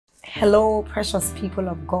Hello, precious people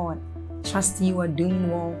of God. Trust you are doing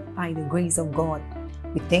well by the grace of God.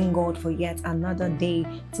 We thank God for yet another day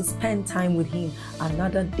to spend time with Him,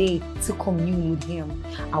 another day to commune with Him.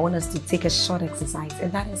 I want us to take a short exercise,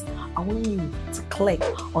 and that is, I want you to click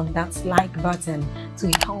on that like button to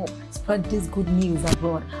help spread this good news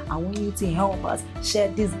abroad. I want you to help us share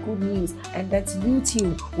this good news, and that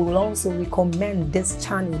YouTube will also recommend this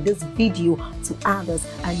channel, this video to others,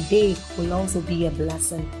 and they will also be a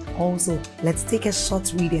blessing. Also, let's take a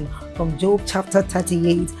short reading from Job chapter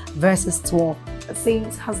 38, verses 12. It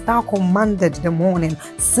says, "Hast thou commanded the morning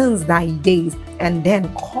since thy days, and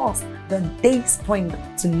then caused the day spring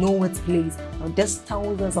to know its place?" Now, this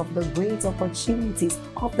tells us of the great opportunities,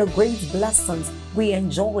 of the great blessings we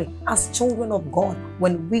enjoy as children of God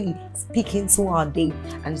when we speak into our day.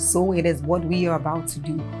 And so it is what we are about to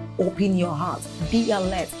do. Open your heart, be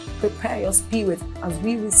alert, prepare your spirit as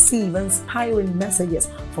we receive inspiring messages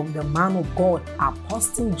from the man of God,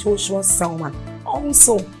 Apostle Joshua Selman.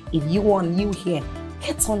 Also, if you are new here,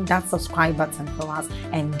 hit on that subscribe button for us,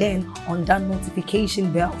 and then on that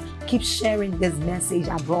notification bell. Keep sharing this message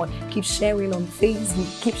abroad. Keep sharing on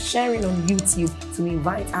Facebook. Keep sharing on YouTube to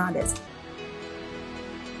invite others.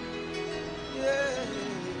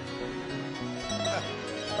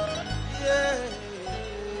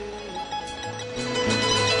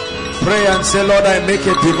 Pray and say, Lord, I make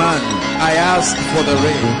a demand. I ask for the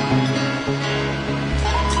rain.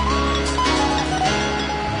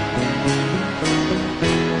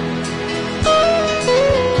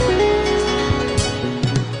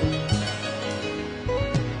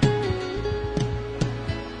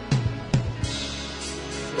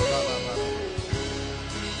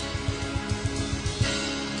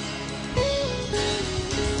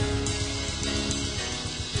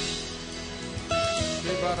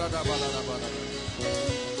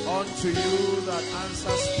 Unto you that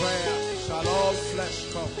answers prayer shall all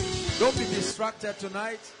flesh come. Don't be distracted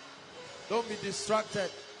tonight. Don't be distracted.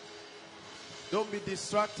 Don't be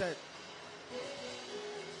distracted.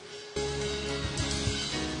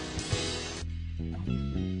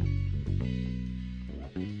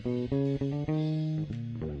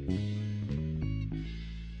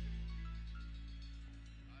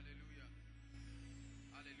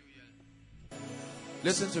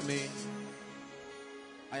 Listen to me.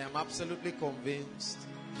 I am absolutely convinced,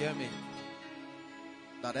 hear me,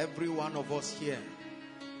 that every one of us here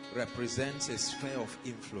represents a sphere of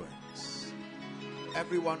influence.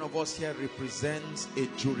 Every one of us here represents a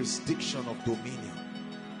jurisdiction of dominion.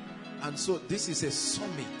 And so this is a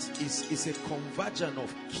summit, it's a convergence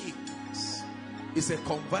of kings. It's a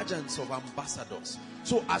convergence of ambassadors.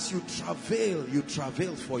 So as you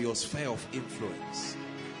travail for your sphere of influence.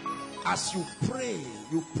 As you pray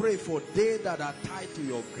for they that are tied to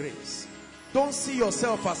your grace. Don't see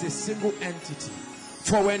yourself as a single entity.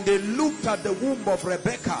 For when they looked at the womb of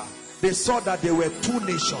Rebecca, they saw that there were two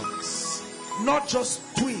nations. Not just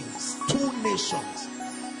twins, two nations.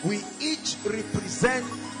 We each represent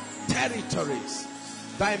territories,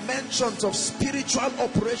 dimensions of spiritual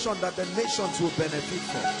operation that the nations will benefit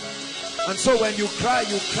from. And so when you cry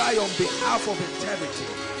on behalf of a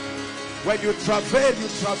territory. When you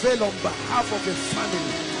travail on behalf of a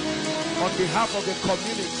family, on behalf of a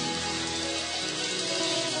community.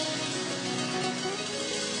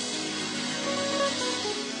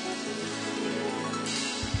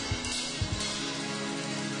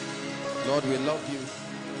 Lord, we love you.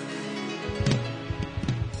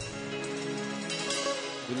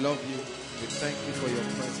 We love you. We thank you for your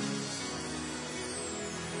presence.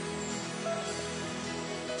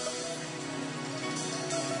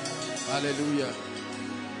 Hallelujah.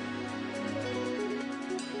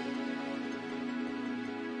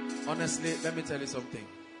 Honestly, let me tell you something.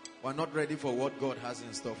 We're not ready for what God has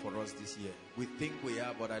in store for us this year. We think we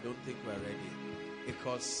are, but I don't think we're ready.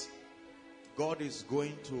 Because God is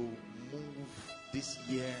going to move this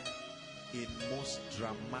year in most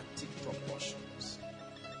dramatic proportions.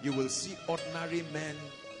 You will see ordinary men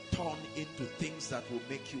turn into things that will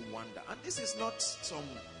make you wonder. And this is not some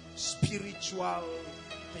spiritual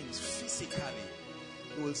things. Physically,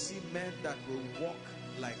 you will see men that will walk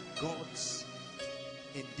like gods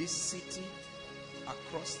in this city,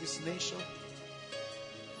 across this nation.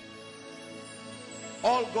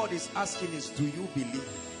 All God is asking is, do you believe?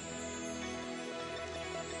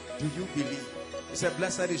 Do you believe? He said,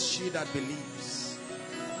 blessed is she that believes.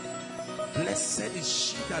 Blessed is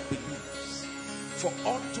she that believes. For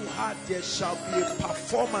unto her there shall be a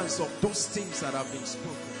performance of those things that have been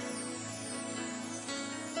spoken.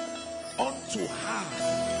 Unto her.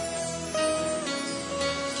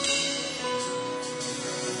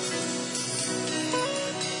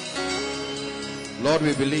 Lord,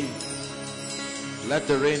 we believe. Let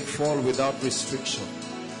the rain fall without restriction.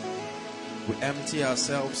 We empty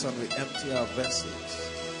ourselves and we empty our vessels.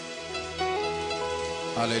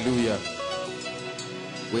 Hallelujah.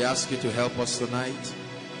 We ask you to help us tonight.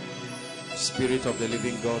 Spirit of the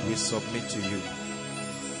living God, we submit to you.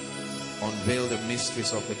 Unveil the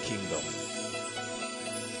mysteries of the kingdom.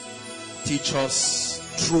 Teach us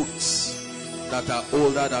truths that are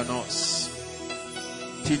older than us.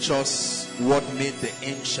 Teach us what made the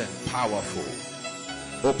ancient powerful.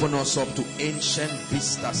 Open us up to ancient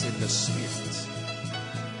vistas in the spirit.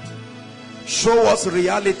 Show us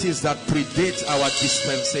realities that predate our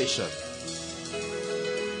dispensation.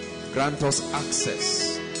 Grant us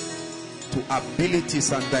access to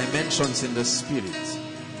abilities and dimensions in the spirit.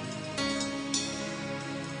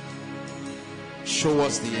 Show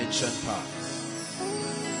us the ancient paths.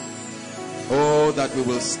 Oh, that we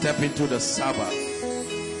will step into the Sabbath.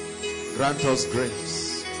 Grant us grace.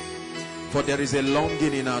 For there is a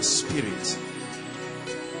longing in our spirit.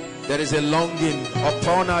 There is a longing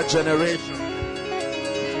upon our generation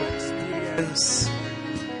to experience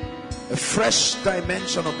a fresh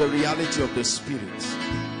dimension of the reality of the spirit.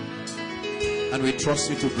 And we trust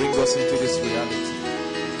you to bring us into this reality.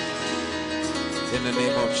 In the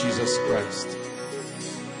name of Jesus Christ.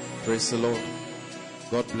 Praise the Lord.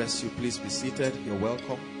 God bless you. Please be seated. You're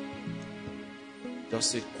welcome.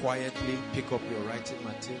 Just sit quietly. Pick up your writing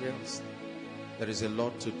materials. There is a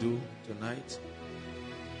lot to do tonight.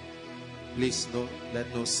 Please let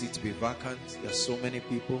no seats be vacant. There are so many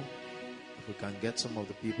people. If we can get some of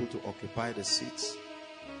the people to occupy the seats.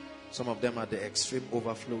 Some of them are the extreme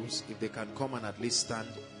overflows. If they can come and at least stand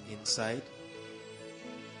inside.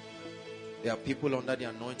 There are people under the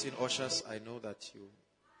anointing ushers. I know that you.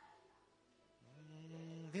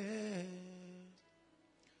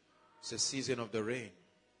 It's a season of the rain.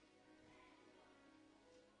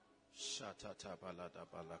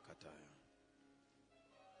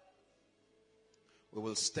 We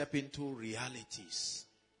will step into realities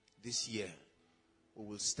this year. We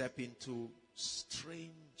will step into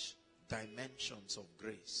strange dimensions of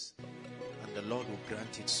grace. And the Lord will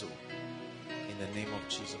grant it so. In the name of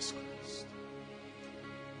Jesus Christ.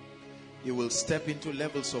 You will step into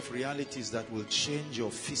levels of realities that will change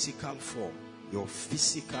your physical form. Your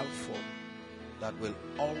physical form. That will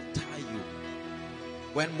alter you.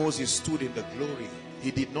 When Moses stood in the glory,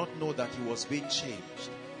 he did not know that he was being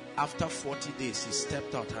changed. After 40 days, he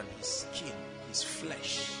stepped out and his skin, his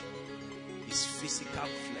flesh, his physical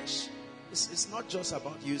flesh. It's not just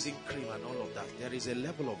about using cream and all of that. There is a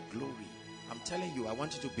level of glory. I'm telling you, I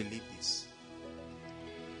want you to believe this.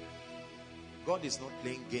 God is not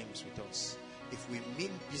playing games with us. If we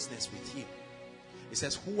mean business with him, he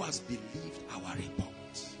says, who has believed our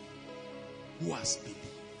report? Who has believed?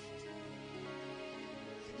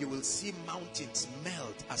 You will see mountains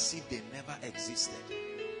melt as if they never existed.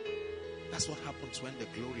 That's what happens when the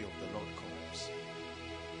glory of the Lord comes.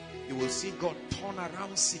 You will see God turn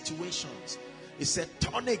around situations. He said,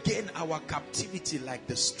 turn again our captivity like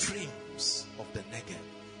the streams of the Negev.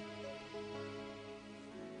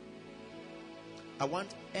 I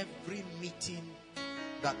want every meeting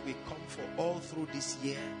that we come for all through this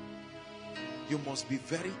year, you must be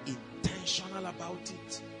very intentional about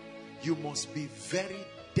it. You must be very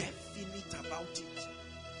definite about it.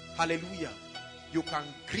 Hallelujah. You can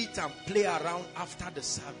greet and play around after the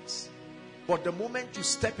service. But the moment you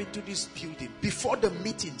step into this building, before the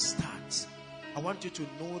meeting starts, I want you to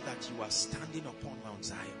know that you are standing upon Mount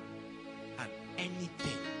Zion. And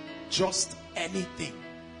anything, just anything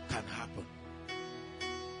can happen.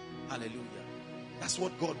 Hallelujah. That's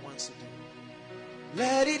what God wants to do.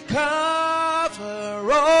 Let it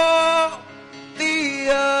cover all the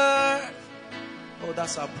earth. Oh,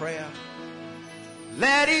 that's our prayer.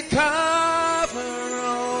 Let it cover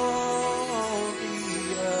all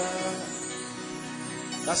the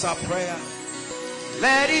earth. That's our prayer.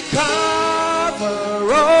 Let it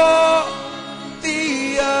cover all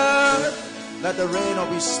the earth. Let the rain of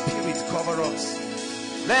his spirit cover us.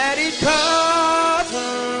 Let it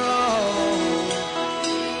cover all.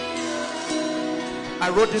 I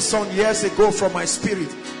wrote this song years ago from my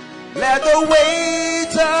spirit. Let the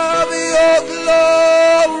weight of your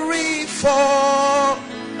glory fall.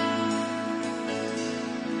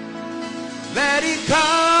 Let it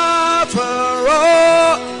cover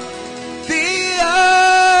all the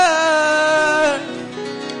earth.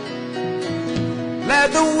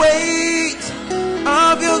 Let the weight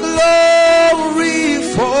of your glory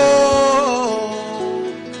fall.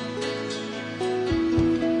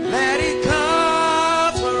 Let it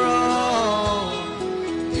cover all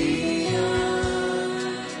the earth.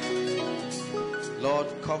 Lord,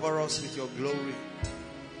 cover us with your glory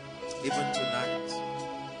even tonight,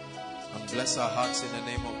 and bless our hearts in the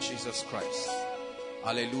name of Jesus Christ.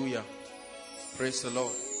 Hallelujah. Praise the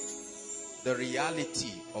Lord. The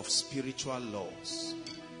reality of spiritual laws.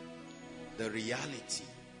 The reality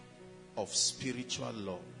of spiritual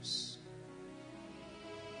laws.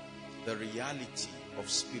 The reality of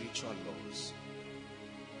spiritual laws.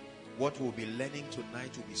 What we'll be learning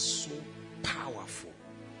tonight will be so powerful.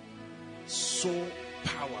 So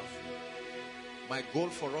powerful. My goal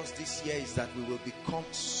for us this year is that we will become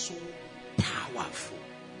so powerful.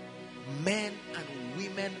 Men and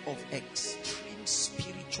women of extreme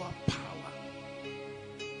spiritual power.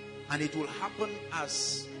 And it will happen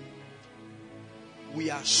as we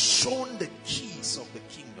are shown the keys of the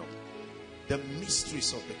kingdom, the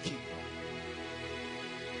mysteries of the kingdom.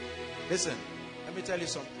 Listen, let me tell you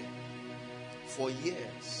something. For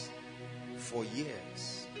years,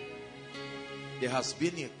 there has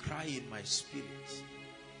been a cry in my spirit.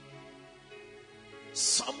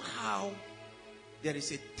 Somehow, there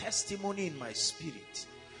is a testimony in my spirit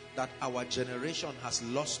that our generation has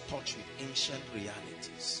lost touch with ancient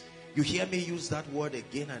realities. You hear me use that word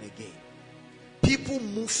again and again. People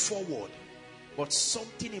move forward, but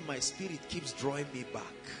something in my spirit keeps drawing me back.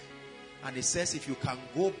 And it says if you can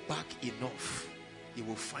go back enough, you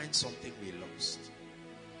will find something we lost.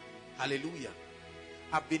 Hallelujah.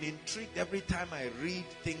 I've been intrigued every time I read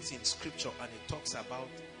things in scripture and it talks about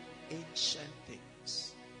ancient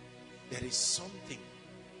things. There is something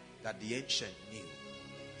that the ancient knew.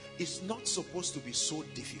 It's not supposed to be so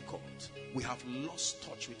difficult. We have lost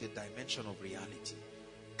touch with the dimension of reality.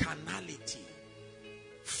 Carnality,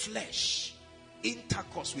 flesh,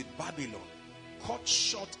 intercourse with Babylon cut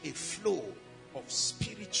short a flow of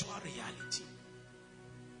spiritual reality.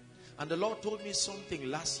 And the Lord told me something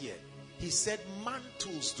last year. He said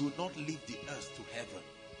mantles do not leave the earth to heaven.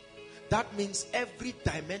 That means every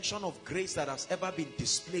dimension of grace that has ever been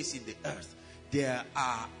displaced in the earth, there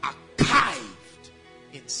are archived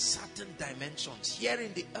in certain dimensions here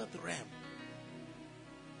in the earth realm.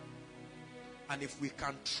 And if we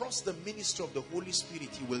can trust the ministry of the Holy Spirit,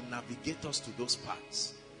 He will navigate us to those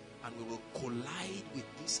paths. And we will collide with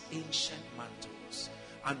these ancient mantles.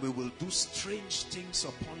 And we will do strange things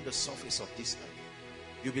upon the surface of this earth.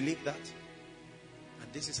 You believe that?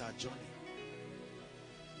 And this is our journey.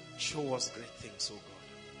 Show us great things, oh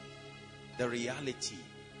God. The reality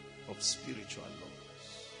of spiritual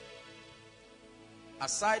laws.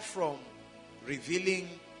 Aside from revealing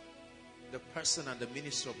the person and the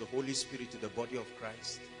ministry of the Holy Spirit to the body of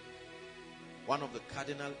Christ, one of the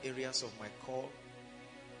cardinal areas of my call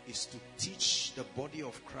is to teach the body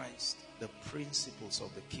of Christ the principles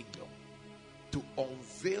of the kingdom. To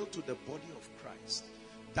unveil to the body of Christ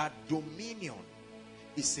that dominion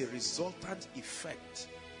is a resultant effect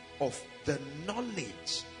of the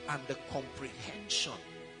knowledge and the comprehension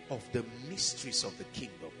of the mysteries of the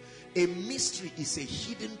kingdom. A mystery is a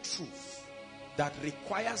hidden truth that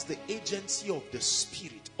requires the agency of the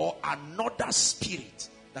Spirit or another spirit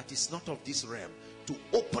that is not of this realm to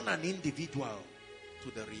open an individual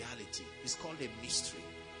to the reality. It's called a mystery.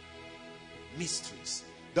 Mysteries.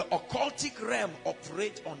 The occultic realm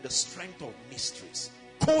operates on the strength of mysteries.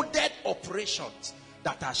 Coded operations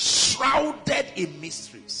that are shrouded in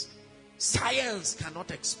mysteries. Science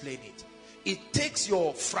cannot explain it. It takes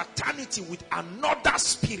your fraternity with another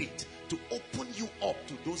spirit to open you up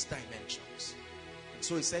to those dimensions. And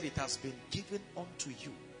so he said it has been given unto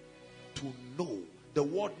you to know. The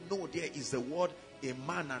word know there is the word a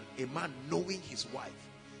man knowing his wife.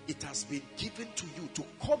 It has been given to you to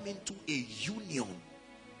come into a union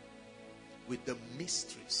with the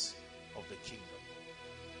mysteries of the kingdom.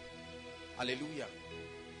 Hallelujah.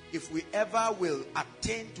 If we ever will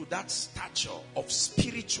attain to that stature of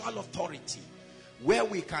spiritual authority where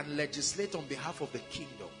we can legislate on behalf of the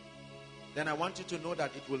kingdom, then I want you to know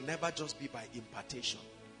that it will never just be by impartation.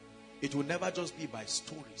 It will never just be by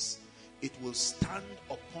stories. It will stand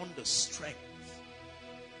upon the strength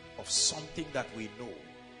of something that we know.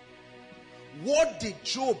 What did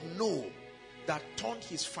Job know that turned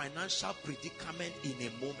his financial predicament in a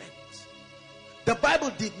moment? The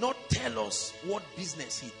Bible did not tell us what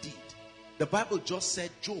business he did. The Bible just said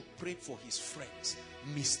Job prayed for his friends.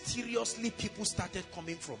 Mysteriously, people started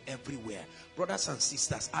coming from everywhere. Brothers and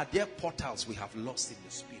sisters, are there portals we have lost in the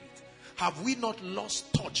spirit? Have we not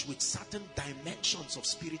lost touch with certain dimensions of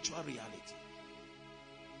spiritual reality?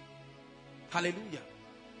 Hallelujah.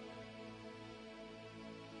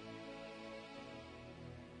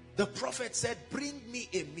 The prophet said, bring me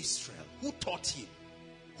a minstrel. Who taught him?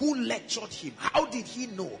 Who lectured him? How did he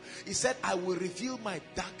know? He said, I will reveal my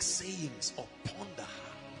dark sayings upon the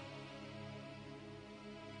harp.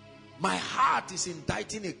 My heart is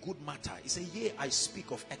inditing a good matter. He said, yea, I speak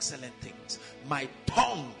of excellent things. My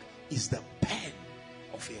tongue is the pen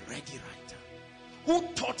of a ready writer. Who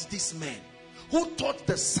taught this man? Who taught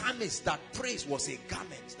the psalmist that praise was a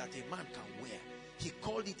garment that a man can wear? He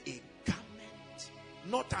called it a garment,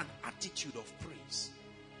 not an attitude of praise.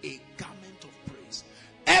 A garment of praise.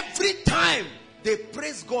 Every time they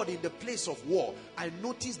praise God in the place of war, I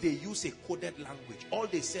noticed they use a coded language. All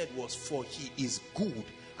they said was, for he is good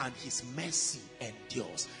and his mercy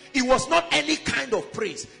endures. It was not any kind of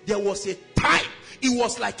praise. There was a type. It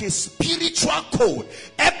was like a spiritual code.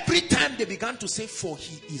 Every time they began to say, for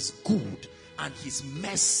he is good and his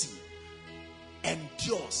mercy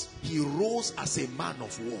endures, he rose as a man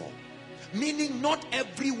of war. Meaning not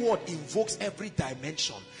every word invokes every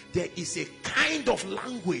dimension. There is a kind of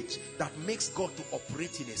language that makes God to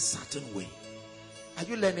operate in a certain way. Are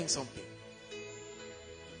you learning something?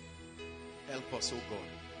 Help us, oh God.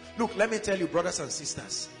 Look, let me tell you, brothers and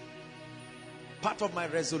sisters, part of my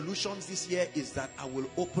resolutions this year is that I will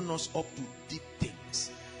open us up to deep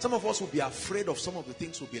things. Some of us will be afraid of some of the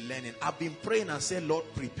things we'll be learning. I've been praying and saying, Lord,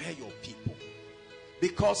 prepare your people.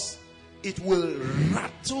 Because it will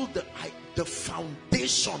rattle the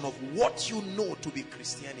foundation of what you know to be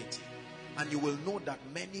Christianity. And you will know that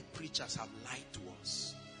many preachers have lied to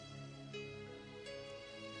us.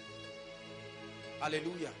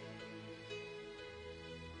 Hallelujah.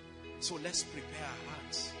 So let's prepare our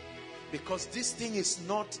hearts. Because this thing is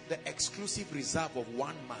not the exclusive reserve of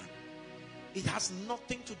one man. It has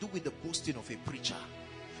nothing to do with the boasting of a preacher.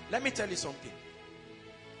 Let me tell you something.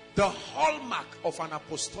 The hallmark of an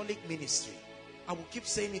apostolic ministry, I will keep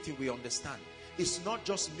saying it till we understand, it's not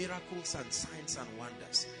just miracles and signs and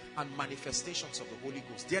wonders and manifestations of the Holy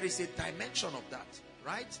Ghost. There is a dimension of that,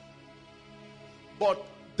 right? But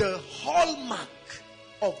the hallmark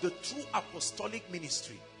of the true apostolic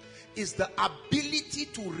ministry is the ability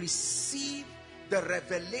to receive the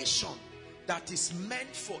revelation that is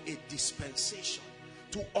meant for a dispensation,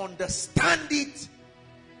 to understand it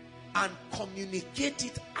and communicate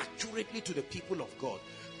it accurately to the people of God.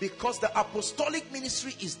 Because the apostolic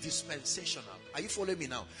ministry is dispensational. Are you following me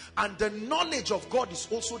now? And the knowledge of God is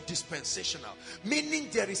also dispensational. Meaning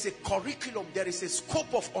there is a curriculum, there is a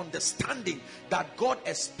scope of understanding that God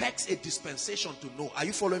expects a dispensation to know. Are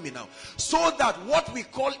you following me now? So that what we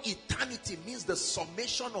call eternity means the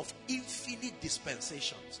summation of infinite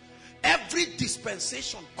dispensations. Every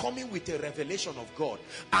dispensation coming with a revelation of God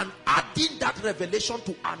and adding that revelation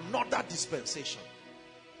to another dispensation.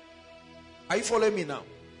 Are you following me now?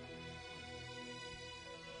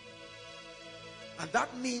 And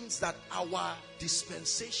that means that our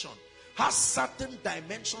dispensation has certain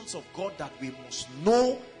dimensions of God that we must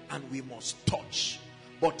know and we must touch.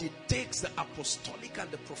 But it takes the apostolic and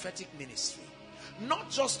the prophetic ministry, not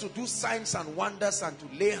just to do signs and wonders and to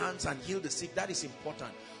lay hands and heal the sick. That is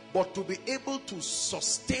important. But to be able to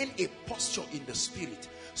sustain a posture in the spirit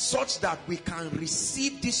such that we can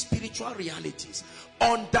receive these spiritual realities,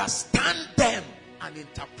 understand them and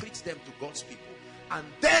interpret them to God's people. And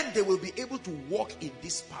then they will be able to walk in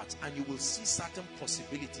this path and you will see certain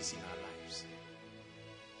possibilities in our lives.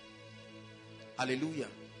 Hallelujah.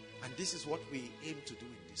 And this is what we aim to do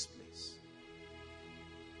in this place.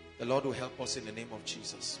 The Lord will help us in the name of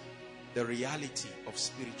Jesus. The reality of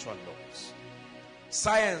spiritual laws.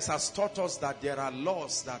 Science has taught us that there are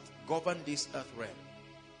laws that govern this earth realm.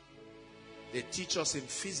 They teach us in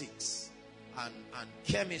physics and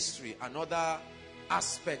chemistry and other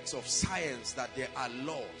aspects of science that there are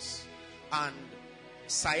laws. And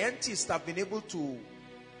scientists have been able to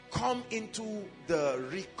come into the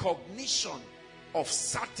recognition of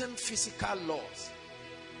certain physical laws.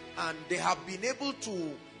 And they have been able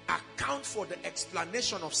to account for the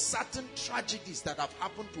explanation of certain tragedies that have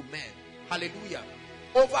happened to men. Hallelujah.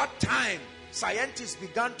 Over time, scientists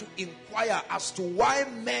began to inquire as to why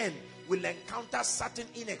men will encounter certain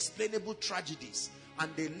inexplainable tragedies.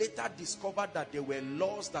 And they later discovered that there were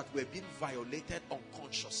laws that were being violated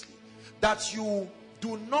unconsciously. That you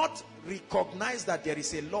do not recognize that there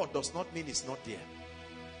is a law does not mean it's not there.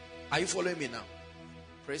 Are you following me now?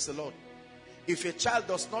 Praise the Lord. If a child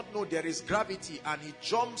does not know there is gravity and he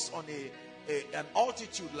jumps on an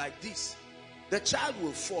altitude like this, the child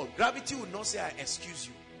will fall. Gravity will not say, I excuse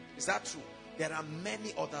you. Is that true? There are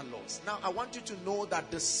many other laws. Now, I want you to know that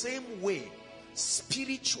the same way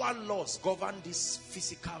spiritual laws govern this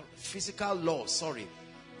physical laws,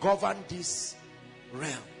 govern this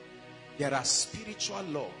realm. There are spiritual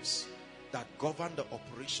laws that govern the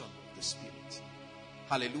operation of the spirit.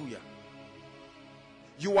 Hallelujah.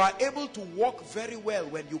 You are able to walk very well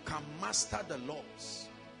when you can master the laws.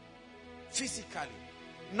 Physically.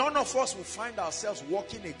 None of us will find ourselves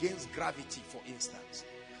walking against gravity, for instance.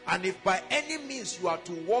 And if by any means you are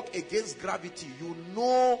to walk against gravity, you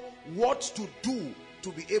know what to do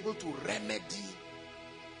to be able to remedy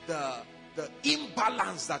the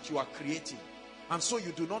imbalance that you are creating. And so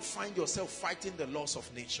you do not find yourself fighting the laws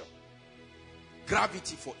of nature.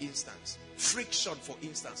 Gravity, for instance. Friction, for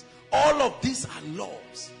instance. All of these are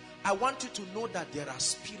laws. I want you to know that there are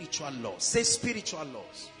spiritual laws. Say spiritual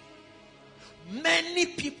laws. Many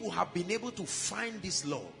people have been able to find these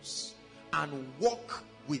laws and walk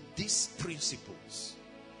with these principles.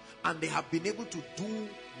 And they have been able to do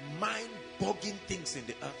mind-boggling things in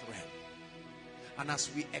the earth realm. And as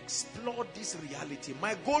we explore this reality,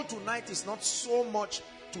 my goal tonight is not so much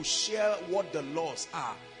to share what the laws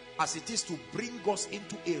are, as it is to bring us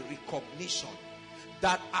into a recognition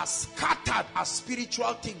that as scattered as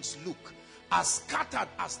spiritual things look, as scattered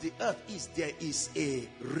as the earth is, there is a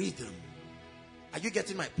rhythm. Are you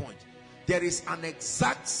getting my point? There is an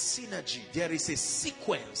exact synergy. There is a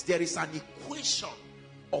sequence. There is an equation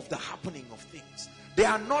of the happening of things. They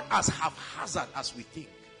are not as haphazard as we think.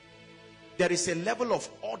 There is a level of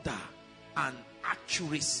order and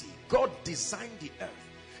accuracy. God designed the earth.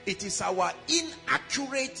 It is our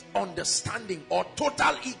inaccurate understanding or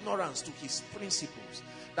total ignorance to his principles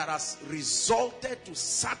that has resulted to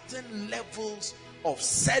certain levels of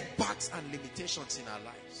setbacks and limitations in our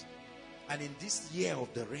lives. And in this year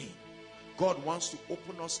of the reign, God wants to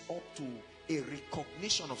open us up to a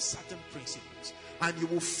recognition of certain principles. And you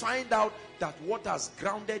will find out that what has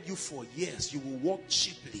grounded you for years, you will walk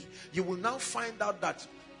cheaply. You will now find out that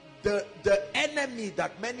the enemy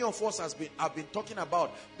that many of us have been talking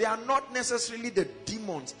about, they are not necessarily the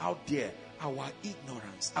demons out there. Our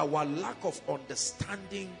ignorance, our lack of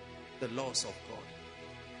understanding the laws of God.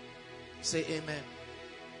 Say amen.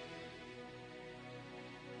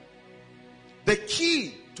 The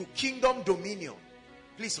key to kingdom dominion.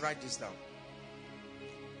 Please write this down.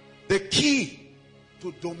 The key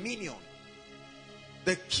to dominion.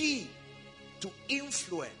 The key to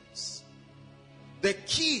influence. The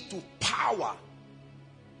key to power.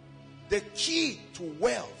 The key to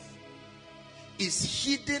wealth is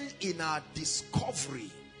hidden in our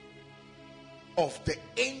discovery of the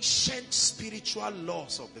ancient spiritual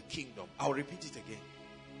laws of the kingdom. I'll repeat it again.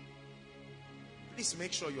 Please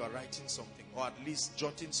make sure you are writing something, or at least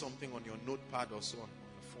jotting something on your notepad or so on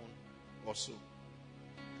your phone or so.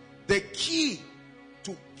 The key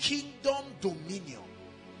to kingdom dominion,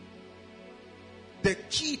 the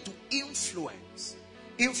key to influence.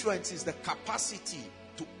 Influence is the capacity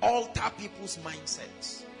to alter people's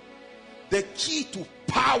mindsets. The key to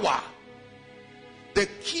power, the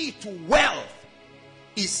key to wealth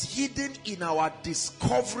is hidden in our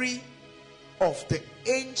discovery of the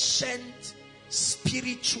ancient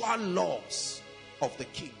spiritual laws of the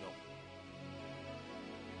kingdom.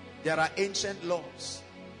 There are ancient laws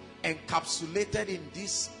encapsulated in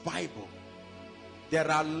this Bible. There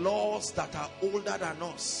are laws that are older than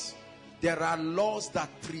us. There are laws that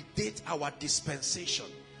predate our dispensation.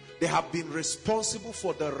 They have been responsible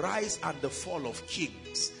for the rise and the fall of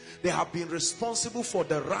kings. They have been responsible for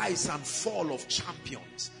the rise and fall of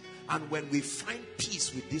champions. And when we find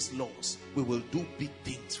peace with these laws, we will do big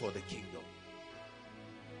things for the kingdom.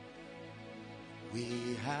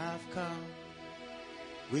 We have come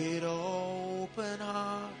with open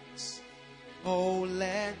hearts. Oh,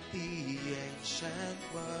 let the ancient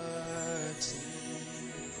words,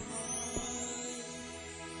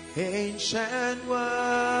 ancient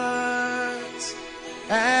words,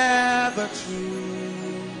 ever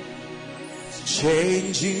true,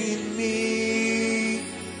 changing me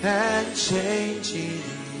and changing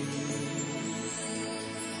you.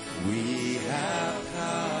 We have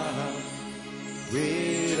come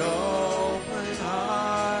with open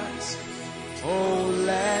hearts. Oh,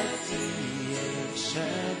 let the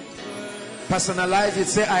ancient words. Personalize it.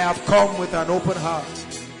 Say, I have come with an open heart.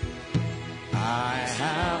 I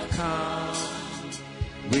have come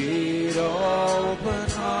with open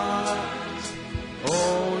heart.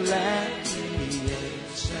 Oh, let the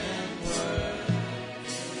ancient words.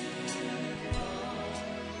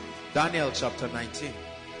 Daniel chapter 19.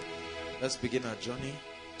 Let's begin our journey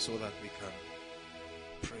so that we can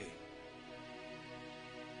pray.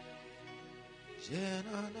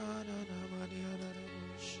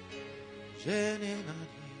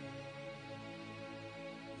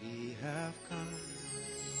 We have come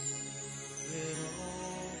with all.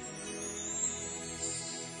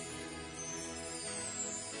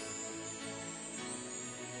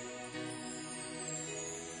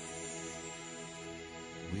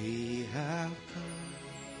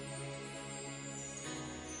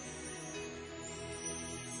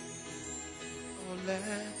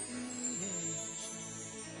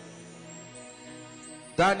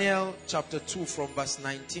 Daniel chapter 2 from verse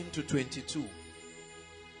 19 to 22.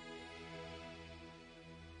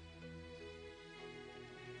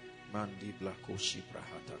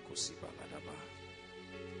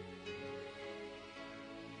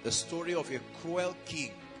 The story of a cruel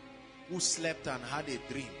king who slept and had a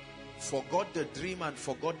dream, forgot the dream and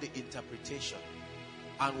forgot the interpretation,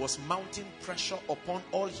 and was mounting pressure upon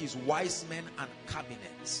all his wise men and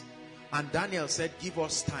cabinets. And Daniel said, give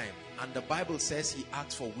us time. And the Bible says he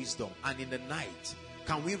asked for wisdom. And in the night,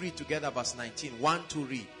 can we read together verse 19? 1, 2,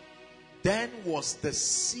 read. Then was the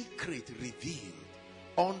secret revealed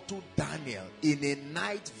unto Daniel in a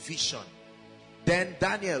night vision. Then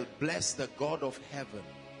Daniel blessed the God of heaven.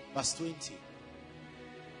 Verse 20.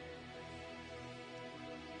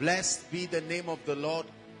 Blessed be the name of the Lord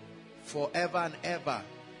forever and ever,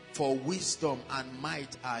 for wisdom and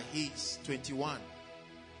might are his. 21.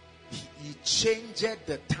 He changed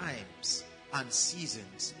the times and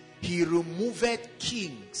seasons. He removed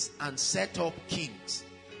kings and set up kings.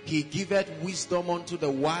 He giveth wisdom unto the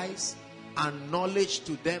wise and knowledge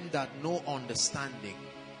to them that know understanding.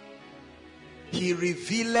 He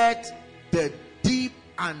revealed the deep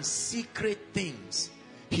and secret things.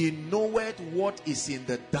 He knoweth what is in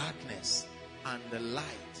the darkness, and the light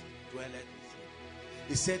dwelleth with him.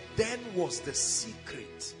 He said, then was the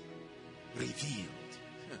secret revealed.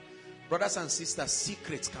 Brothers and sisters,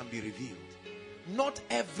 secrets can be revealed. Not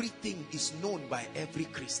everything is known by every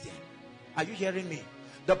Christian. Are you hearing me?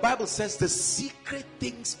 The Bible says the secret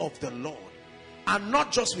things of the Lord are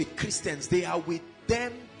not just with Christians, they are with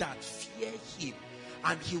them that fear him.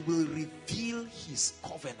 And he will reveal his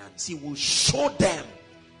covenants. He will show them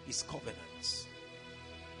his covenants.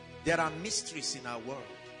 There are mysteries in our world.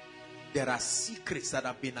 There are secrets that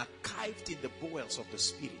have been archived in the bowels of the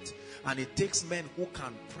Spirit. And it takes men who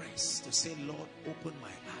can press to say, Lord, open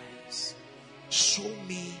my eyes. Show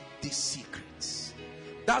me these secrets.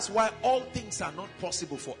 That's why all things are not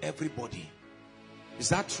possible for everybody. Is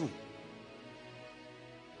that true?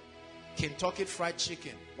 Kentucky Fried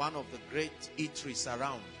Chicken, one of the great eateries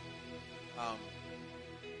around.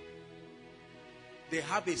 They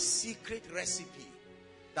have a secret recipe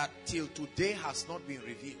that till today has not been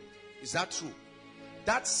revealed. Is that true?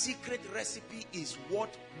 That secret recipe is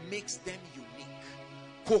what makes them unique.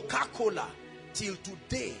 Coca-Cola, till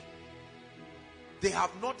today, they have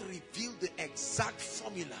not revealed the exact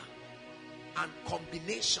formula and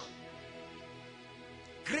combination.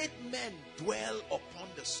 Great men dwell upon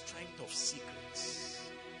the strength of secrets.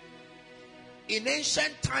 In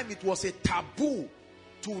ancient time, it was a taboo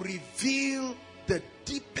to reveal the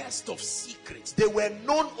deepest of secrets. They were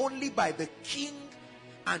known only by the king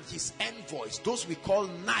and his envoys, those we call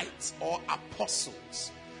knights or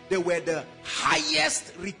apostles. They were the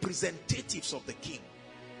highest representatives of the king.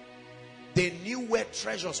 They knew where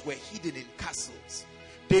treasures were hidden in castles.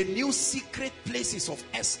 They knew secret places of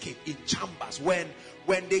escape in chambers. When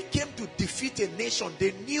they came to defeat a nation,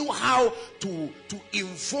 they knew how to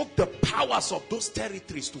invoke the powers of those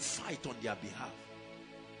territories to fight on their behalf.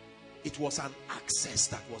 It was an access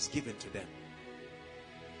that was given to them.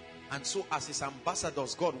 And so as his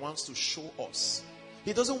ambassadors, God wants to show us.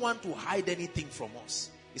 He doesn't want to hide anything from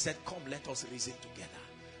us. He said, come, let us reason together.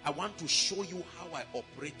 I want to show you how I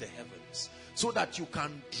operate the heavens, so that you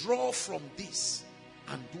can draw from this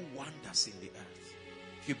and do wonders in the earth.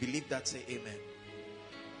 If you believe that, say amen.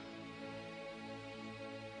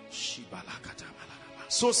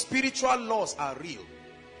 So spiritual laws are real.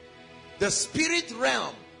 The spirit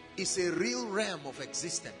realm is a real realm of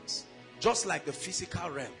existence, just like the physical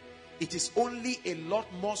realm. It is only a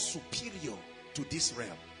lot more superior to this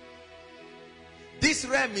realm. This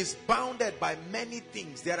realm is bounded by many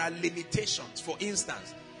things. There are limitations. For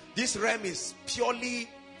instance, this realm is purely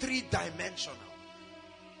three-dimensional.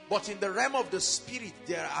 But in the realm of the spirit,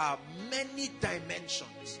 there are many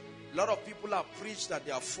dimensions. A lot of people have preached that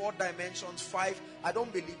there are 4 dimensions, 5. I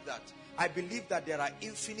don't believe that. I believe that there are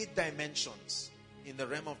infinite dimensions in the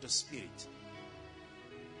realm of the spirit.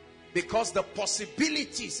 Because the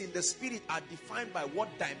possibilities in the spirit are defined by what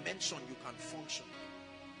dimension you can function.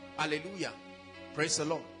 Hallelujah. Praise the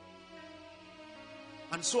Lord.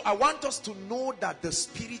 And so I want us to know that the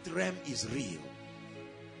spirit realm is real.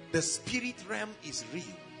 The spirit realm is real.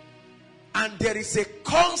 And there is a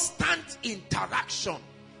constant interaction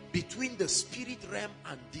between the spirit realm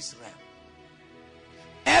and this realm.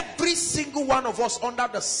 Every single one of us under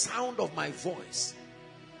the sound of my voice,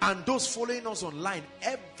 and those following us online,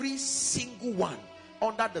 every single one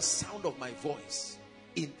under the sound of my voice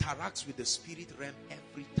interacts with the spirit realm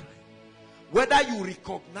every time. whether you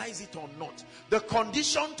recognize it or not. The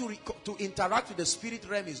condition to interact with the spirit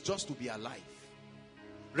realm is just to be alive.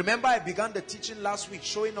 Remember, I began the teaching last week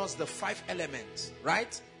showing us the 5 elements,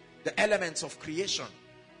 right? The elements of creation.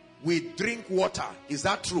 We drink water. Is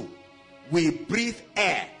that true? We breathe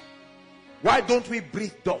air. Why don't we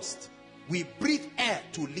breathe dust? We breathe air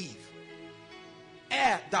to live.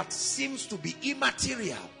 Air that seems to be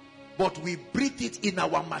immaterial, but we breathe it in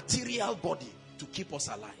our material body to keep us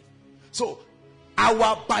alive. So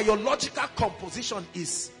our biological composition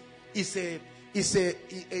is an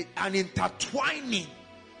intertwining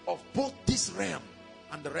of both this realm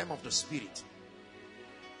and the realm of the spirit.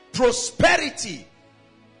 Prosperity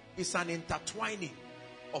is an intertwining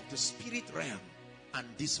of the spirit realm and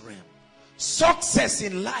this realm. Success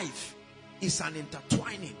in life is an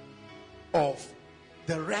intertwining of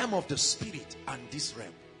the realm of the spirit and this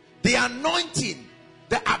realm. The anointing,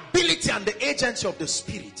 the ability and the agency of the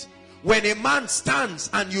spirit. When a man stands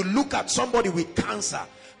and you look at somebody with cancer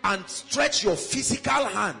and stretch your physical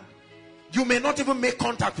hand, you may not even make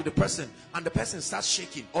contact with the person, and the person starts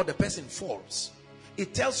shaking or the person falls.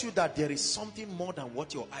 It tells you that there is something more than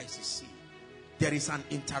what your eyes see. There is an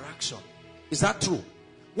interaction. Is that true?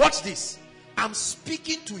 Watch this. I'm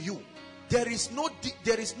speaking to you. There is no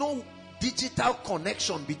digital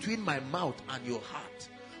connection between my mouth and your heart.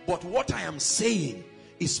 But what I am saying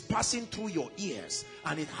is passing through your ears,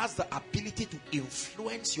 and it has the ability to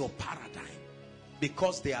influence your paradigm,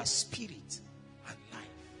 because they are spirit and life.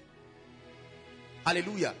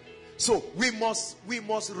 Hallelujah. So we must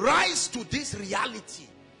rise to this reality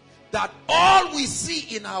that all we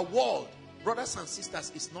see in our world, brothers and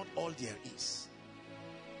sisters, is not all there is.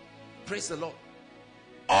 Praise the Lord.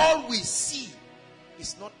 All we see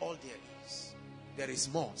is not all there is. There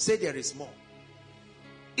is more. Say there is more.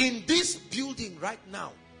 In this building right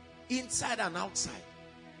now, inside and outside,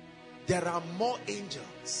 there are more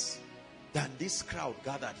angels than this crowd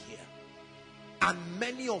gathered here. And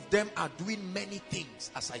many of them are doing many things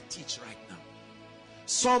as I teach right now.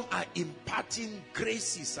 Some are imparting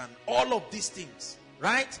graces and all of these things,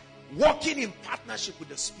 right? Walking in partnership with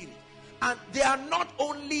the Spirit. And they are not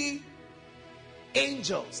only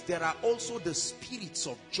angels, there are also the spirits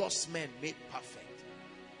of just men made perfect,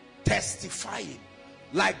 testifying,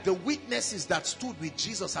 like the witnesses that stood with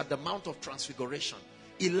Jesus at the Mount of Transfiguration,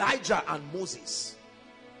 Elijah and Moses,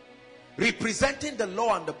 representing the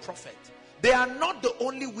law and the prophet. They are not the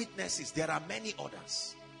only witnesses. There are many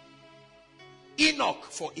others. Enoch,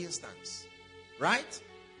 for instance, right?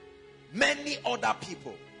 Many other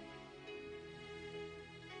people.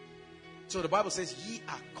 So the Bible says, ye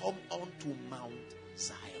are come unto Mount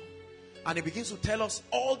Zion. And it begins to tell us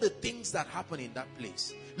all the things that happen in that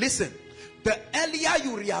place. Listen, the earlier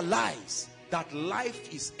you realize that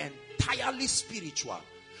life is entirely spiritual,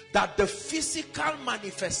 that the physical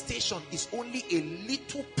manifestation is only a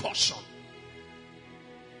little portion.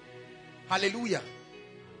 Hallelujah.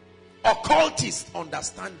 Occultists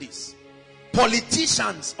understand this.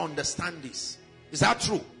 Politicians understand this. Is that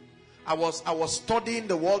true? I was studying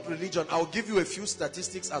the world religion. I'll give you a few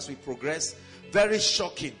statistics as we progress. Very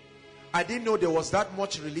shocking. I didn't know there was that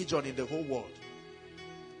much religion in the whole world.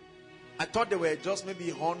 I thought there were just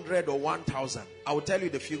maybe 100 or 1,000. I will tell you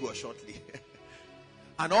the figure shortly.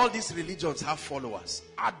 And all these religions have followers.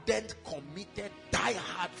 Ardent, committed,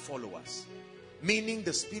 die-hard followers. Meaning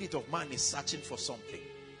the spirit of man is searching for something.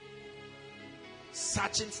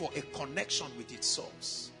 Searching for a connection with its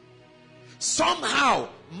source. Somehow,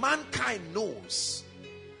 mankind knows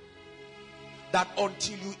that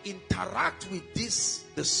until you interact with this,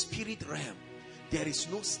 the spirit realm, there is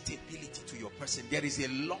no stability to your person. There is a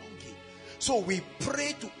longing. So we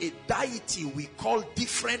pray to a deity we call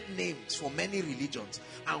different names for many religions,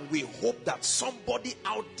 and we hope that somebody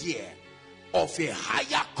out there of a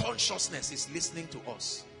higher consciousness is listening to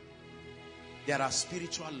us. There are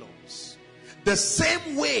spiritual laws. The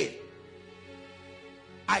same way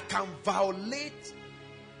I can violate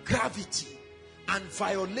gravity and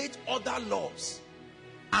violate other laws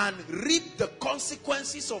and reap the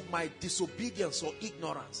consequences of my disobedience or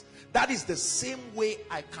ignorance, that is the same way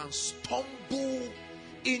I can stumble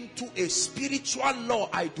into a spiritual law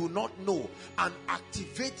I do not know and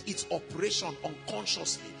activate its operation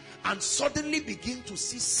unconsciously and suddenly begin to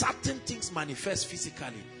see certain things manifest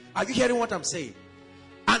physically. Are you hearing what I'm saying?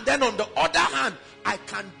 And then on the other hand, I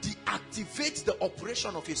can deactivate the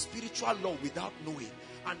operation of a spiritual law without knowing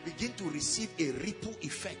and begin to receive a ripple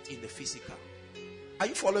effect in the physical. Are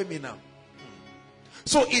you following me now?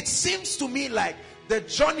 So it seems to me like the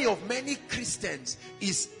journey of many Christians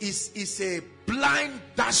is a blind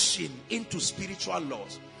dashing into spiritual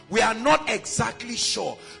laws, We are not exactly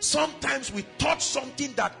sure. Sometimes we touch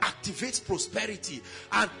something that activates prosperity.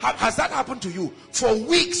 And has that happened to you? For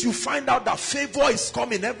weeks you find out that favor is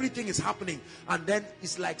coming, everything is happening, and then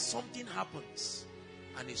it's like something happens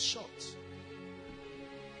and it's short.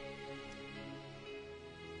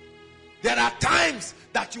 There are times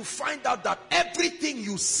that you find out that everything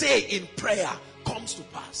you say in prayer comes to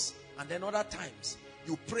pass. And then other times,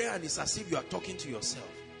 you pray and it's as if you are talking to yourself.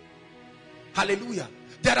 Hallelujah.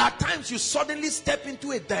 There are times you suddenly step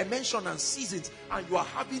into a dimension and seasons and you are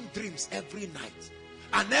having dreams every night.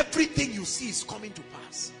 And everything you see is coming to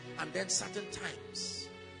pass. And then certain times,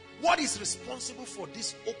 what is responsible for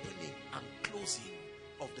this opening and closing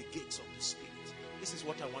of the gates of the Spirit? This is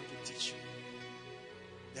what I want to teach you.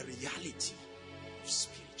 The reality of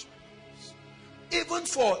spiritual news. Even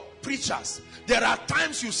for preachers, there are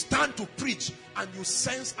times you stand to preach and you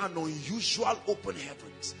sense an unusual open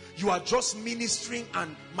heavens. You are just ministering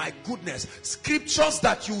and my goodness, scriptures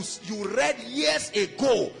that you read years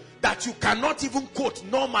ago that you cannot even quote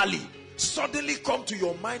normally suddenly come to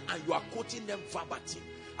your mind and you are quoting them verbatim.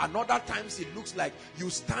 And other times it looks like you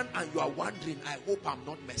stand and you are wondering, I hope I'm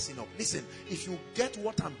not messing up. Listen, if you get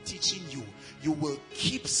what I'm teaching you, you will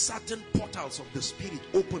keep certain portals of the Spirit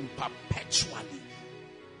open perpetually.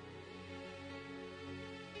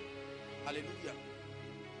 Hallelujah.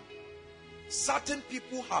 Certain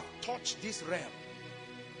people have touched this realm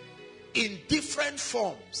in different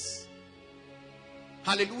forms.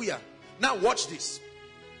 Hallelujah. Now watch this.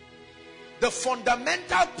 The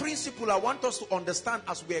fundamental principle I want us to understand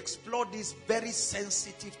as we explore this very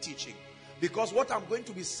sensitive teaching, because what I'm going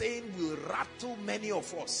to be saying will rattle many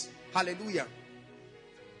of us. Hallelujah.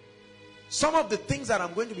 Some of the things that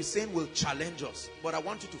I'm going to be saying will challenge us, but I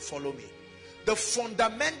want you to follow me. The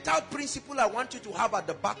fundamental principle I want you to have at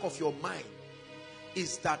the back of your mind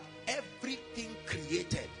is that everything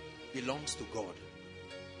created belongs to God.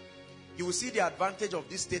 You will see the advantage of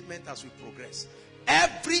this statement as we progress.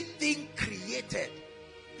 Everything created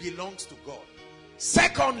belongs to God.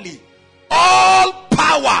 Secondly, all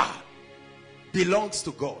power belongs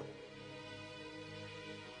to God.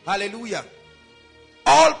 Hallelujah.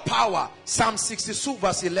 All power. Psalm 62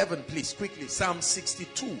 verse 11, please, quickly. Psalm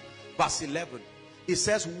 62 verse 11. It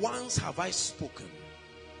says, once have I spoken,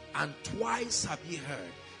 and twice have ye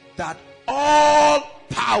heard, that all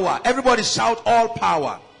power. Everybody shout, all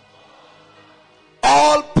power.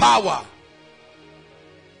 All power.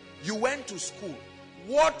 You went to school.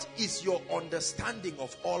 What is your understanding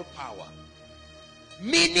of all power?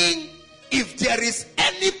 Meaning, if there is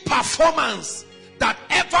any performance that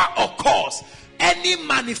ever occurs, any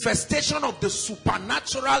manifestation of the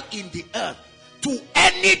supernatural in the earth, to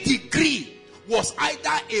any degree, was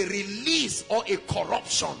either a release or a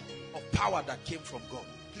corruption of power that came from God.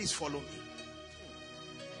 Please follow me.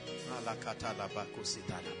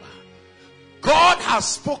 God has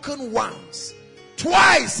spoken once.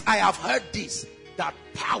 Twice I have heard this, that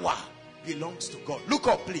power belongs to God. Look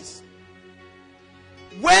up, please.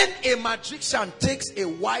 When a magician takes a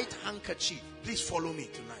white handkerchief, please follow me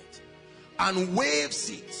tonight, and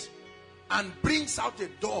waves it and brings out a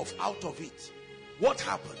dove out of it, what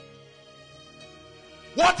happened?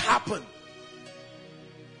 What happened?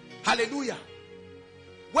 Hallelujah.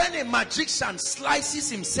 When a magician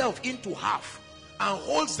slices himself into half and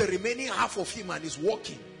holds the remaining half of him and is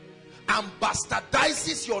walking, and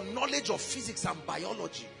bastardizes your knowledge of physics and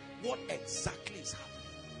biology, what exactly is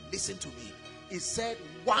happening? Listen to me. He said,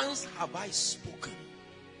 once have I spoken,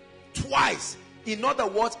 twice. In other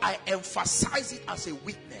words, I emphasize it as a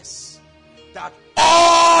witness that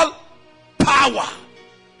all power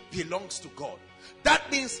belongs to God.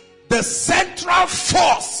 That means the central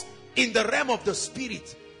force in the realm of the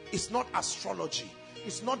Spirit is not astrology,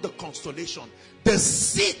 it's not the constellation. The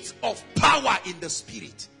seat of power in the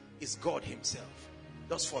Spirit is God himself.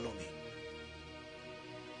 Just follow me.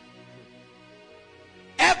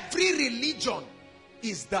 Every religion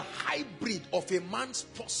is the hybrid of a man's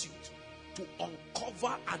pursuit to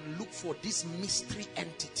uncover and look for this mystery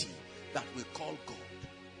entity that we call God.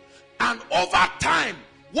 And over time,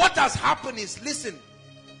 what has happened is, listen,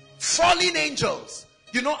 fallen angels.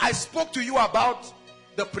 You know, I spoke to you about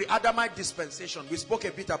the pre-Adamite dispensation. We spoke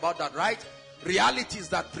a bit about that, right? Realities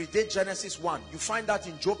that predate Genesis 1. You find that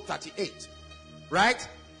in Job 38, right?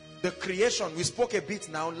 The creation, we spoke a bit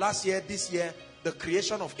now, last year, this year, the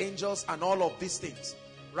creation of angels and all of these things,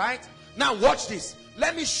 right? Now watch this.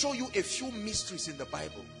 Let me show you a few mysteries in the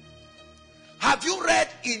Bible. Have you read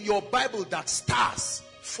in your Bible that stars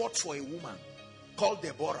fought for a woman called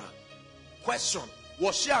Deborah? Question,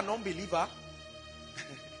 was she an unbeliever?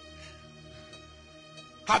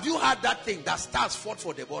 Have you heard that thing that stars fought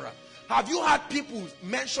for Deborah? Have you heard people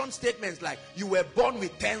mention statements like, you were born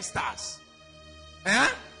with 10 stars?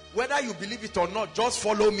 Whether you believe it or not, just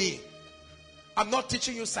follow me. I'm not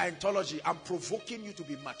teaching you Scientology. I'm provoking you to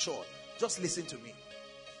be mature. Just listen to me.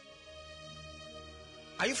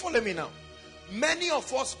 Are you following me now? Many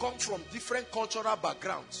of us come from different cultural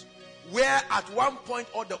backgrounds where at one point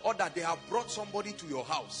or the other they have brought somebody to your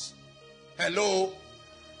house. Hello,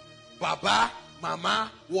 Baba,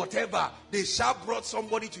 Mama, whatever. They shall brought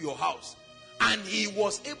somebody to your house. And he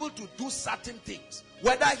was able to do certain things.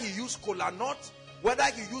 Whether he used kola nut, whether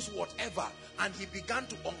he used whatever. And he began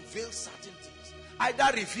to unveil certain things. Either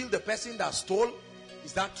reveal the person that stole.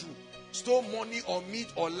 Is that true? Stole money or meat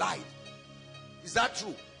or lied. Is that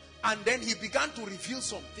true? And then he began to reveal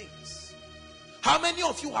some things. How many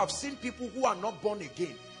of you have seen people who are not born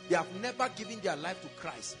again? They have never given their life to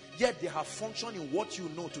Christ. Yet they have functioned in what you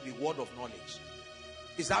know to be word of knowledge.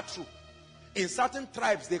 Is that true? In certain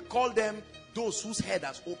tribes, they call them those whose head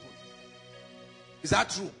has opened. Is that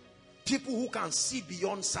true? People who can see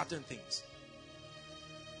beyond certain things.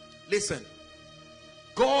 Listen.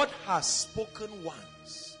 God has spoken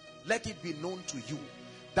once. Let it be known to you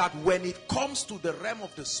that when it comes to the realm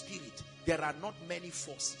of the spirit, there are not many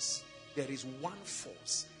forces. There is one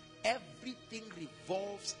force. Everything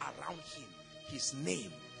revolves around him. His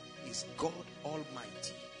name is God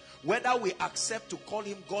Almighty. Whether we accept to call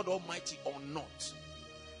him God Almighty or not.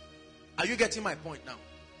 Are you getting my point now?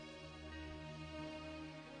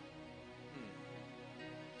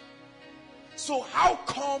 So how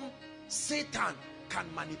come Satan can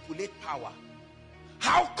manipulate power?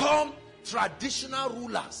 How come traditional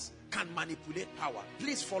rulers can manipulate power?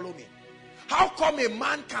 Please follow me. How come a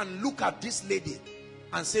man can look at this lady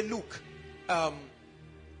and say, look,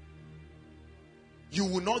 you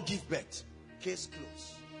will not give birth. Case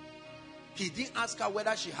closed. He didn't ask her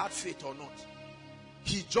whether she had faith or not.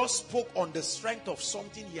 He just spoke on the strength of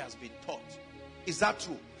something he has been taught. Is that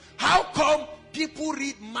true? How come people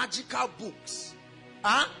read magical books?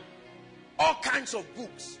 All kinds of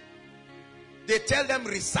books. They tell them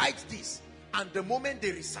recite this. And the moment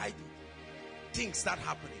they recite it, things start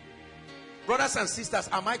happening. Brothers and sisters,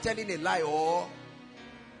 am I telling a lie or?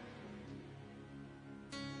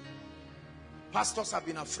 Pastors have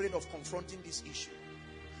been afraid of confronting this issue.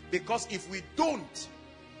 Because if we don't,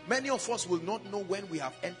 many of us will not know when we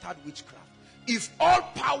have entered witchcraft. If all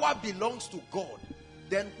power belongs to God,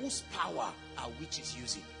 then whose power are witches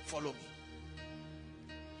using? Follow me.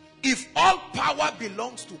 If all power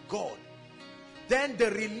belongs to God, then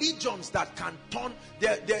the religions that can turn,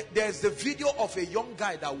 there's the video of a young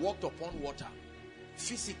guy that walked upon water.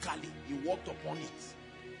 Physically, he walked upon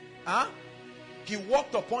it. He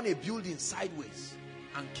walked upon a building sideways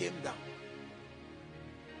and came down.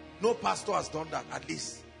 No pastor has done that, at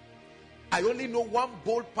least. I only know one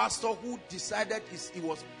bold pastor who decided it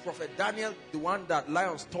was Prophet Daniel, the one that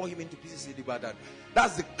lions tore him into pieces in Ibadan.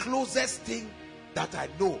 That's the closest thing that I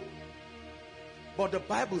know. But the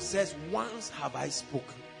Bible says, once have I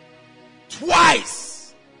spoken,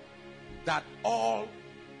 twice that all.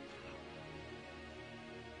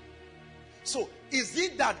 So, is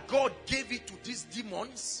it that God gave it to these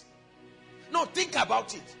demons? No, think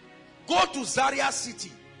about it. Go to Zaria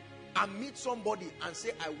City and meet somebody and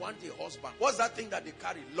say, I want a husband. What's that thing that they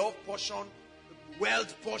carry? Love portion,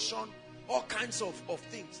 wealth portion, all kinds of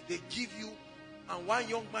things they give you. And one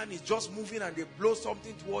young man is just moving and they blow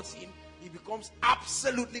something towards him. He becomes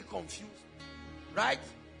absolutely confused, right?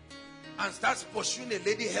 And starts pursuing a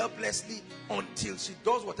lady helplessly until she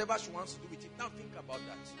does whatever she wants to do with it. Now think about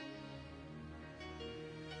that.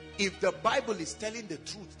 If the Bible is telling the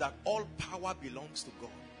truth that all power belongs to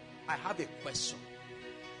God, I have a question.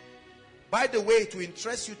 By the way, it will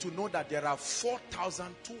interest you to know that there are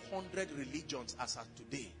 4,200 religions as of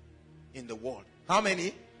today in the world. How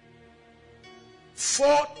many?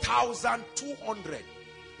 4,200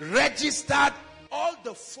 registered. All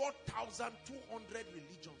the 4,200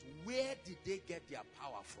 religions, where did they get their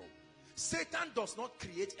power from? Satan does not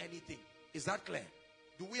create anything. Is that clear?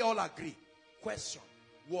 Do we all agree? Question: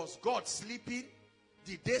 was God sleeping?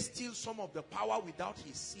 Did they steal some of the power without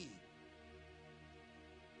his seeing?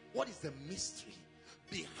 What is the mystery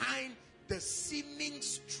behind the seeming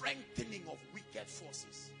strengthening of wicked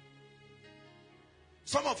forces?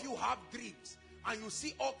 Some of you have dreams and you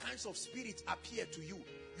see all kinds of spirits appear to you.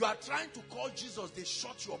 You are trying to call Jesus, they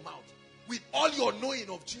shut your mouth with all your knowing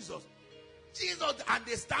of Jesus. Jesus, and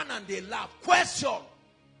they stand and they laugh. Question: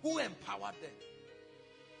 who empowered them?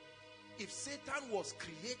 If Satan was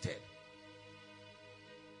created,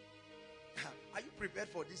 are you prepared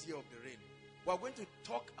for this year of the rain? We're going to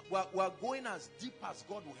talk, we're going as deep as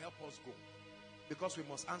God will help us go. Because we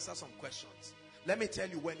must answer some questions. Let me tell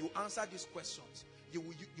you, when you answer these questions, you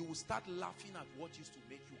will start laughing at what used to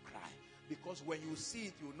make you cry. Because when you see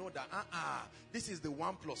it, you know that, this is the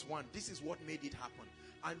 1 + 1. This is what made it happen.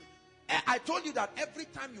 And I told you that every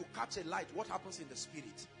time you catch a light, what happens in the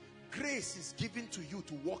spirit? Grace is given to you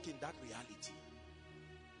to walk in that reality.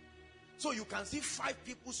 So you can see 5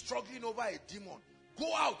 people struggling over a demon.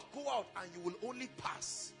 Go out, and you will only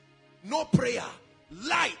pass. No prayer,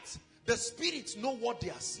 light. The spirits know what they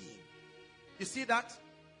are seeing. You see that?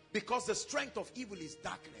 Because the strength of evil is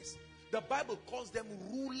darkness. The Bible calls them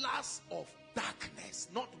rulers of darkness,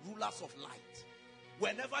 not rulers of light.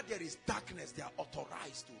 Whenever there is darkness, they are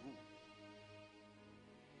authorized to rule.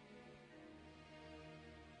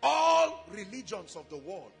 All religions of the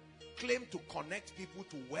world claim to connect people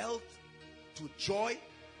to wealth, to joy,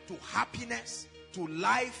 to happiness, to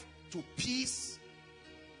life, to peace,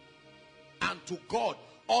 and to God,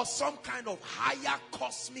 or some kind of higher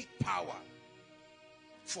cosmic power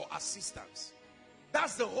for assistance.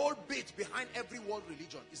 That's the whole bit behind every world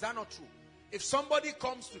religion. Is that not true? If somebody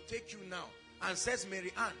comes to take you now and says,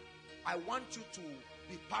 Mary Ann, I want you to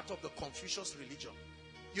be part of the Confucius religion,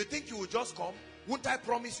 you think you will just come? Won't I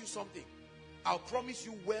promise you something? I'll promise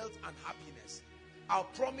you wealth and happiness. I'll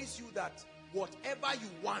promise you that whatever you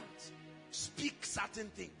want, speak certain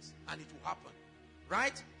things and it will happen.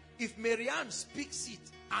 Right? If Mary Ann speaks it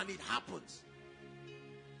and it happens,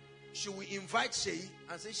 she will invite Sheyi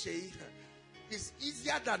and say, Sheyi, it's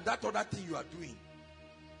easier than that other thing you are doing.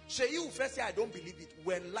 Sheyi will first say, I don't believe it.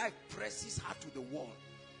 When life presses her to the wall,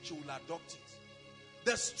 she will adopt it.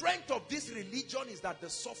 The strength of this religion is that the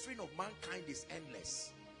suffering of mankind is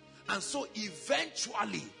endless. And so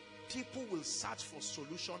eventually, people will search for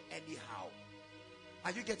solution anyhow.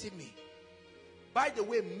 Are you getting me? By the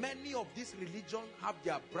way, many of these religions have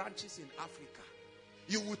their branches in Africa.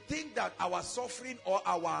 You would think that our suffering or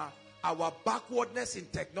our backwardness in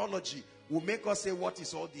technology will make us say, what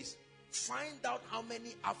is all this? Find out how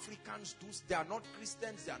many Africans do. They are not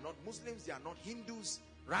Christians, they are not Muslims, they are not Hindus,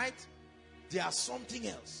 right? They are something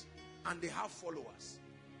else, and they have followers.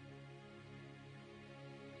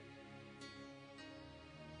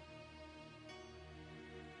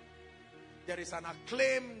 There is an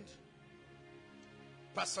acclaimed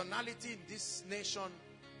personality in this nation.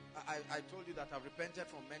 I told you that I've repented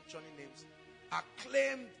from mentioning names.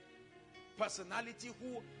 Acclaimed personality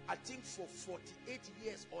who, I think for 48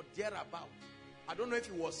 years or thereabout, I don't know if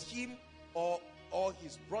it was him or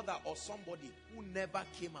his brother or somebody, who never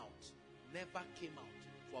came out. Never came out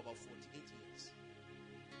for about 48 years.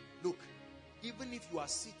 Look, even if you are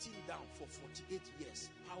sitting down for 48 years,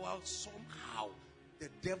 power somehow, the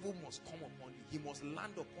devil must come upon you. He must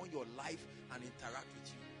land upon your life and interact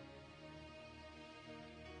with you.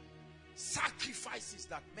 Sacrifices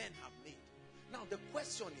that men have made. Now the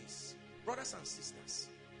question is, brothers and sisters,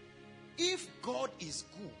 if God is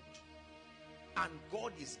good and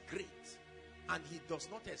God is great and he does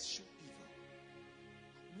not eschew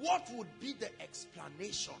evil, what would be the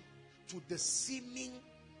explanation to the seeming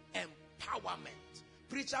empowerment?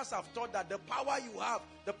 Preachers have taught that the power you have,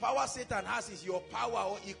 the power Satan has is your power,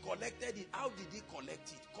 or he collected it. How did he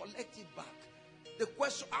collect it? Collect it back. The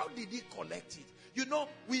question, how did he collect it? You know,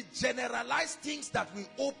 we generalize things that we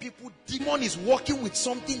owe people. Demon is working with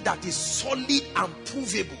something that is solid and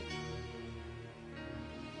provable.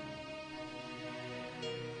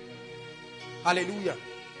 Hallelujah.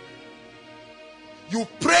 You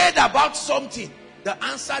prayed about something, the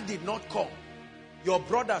answer did not come. Your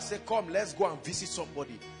brother said, come, let's go and visit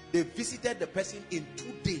somebody. They visited the person. In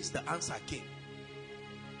 2 days, the answer came.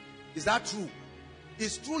 Is that true?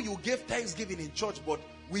 It's true you gave thanksgiving in church, but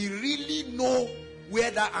we really know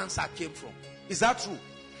where that answer came from. Is that true?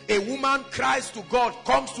 A woman cries to God,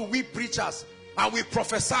 comes to we preachers, and we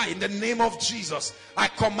prophesy in the name of Jesus. I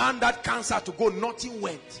command that cancer to go. Nothing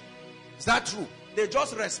went. Is that true? They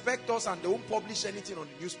just respect us and they won't publish anything on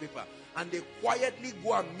the newspaper. And they quietly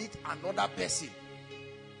go and meet another person.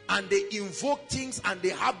 And they invoke things and they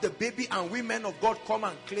have the baby, and we men of God come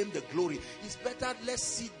and claim the glory. It's better let's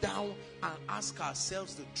sit down and ask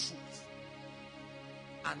ourselves the truth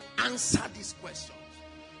and answer these questions,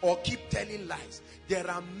 or keep telling lies. There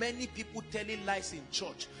are many people telling lies in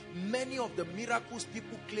church. Many of the miracles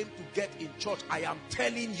people claim to get in church, I am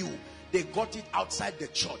telling you, they got it outside the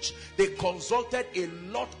church. They consulted a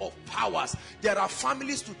lot of powers. There are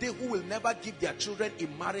families today who will never give their children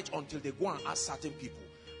in marriage until they go and ask certain people.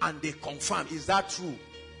 And they confirm. Is that true?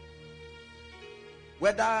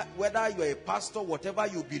 Whether you're a pastor, whatever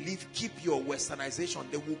you believe, keep your westernization.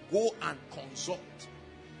 They will go and consult.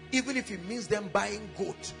 Even if it means them buying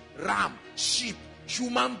goat, ram, sheep,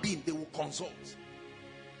 human being, they will consult.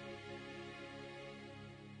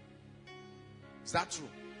 Is that true?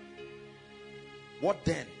 What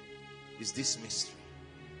then is this mystery?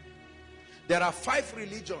 There are 5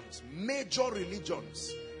 religions, major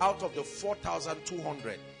religions, out of the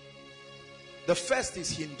 4,200. The first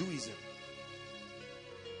is Hinduism.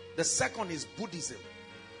 The second is Buddhism.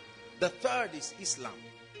 The third is Islam.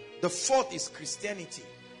 The fourth is Christianity.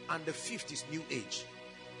 And the fifth is New Age.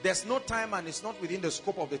 There's no time, and it's not within the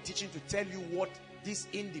scope of the teaching, to tell you what these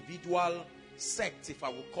individual sects, if I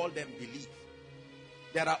will call them, believe.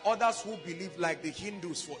 There are others who believe, like the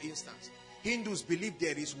Hindus, for instance. Hindus believe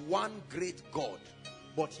there is one great God,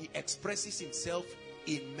 but he expresses himself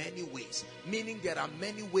in many ways. Meaning there are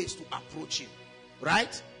many ways to approach him.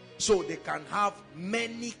 Right? So they can have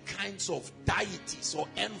many kinds of deities or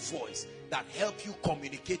envoys that help you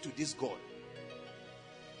communicate to this God.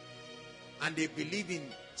 And they believe in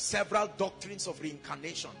several doctrines of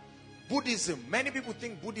reincarnation. Buddhism, many people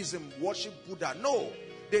think Buddhism worship Buddha. No,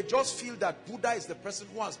 they just feel that Buddha is the person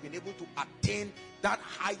who has been able to attain that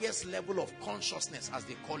highest level of consciousness, as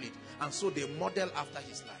they call it. And so they model after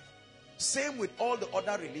his life. Same with all the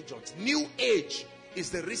other religions. New Age is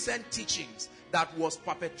the recent teachings that was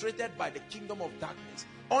perpetrated by the kingdom of darkness.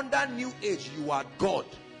 Under New Age, you are God.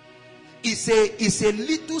 It's a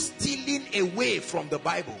little stealing away from the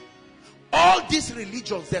Bible. All these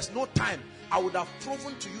religions, there's no time. I would have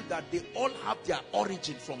proven to you that they all have their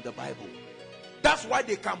origin from the Bible. That's why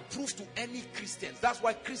they can prove to any Christians. That's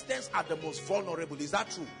why Christians are the most vulnerable. Is that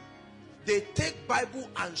true? They take Bible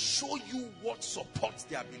and show you what supports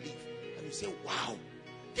their belief. And you say, wow,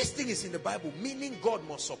 this thing is in the Bible, meaning God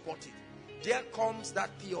must support it. There comes that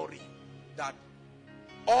theory that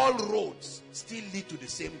all roads still lead to the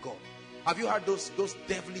same God. Have you heard those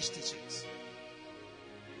devilish teachings?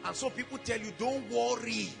 And so people tell you, don't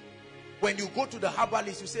worry. When you go to the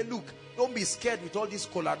herbalist, you say, look, don't be scared with all this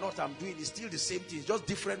kola nut I'm doing. It's still the same thing. It's just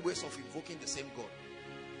different ways of invoking the same God.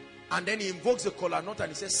 And then he invokes the kola nut and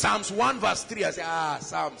he says, Psalms 1 verse 3. I say,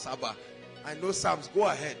 Psalms, Abba. I know Psalms. Go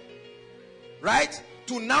ahead. Right?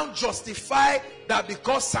 To now justify that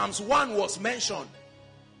because Psalms 1 was mentioned,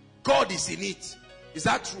 God is in it. Is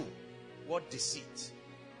that true? What deceit.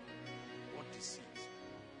 What deceit.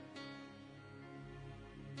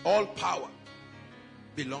 All power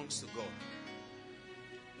belongs to God.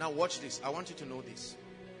 Now watch this. I want you to know this.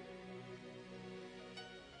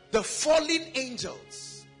 The fallen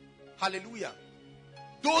angels, hallelujah,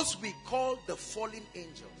 those we call the fallen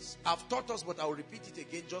angels. I've taught us, but I'll repeat it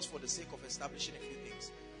again just for the sake of establishing a few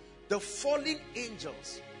things. The fallen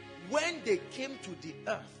angels, when they came to the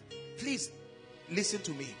earth, please listen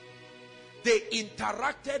to me. They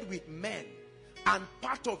interacted with men, and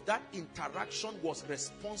part of that interaction was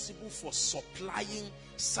responsible for supplying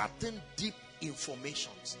certain deep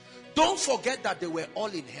informations. Don't forget that they were all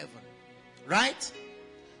in heaven, right?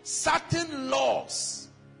 Certain laws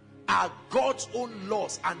are God's own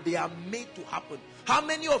laws, and they are made to happen. How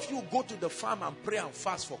many of you go to the farm and pray and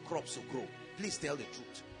fast for crops to grow? Please tell the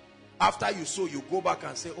truth. After you sow, you go back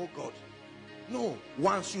and say, oh God. No,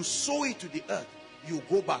 once you sow it to the earth, you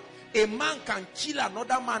go back. A man can kill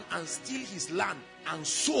another man and steal his land and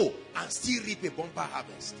sow and still reap a bumper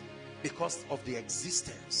harvest because of the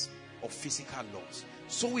existence of physical laws.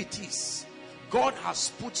 So it is. God has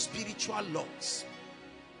put spiritual laws.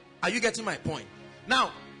 Are you getting my point?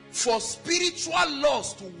 Now, for spiritual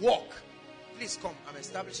laws to work, please come. I'm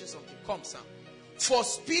establishing something. Come, Sam. For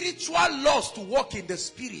spiritual laws to work in the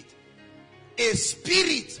spirit, a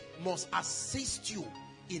spirit must assist you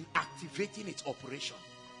in activating its operation.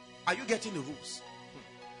 Are you getting the rules?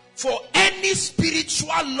 For any spiritual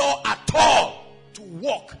law at all to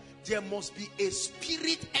work, there must be a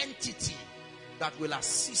spirit entity that will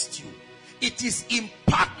assist you. It is in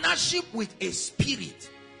partnership with a spirit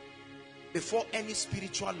before any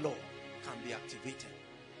spiritual law can be activated.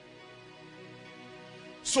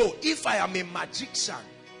 So if I am a magician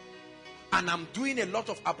and I'm doing a lot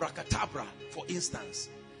of abracadabra, for instance,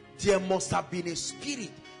 there must have been a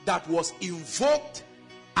spirit that was invoked,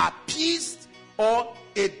 appeased, or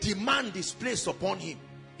a demand is placed upon him.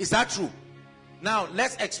 Is that true? Now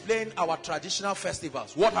let's explain our traditional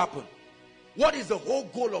festivals. What happened? What is the whole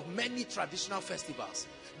goal of many traditional festivals?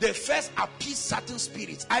 They first appease certain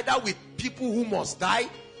spirits, either with people who must die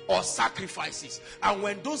or sacrifices. And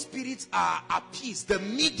when those spirits are appeased, the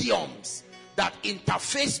mediums that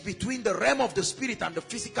interface between the realm of the spirit and the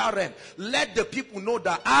physical realm, let the people know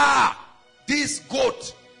that, this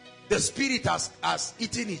goat, the spirit has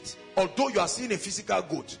eaten it. Although you are seeing a physical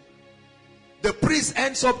goat, the priest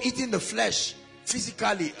ends up eating the flesh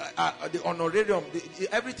physically, the honorarium,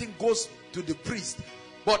 everything goes to the priest.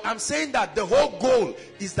 But I'm saying that the whole goal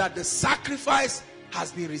is that the sacrifice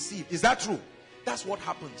has been received. Is that true? That's what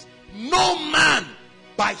happens. No man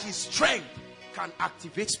by his strength can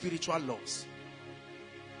activate spiritual laws.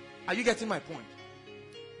 Are you getting my point?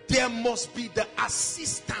 There must be the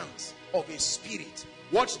assistance of a spirit.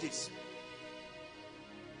 Watch this.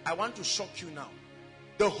 I want to shock you now.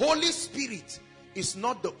 The Holy Spirit is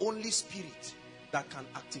not the only spirit that can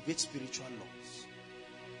activate spiritual laws.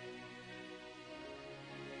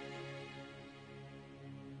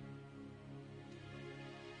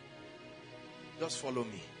 Just follow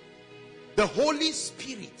me. The Holy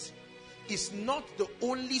Spirit is not the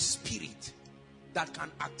only spirit that can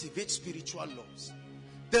activate spiritual laws.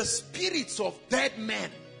 The spirits of dead men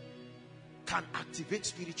can activate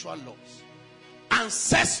spiritual laws.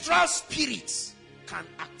 Ancestral spirits can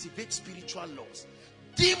activate spiritual laws.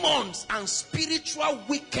 Demons and spiritual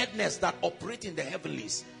wickedness that operate in the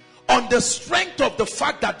heavenlies, on the strength of the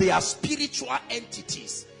fact that they are spiritual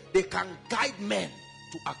entities, they can guide men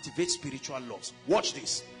to activate spiritual laws. Watch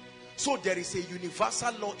this. So there is a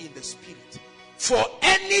universal law in the spirit. For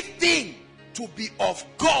anything to be of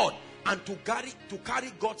God and to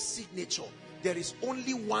carry God's signature, there is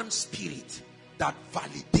only one spirit that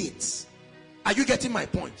validates. Are you getting my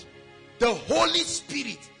point? The Holy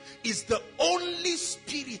Spirit is the only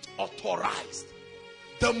spirit authorized.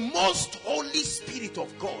 The most holy spirit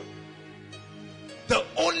of God. The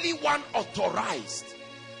only one authorized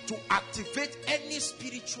to activate any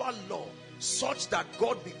spiritual law such that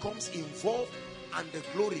God becomes involved and the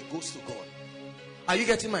glory goes to God. Are you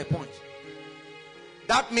getting my point?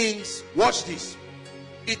 That means, watch this.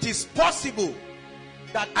 It is possible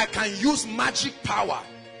that I can use magic power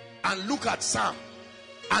and look at Sam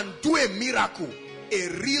and do a miracle, a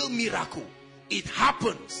real miracle. It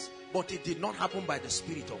happens, but it did not happen by the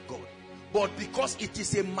Spirit of God. But because it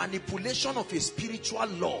is a manipulation of a spiritual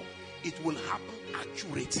law, it will happen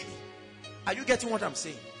accurately. Are you getting what I'm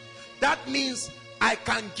saying? That means I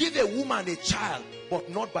can give a woman a child, but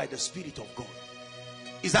not by the Spirit of God.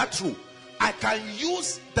 Is that true? I can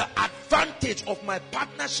use the advantage of my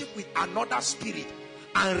partnership with another spirit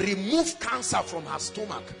and remove cancer from her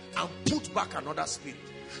stomach and put back another spirit.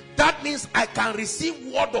 That means I can receive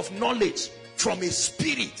word of knowledge from a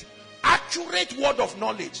spirit, accurate word of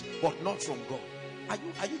knowledge, but not from God.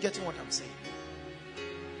 Are you getting what I'm saying?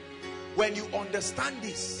 When you understand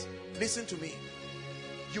this, listen to me,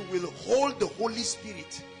 you will hold the Holy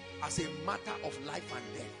Spirit as a matter of life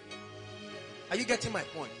and death. Are you getting my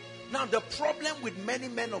point? Now the problem with many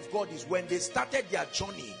men of God is when they started their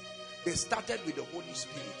journey, they started with the Holy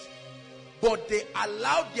Spirit, but they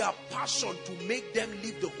allowed their passion to make them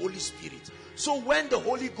leave the Holy Spirit. So when the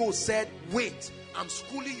Holy Ghost said, wait, I'm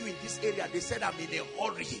schooling you in this area, they said, I'm in a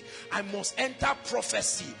hurry, I must enter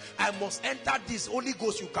prophecy, I must enter this. Holy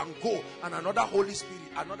Ghost, you can go. And another Holy Spirit,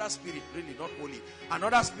 another spirit, really not holy,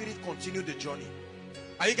 another spirit continued the journey.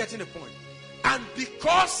 Are you getting the point? And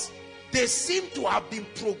because they seem to have been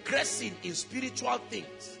progressing in spiritual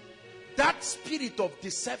things, that spirit of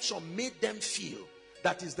deception made them feel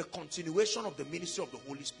that is the continuation of the ministry of the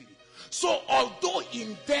Holy Spirit. So although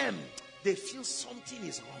in them they feel something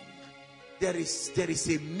is wrong, there is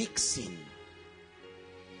a mixing.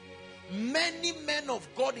 Many men of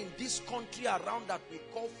God in this country around that we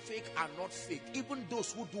call fake are not fake. Even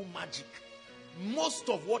those who do magic, most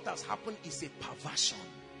of what has happened is a perversion.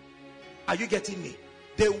 Are you getting me?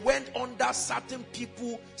 They went under certain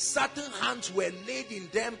people, certain hands were laid in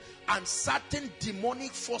them, and certain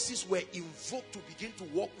demonic forces were invoked to begin to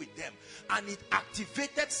work with them. And it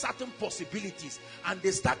activated certain possibilities, and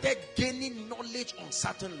they started gaining knowledge on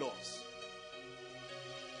certain laws.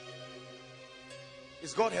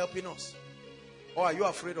 Is God helping us? Or are you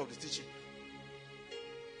afraid of the teaching?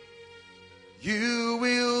 You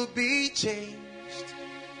will be changed.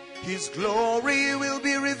 His glory will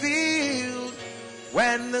be revealed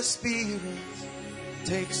when the Spirit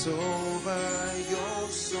takes over your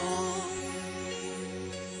soul.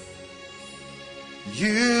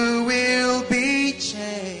 You will be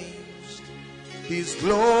changed. His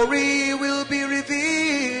glory will be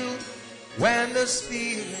revealed when the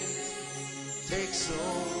Spirit takes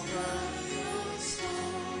over your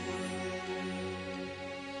soul.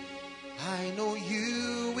 I know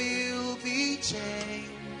you will be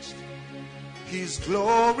changed. His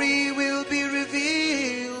glory will be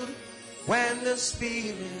revealed when the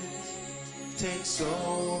Spirit takes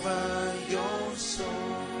over your soul.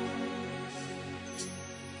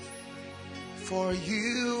 For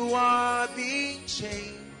you are being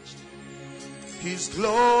changed. His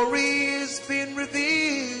glory has been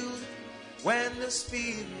revealed When the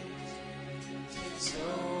Spirit takes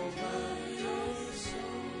over your soul.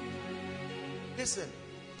 Listen,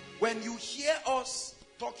 when you hear us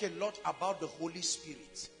talk a lot about the Holy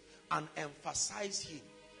Spirit and emphasize Him,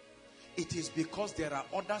 it is because there are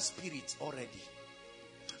other spirits already.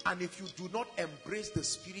 And if you do not embrace the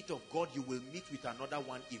Spirit of God, you will meet with another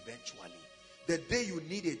one eventually. The day you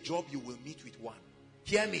need a job, you will meet with one.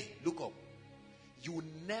 Hear me, look up. You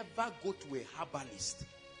never go to a herbalist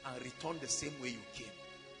and return the same way you came.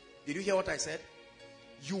 Did you hear what I said?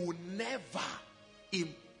 You never.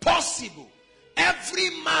 Impossible. Every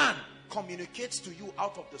man communicates to you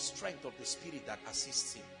out of the strength of the Spirit that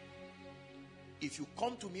assists him. If you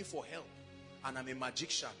come to me for help and I'm a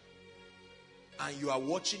magician and you are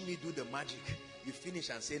watching me do the magic, you finish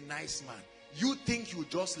and say, nice man. You think you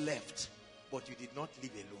just left, but you did not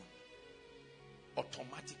leave alone.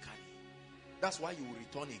 Automatically. That's why you will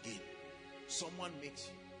return again. Someone makes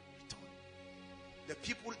you return. The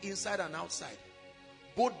people inside and outside,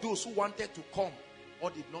 both those who wanted to come or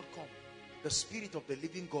did not come, the Spirit of the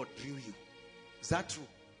living God drew you. Is that true?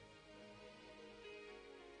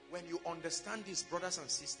 When you understand this, brothers and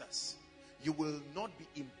sisters, you will not be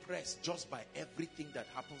impressed just by everything that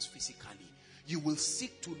happens physically. You will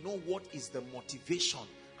seek to know what is the motivation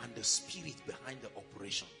and the spirit behind the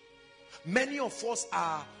operation. Many of us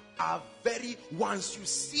are very, once you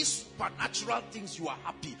see supernatural things, you are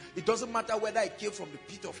happy. It doesn't matter whether it came from the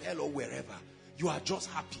pit of hell or wherever. You are just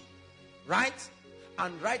happy. Right?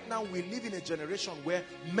 And right now we live in a generation where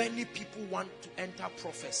many people want to enter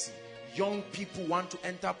prophecy. Young people want to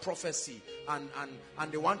enter prophecy and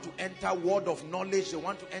they want to enter word of knowledge. They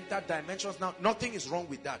want to enter dimensions. Now, nothing is wrong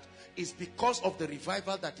with that. It's because of the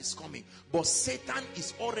revival that is coming. But Satan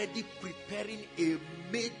is already preparing a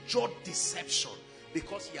major deception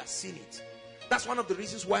because he has seen it. That's one of the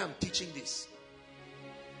reasons why I'm teaching this.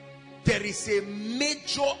 There is a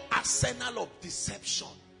major arsenal of deception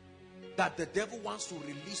that the devil wants to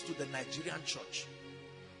release to the Nigerian church,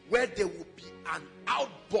 where there will be an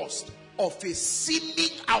outburst of a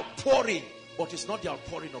seeming outpouring, but it's not the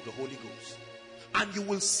outpouring of the Holy Ghost. And you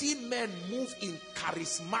will see men move in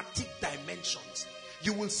charismatic dimensions.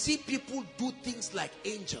 You will see people do things like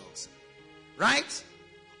angels, right?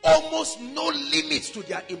 Almost no limits to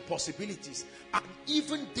their impossibilities, and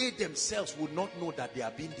even they themselves will not know that they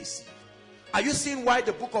are being deceived. Are you seeing why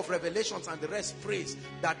the book of Revelations and the rest prays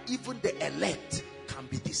that even the elect can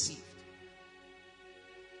be deceived?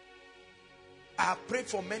 I have prayed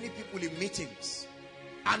for many people in meetings,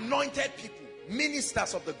 anointed people,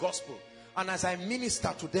 ministers of the gospel, and as I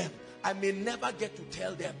minister to them, I may never get to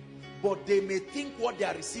tell them, but they may think what they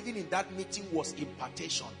are receiving in that meeting was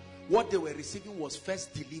impartation. What they were receiving was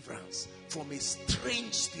first deliverance from a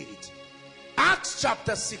strange spirit. Acts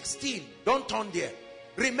chapter 16, don't turn there.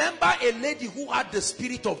 Remember a lady who had the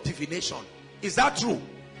spirit of divination. Is that true?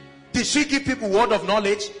 Did she give people word of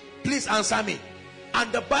knowledge? Please answer me.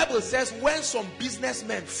 And the Bible says when some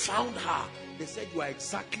businessmen found her, they said, you are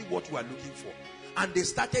exactly what you are looking for. And they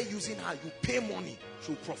started using her. You pay money,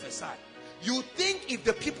 she'll prophesy. You think if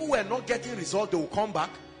the people were not getting results, they will come back?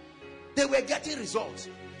 They were getting results.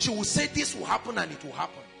 She will say this will happen and it will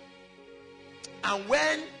happen. And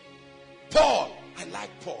when Paul, I like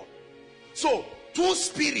Paul. So, two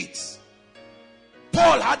spirits.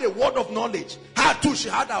 Paul had a word of knowledge. Her too, she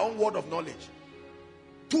had her own word of knowledge.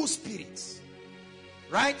 Two spirits.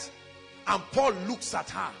 Right? And Paul looks at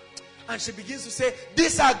her and she begins to say,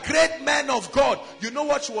 these are great men of God. You know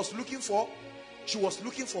what she was looking for? She was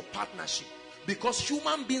looking for partnership, because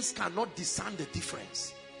human beings cannot discern the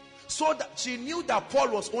difference. So that she knew that Paul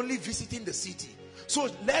was only visiting the city. So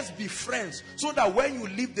let's be friends, so that when you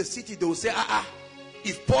leave the city, they will say,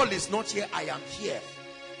 if Paul is not here, I am here.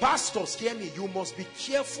 Pastors, hear me, you must be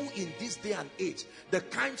careful in this day and age, the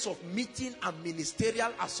kinds of meeting and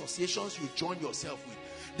ministerial associations you join yourself with.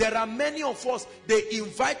 There are many of us, they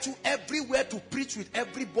invite you everywhere to preach with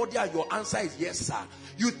everybody, and your answer is yes, sir.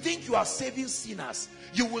 You think you are saving sinners.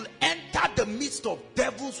 You will enter the midst of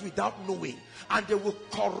devils without knowing, and they will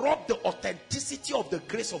corrupt the authenticity of the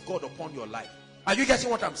grace of God upon your life. Are you getting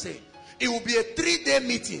what I'm saying? It will be a 3-day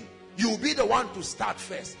meeting. You will be the one to start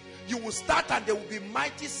first. You will start and there will be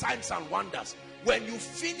mighty signs and wonders. When you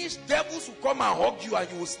finish, devils will come and hug you and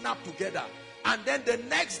you will snap together. And then the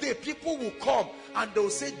next day, people will come and they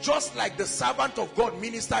will say, just like the servant of God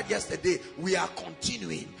ministered yesterday, we are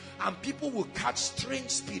continuing. And people will catch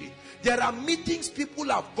strange spirit. There are meetings people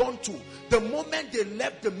have gone to. The moment they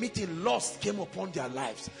left the meeting, lust came upon their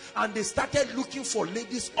lives. And they started looking for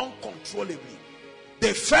ladies uncontrollably.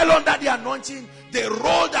 They fell under the anointing. They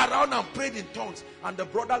rolled around and prayed in tongues. And the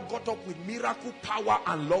brother got up with miracle power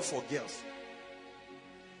and love for girls.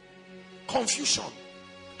 Confusion.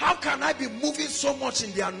 How can I be moving so much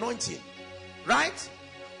in the anointing? Right?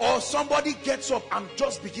 Or somebody gets up and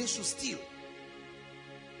just begins to steal.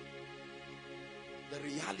 The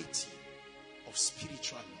reality of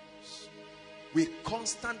spiritual laws. We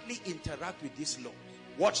constantly interact with these laws.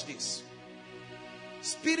 Watch this.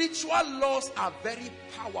 Spiritual laws are very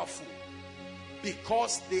powerful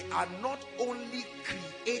because they are not only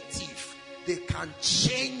creative, they can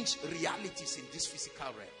change realities in this physical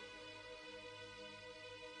realm.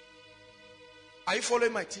 Are you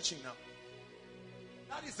following my teaching now?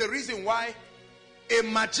 That is the reason why a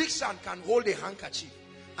magician can hold a handkerchief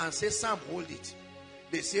and say, Sam, hold it.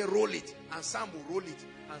 They say, roll it. And Sam will roll it.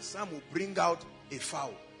 And Sam will bring out a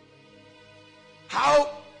fowl. How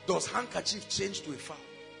does handkerchief change to a fowl?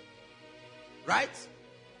 Right?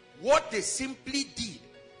 What they simply did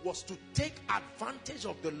was to take advantage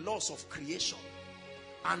of the laws of creation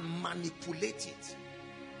and manipulate it.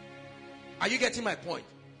 Are you getting my point?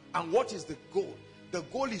 And what is the goal? The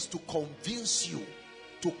goal is to convince you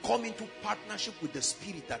to come into partnership with the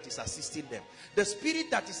spirit that is assisting them. The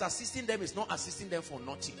spirit that is assisting them is not assisting them for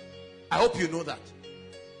nothing. I hope you know that.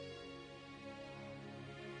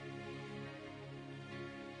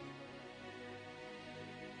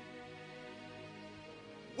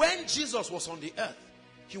 When Jesus was on the earth,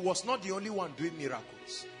 he was not the only one doing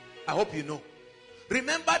miracles. I hope you know.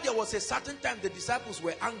 Remember, there was a certain time the disciples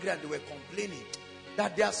were angry and they were complaining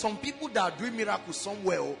that there are some people that are doing miracles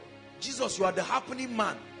somewhere. Oh, Jesus, you are the happening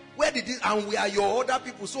man. Where did this? And we are your other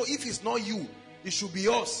people. So if it's not you, it should be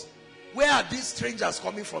us. Where are these strangers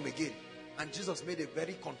coming from again? And Jesus made a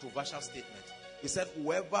very controversial statement. He said,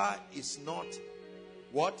 whoever is not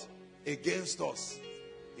what? Against us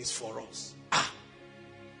is for us.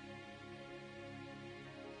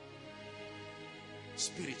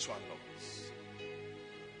 Spiritual laws.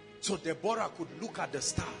 So Deborah could look at the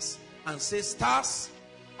stars and say, stars,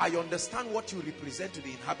 I understand what you represent to the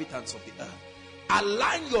inhabitants of the earth.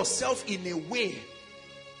 Align yourself in a way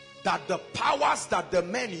that the powers that the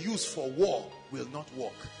men use for war will not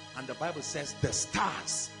work. And the Bible says the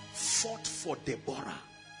stars fought for Deborah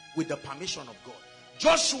with the permission of God.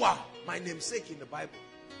 Joshua, my namesake in the Bible,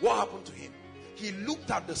 what happened to him? He looked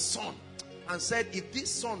at the sun and said, if this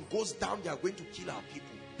sun goes down, they are going to kill our people.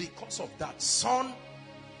 Because of that, sun,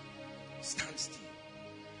 stand still.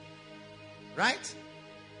 Right?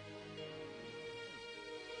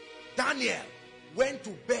 Daniel went to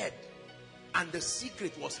bed and the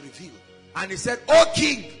secret was revealed. And he said, oh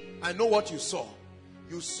king, I know what you saw.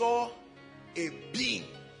 You saw a being,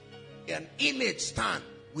 an image stand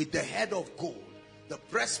with the head of gold, the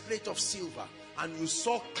breastplate of silver, and you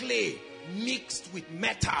saw clay mixed with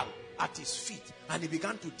metal at his feet. And he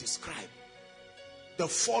began to describe the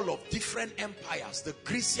fall of different empires, the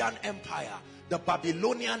Grecian Empire, the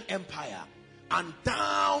Babylonian Empire, and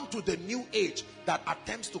down to the new age that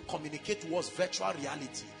attempts to communicate towards virtual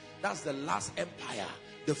reality. That's the last empire,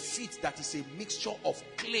 the feet that is a mixture of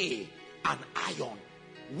clay and iron.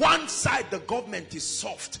 One side the government is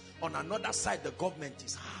soft, on another side the government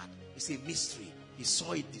is hard. It's a mystery. He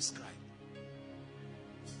saw it described.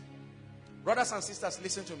 Brothers and sisters,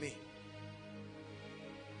 listen to me.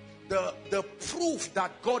 The proof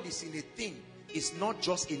that God is in a thing is not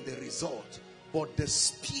just in the result, but the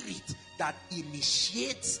spirit that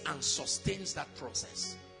initiates and sustains that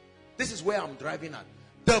process. This is where I'm driving at.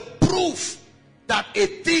 The proof that a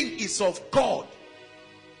thing is of God,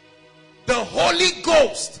 the Holy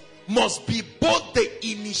Ghost must be both the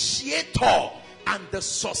initiator and the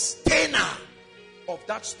sustainer of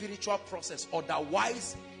that spiritual process.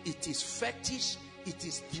 Otherwise, it is fetish, it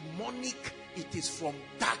is demonic, it is from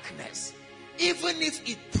darkness. Even if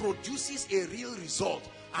it produces a real result,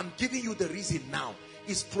 I'm giving you the reason now.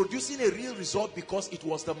 It's producing a real result because it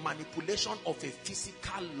was the manipulation of a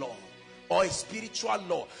physical law or a spiritual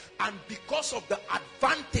law. And because of the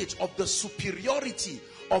advantage of the superiority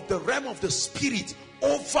of the realm of the spirit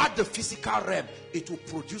over the physical realm, it will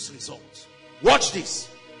produce results. Watch this.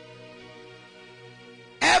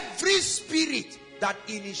 Every spirit that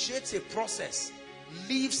initiates a process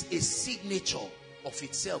leaves a signature of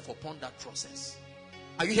itself upon that process.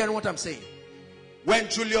 Are you hearing what I'm saying? When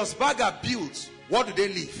Julius Berger builds, what do they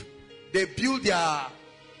leave? They build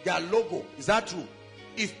their logo. Is that true?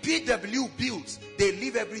 If PW builds, they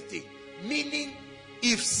leave everything. Meaning,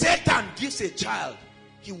 if Satan gives a child,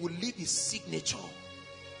 he will leave his signature.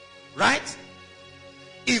 Right?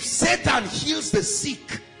 If Satan heals the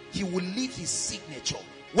sick, he will leave his signature.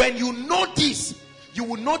 When you know this, you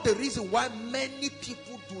will know the reason why many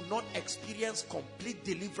people do not experience complete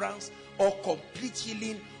deliverance or complete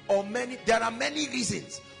healing, or there are many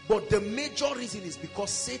reasons. But the major reason is because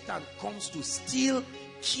Satan comes to steal,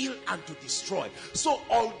 kill, and to destroy. So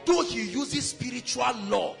although he uses spiritual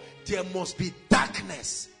law, there must be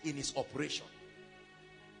darkness in his operation.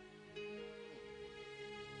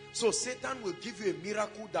 So Satan will give you a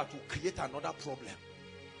miracle that will create another problem.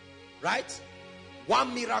 Right?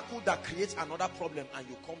 One miracle that creates another problem, and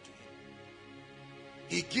you come to him.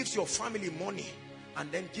 He gives your family money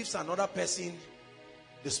and then gives another person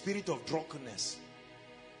the spirit of drunkenness.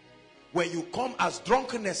 When you come, as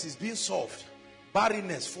drunkenness is being solved,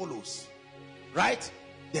 barrenness follows. Right?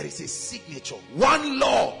 There is a signature. One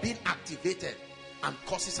law being activated and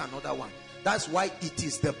causes another one. That's why it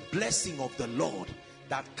is the blessing of the Lord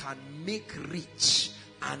that can make rich,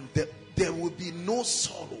 and there will be no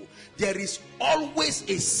sorrow. There is always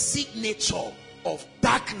a signature of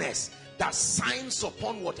darkness that signs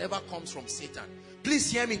upon whatever comes from Satan.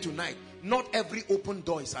 Please hear me tonight. Not every open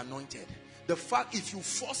door is anointed. The fact, if you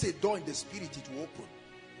force a door in the spirit, it will open.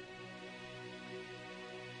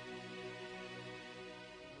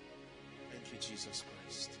 Thank you, Jesus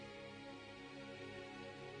Christ.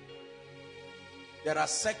 There are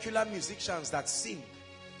secular musicians that sing.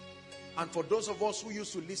 And for those of us who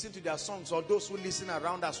used to listen to their songs, or those who listen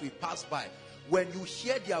around as we pass by, when you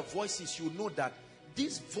hear their voices, you know that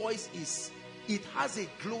this voice it has a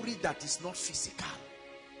glory that is not physical.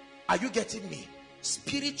 Are you getting me?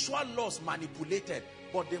 Spiritual laws manipulated,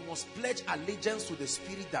 but they must pledge allegiance to the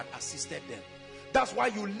spirit that assisted them. That's why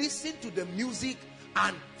you listen to the music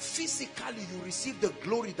and physically you receive the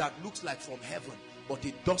glory that looks like from heaven, but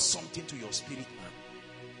it does something to your spirit, man.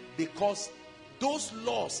 Because those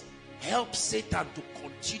laws help Satan to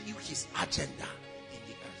continue his agenda in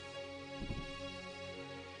the earth.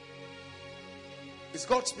 Is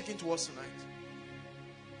God speaking to us tonight?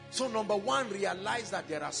 So number one, realize that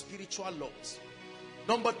there are spiritual laws.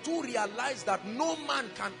 Number two, realize that no man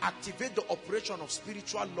can activate the operation of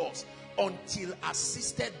spiritual laws until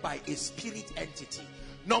assisted by a spirit entity.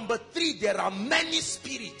 Number three, there are many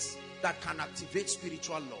spirits that can activate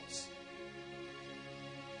spiritual laws.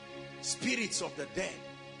 Spirits of the dead.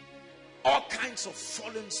 All kinds of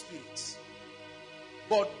fallen spirits.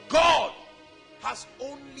 But God has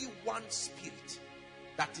only one spirit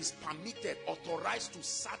that is permitted, authorized to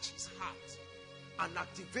search his heart and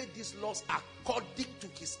activate these laws according to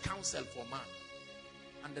his counsel for man.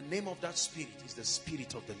 And the name of that spirit is the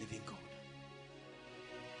Spirit of the living God.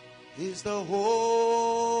 Is the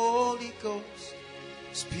Holy Ghost,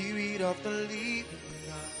 Spirit of the living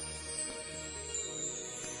God.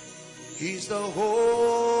 He's the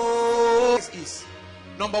whole. Is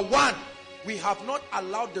number one, we have not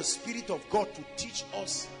allowed the Spirit of God to teach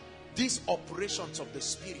us these operations of the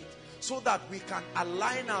Spirit, so that we can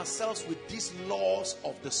align ourselves with these laws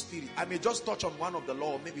of the Spirit. I may just touch on one of the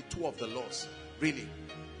laws, or maybe two of the laws. Really,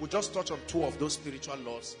 we'll just touch on two of those spiritual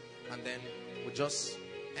laws, and then we'll just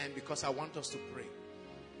end, because I want us to pray.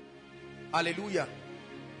 Hallelujah.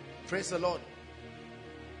 Praise the Lord.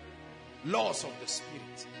 Laws of the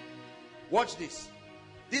Spirit. Watch this.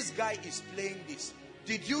 This guy is playing this.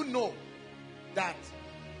 Did you know that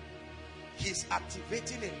he's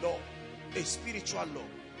activating a law, a spiritual law?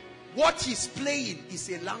 What he's playing is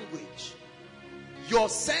a language. Your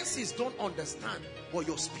senses don't understand, but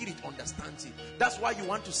your spirit understands it. That's why you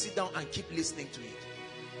want to sit down and keep listening to it.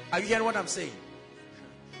 Are you hearing what I'm saying?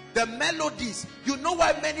 The melodies. You know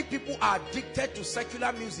why many people are addicted to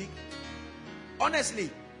secular music? Honestly,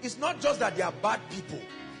 it's not just that they are bad people.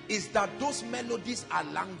 Is that those melodies are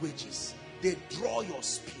languages. They draw your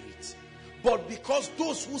spirit. But because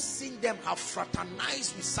those who sing them have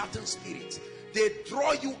fraternized with certain spirits, they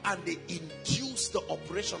draw you and they induce the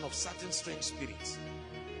operation of certain strange spirits.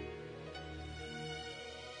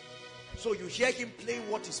 So you hear him playing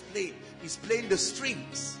what he's playing. He's playing the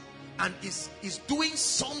strings and is doing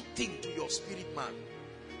something to your spirit, man.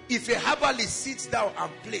 If a herbalist sits down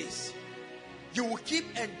and plays, you will keep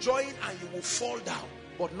enjoying and you will fall down,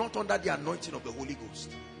 but not under the anointing of the Holy Ghost.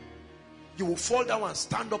 You will fall down and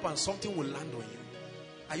stand up and something will land on you.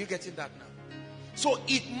 Are you getting that now? So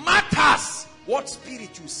it matters what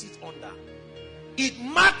spirit you sit under. It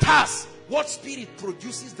matters what spirit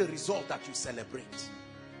produces the result that you celebrate.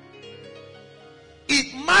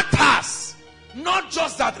 It matters not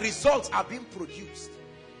just that results are being produced.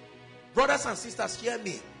 Brothers and sisters, hear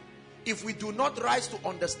me. If we do not rise to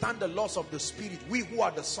understand the laws of the Spirit, we who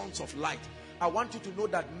are the sons of light, I want you to know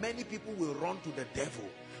that many people will run to the devil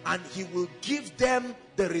and he will give them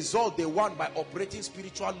the result they want by operating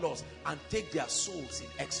spiritual laws and take their souls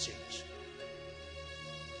in exchange.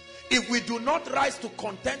 If we do not rise to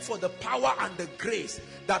contend for the power and the grace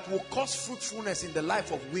that will cause fruitfulness in the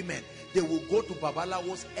life of women, they will go to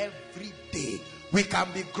Babalawos every day. We can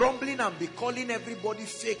be grumbling and be calling everybody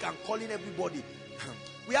fake and calling everybody.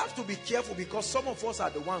 We have to be careful, because some of us are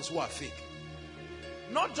the ones who are fake.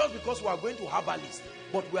 Not just because we are going to herbalists,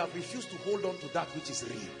 but we have refused to hold on to that which is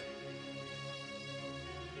real.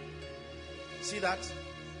 See that?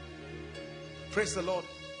 Praise the Lord.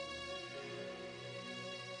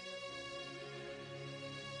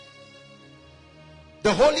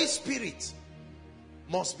 The Holy Spirit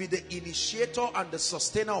must be the initiator and the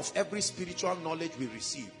sustainer of every spiritual knowledge we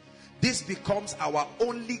receive. This becomes our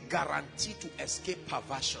only guarantee to escape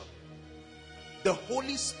perversion. The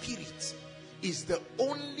Holy Spirit is the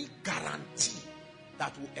only guarantee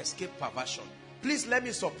that will escape perversion. Please let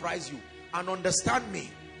me surprise you and understand me.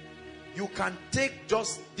 You can take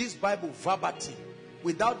just this Bible verbatim.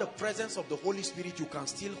 Without the presence of the Holy Spirit, you can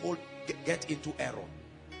still get into error.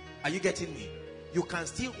 Are you getting me? You can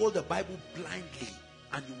still hold the Bible blindly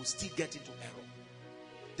and you will still get into error.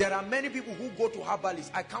 There are many people who go to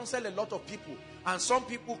herbalists. I counsel a lot of people, and some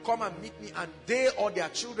people come and meet me, and they or their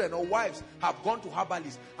children or wives have gone to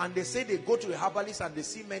herbalists, and they say they go to the herbalist and they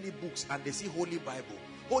see many books and they see Holy Bible.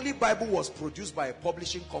 Holy Bible was produced by a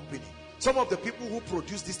publishing company. Some of the people who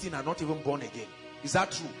produce this thing are not even born again. Is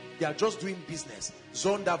that true? They are just doing business.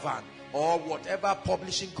 Zondervan or whatever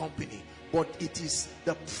publishing company. But it is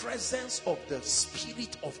the presence of the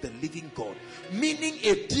Spirit of the living God. Meaning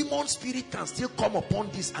a demon spirit can still come upon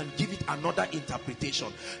this and give it another interpretation.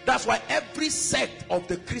 That's why every sect of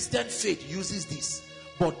the Christian faith uses this.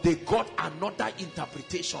 But they got another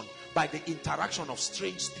interpretation by the interaction of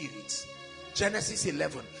strange spirits. Genesis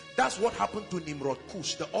 11. That's what happened to Nimrod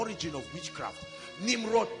Cush, the origin of witchcraft.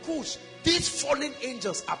 Nimrod Cush, these fallen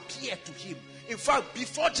angels appeared to him. In fact,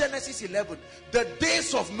 before Genesis 11, the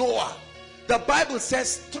days of Noah, the Bible says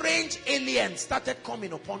strange aliens started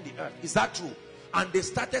coming upon the earth. Is that true? And they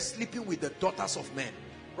started sleeping with the daughters of men.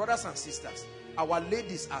 Brothers and sisters, our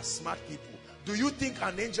ladies are smart people. Do you think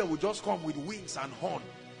an angel will just come with wings and horn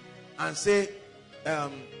and say,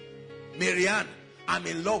 Marianne, I'm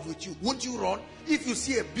in love with you? Won't you run? If you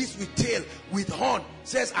see a beast with tail, with horn,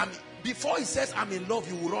 says, before he says, I'm in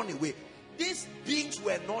love, you will run away. These beings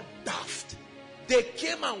were not daft. They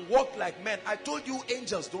came and walked like men. I told you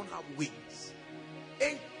angels don't have wings.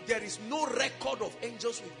 And there is no record of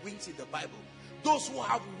angels with wings in the Bible. Those who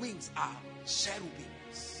have wings are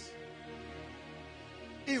cherubims.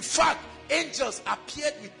 In fact, angels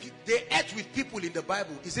appeared with people. They ate with people in the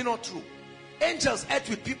Bible. Is it not true? Angels ate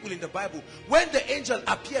with people in the Bible. When the angel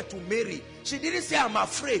appeared to Mary, she didn't say, I'm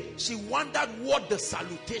afraid. She wondered what the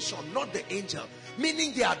salutation, not the angel.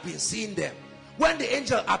 Meaning they had been seeing them. When the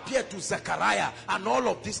angel appeared to Zechariah and all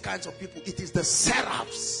of these kinds of people, it is the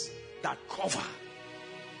seraphs that cover.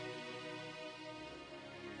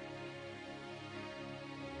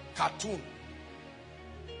 Cartoon,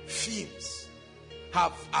 films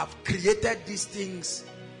have created these things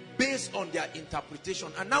based on their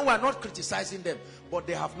interpretation. And now we're not criticizing them, but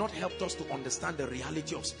they have not helped us to understand the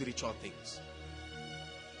reality of spiritual things.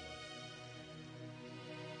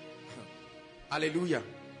 Hallelujah.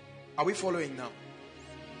 Are we following now?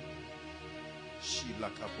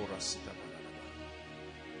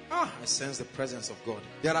 I sense the presence of God.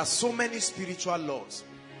 There are so many spiritual laws.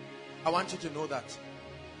 I want you to know that.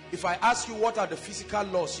 If I ask you what are the physical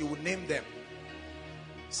laws, you will name them.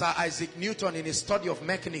 Sir Isaac Newton, in his study of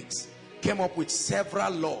mechanics, came up with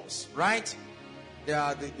several laws, right? There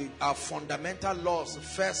are our fundamental laws,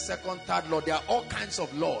 first, second, third law. There are all kinds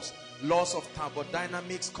of laws. Laws of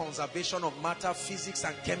thermodynamics, conservation of matter, physics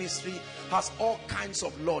and chemistry has all kinds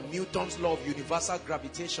of law. Newton's law of universal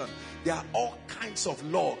gravitation. There are all kinds of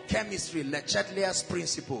law. Chemistry, Le Chatelier's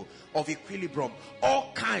principle of equilibrium.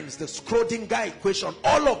 All kinds, the Schrödinger equation.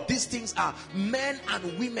 All of these things are men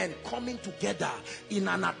and women coming together in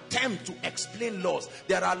an attempt to explain laws.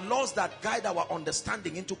 There are laws that guide our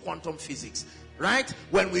understanding into quantum physics. Right?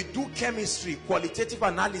 When we do chemistry, qualitative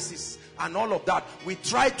analysis and all of that, we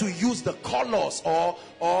try to use the colors or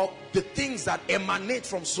the things that emanate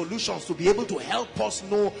from solutions to be able to help us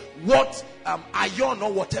know what ion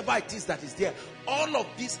or whatever it is that is there. All of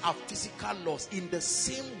these are physical laws. In the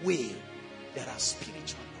same way, there are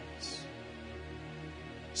spiritual laws.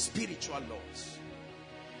 Spiritual laws.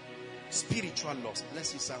 Spiritual laws.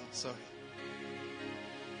 Bless you, Sam. Sorry.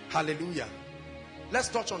 Hallelujah. Let's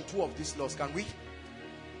touch on two of these laws, can we?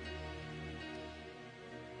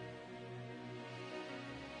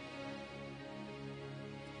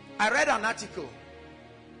 I read an article.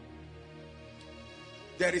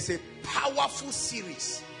 There is a powerful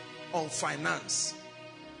series on finance.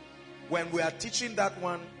 When we are teaching that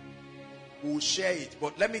one, we'll share it.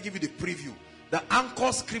 But let me give you the preview. The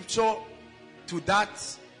anchor scripture to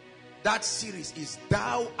that series is,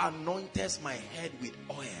 thou anointest my head with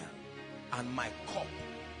oil, and my cup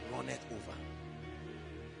runneth over.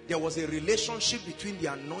 There was a relationship between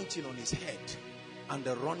the anointing on his head and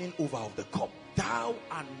the running over of the cup. Thou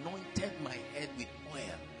anointed my head with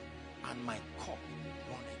oil, and my cup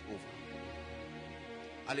runneth over.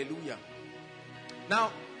 Hallelujah.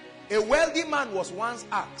 Now, a wealthy man was once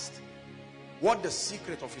asked what the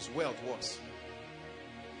secret of his wealth was.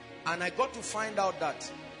 And I got to find out that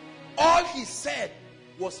all he said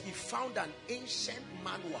was he found an ancient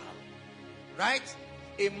manual, right?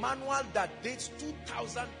 A manual that dates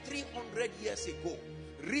 2,300 years ago,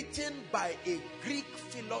 written by a Greek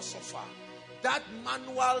philosopher. That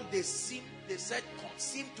manual, they said,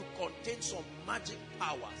 seemed to contain some magic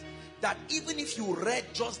powers that even if you read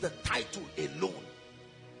just the title alone,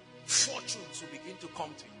 fortunes will begin to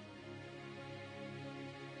come to you.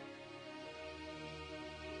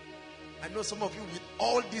 I know some of you with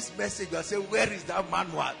all this message, you are saying, where is that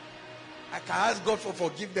manual? I can ask God for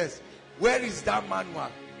forgiveness. Where is that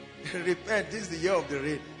manual? Repent, this is the year of the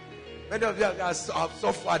rain. Many of you have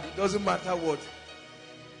suffered, it doesn't matter what.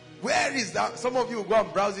 Where is that? Some of you will go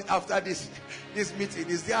and browse it after this meeting.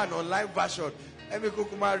 Is there an online version? Let me go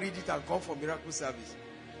read it and come for miracle service.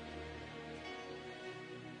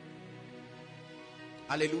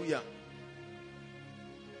 Hallelujah.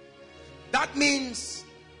 That means,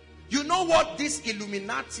 you know what these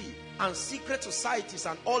Illuminati and secret societies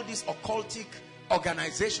and all these occultic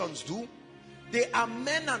organizations do? They are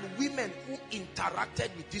men and women who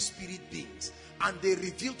interacted with these spirit beings, and they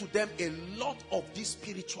reveal to them a lot of these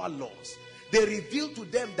spiritual laws. They reveal to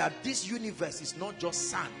them that this universe is not just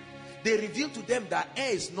sand. They reveal to them that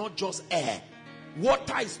air is not just air.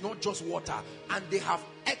 Water is not just water. And they have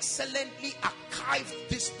excellently archived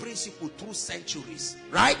this principle through centuries.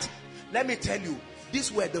 Right? Let me tell you,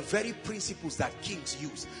 these were the very principles that kings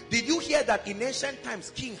used. Did you hear that in ancient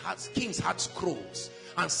times kings had scrolls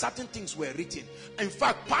and certain things were written? In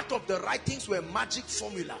fact, part of the writings were magic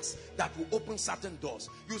formulas that will open certain doors.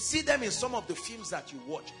 You see them in some of the films that you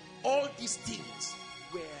watch. All these things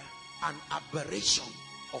were an aberration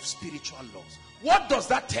of spiritual laws. What does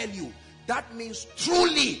that tell you? That means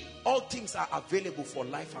truly all things are available for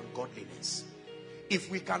life and godliness. If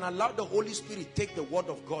we can allow the Holy Spirit take the word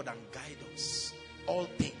of God and guide us, all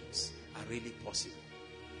things are really possible.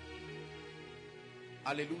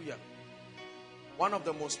 Hallelujah. One of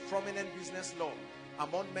the most prominent business law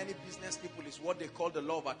among many business people is what they call the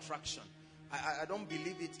law of attraction. I don't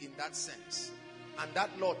believe it in that sense. And that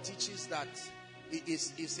law teaches that it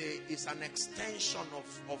is an extension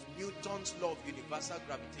of Newton's law of universal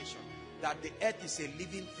gravitation. That the earth is a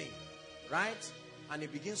living thing, right? And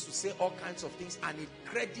it begins to say all kinds of things, and it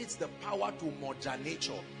credits the power to Mother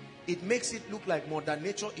Nature. It makes it look like Mother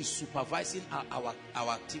Nature is supervising our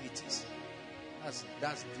activities.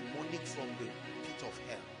 That's demonic from the pit of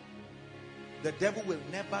hell. The devil will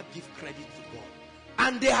never give credit to God.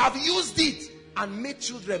 And they have used it and made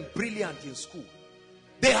children brilliant in school.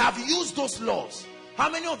 They have used those laws.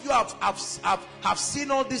 How many of you have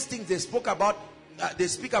seen all these things they spoke about? They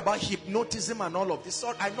speak about hypnotism and all of this.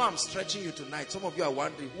 So I know I'm stretching you tonight. Some of you are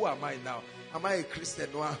wondering, who am I now? Am I a Christian?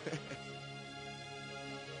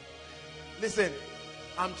 Listen,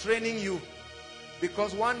 I'm training you,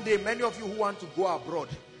 because one day many of you who want to go abroad,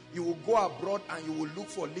 you will go abroad and you will look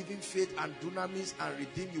for living faith and dunamis and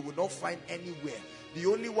redeem. You will not find anywhere. The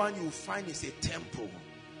only one you will find is a temple.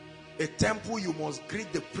 A temple, you must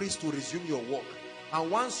greet the priest to resume your work. And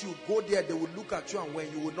once you go there, they will look at you, and when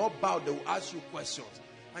you will not bow, they will ask you questions.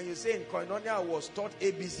 And you say, in Koinonia, I was taught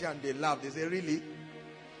ABC, and they laugh. They say, really?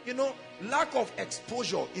 You know, lack of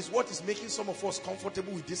exposure is what is making some of us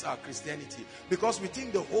comfortable with this our Christianity. Because we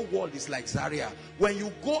think the whole world is like Zaria. When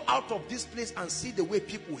you go out of this place and see the way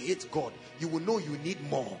people hate God, you will know you need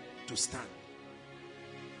more to stand.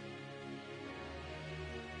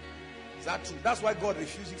 Is that true? That's why God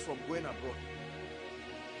refused you from going abroad.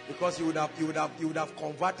 Because you would have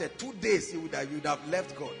converted 2 days, you would have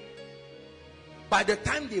left God. By the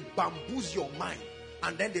time they bamboozle your mind,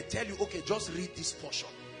 and then they tell you, okay, just read this portion,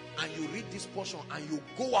 and you read this portion, and you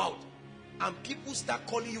go out, and people start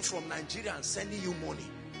calling you from Nigeria and sending you money.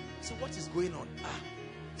 So what is going on?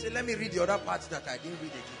 Say, let me read the other parts that I didn't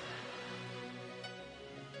read again.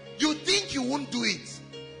 You think you won't do it.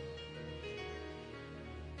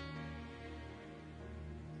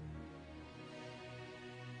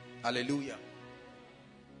 Hallelujah.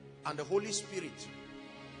 And the Holy Spirit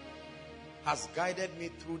has guided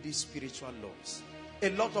me through these spiritual laws.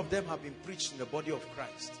 A lot of them have been preached in the body of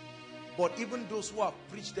Christ. But even those who have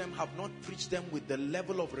preached them have not preached them with the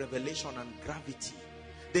level of revelation and gravity.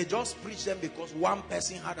 They just preach them because one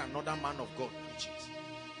person had another man of God preach it.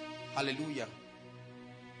 Hallelujah.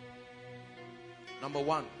 Number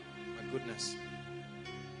one, my goodness.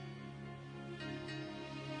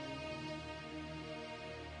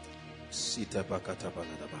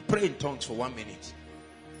 Pray in tongues for 1 minute.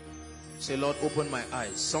 Say, Lord, open my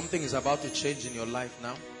eyes. Something is about to change in your life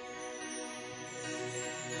now.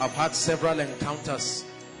 I've had several encounters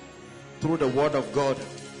through the word of God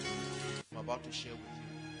I'm about to share with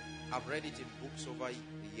you. I've read it in books over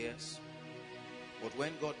the years. But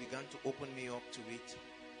when God began to open me up to it,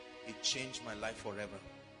 it changed my life forever.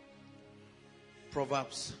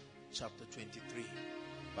 Proverbs chapter 23,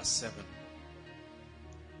 verse 7.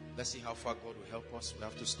 Let's see how far God will help us. We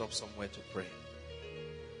have to stop somewhere to pray.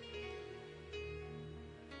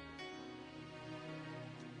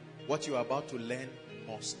 What you are about to learn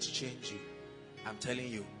must change you. I'm telling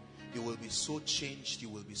you, you will be so changed, you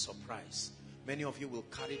will be surprised. Many of you will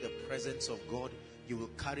carry the presence of God. You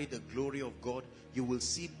will carry the glory of God. You will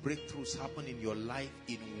see breakthroughs happen in your life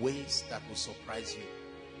in ways that will surprise you.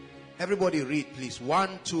 Everybody read, please.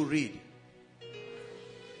 1, 2, read.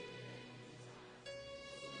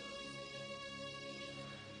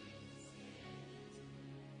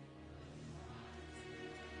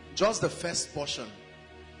 Just the first portion.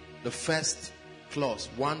 The first clause.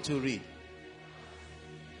 1, 2, read.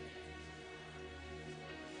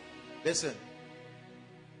 Listen.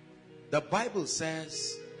 The Bible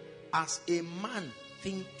says, as a man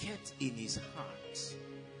thinketh in his heart.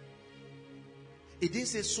 It didn't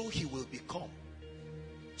say so he will become.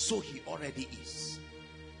 So he already is.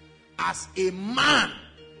 As a man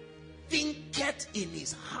thinketh in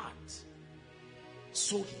his heart.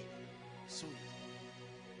 So he.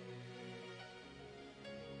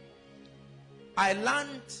 I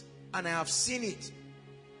learned and I have seen it.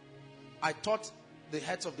 I taught the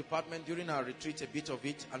heads of department during our retreat a bit of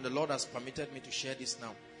it, and the Lord has permitted me to share this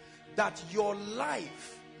now. That your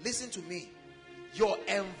life, listen to me, your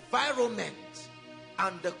environment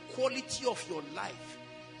and the quality of your life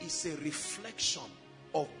is a reflection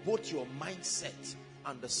of both your mindset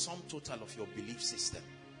and the sum total of your belief system.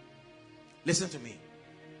 Listen to me.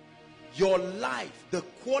 Your life, the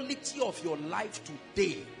quality of your life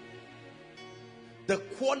today, the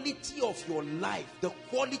quality of your life, the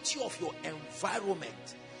quality of your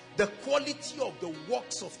environment, the quality of the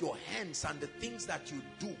works of your hands and the things that you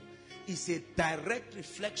do is a direct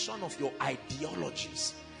reflection of your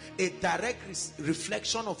ideologies, a direct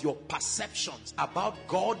reflection of your perceptions about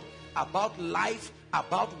God, about life,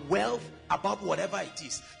 about wealth, about whatever it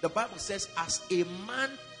is. The Bible says, as a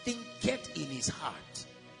man thinketh in his heart.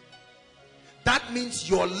 That means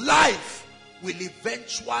your life will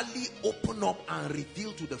eventually open up and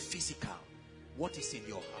reveal to the physical what is in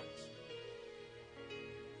your heart.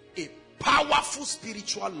 A powerful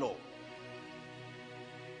spiritual law.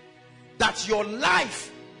 That your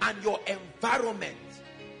life and your environment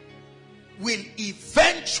will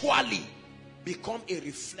eventually become a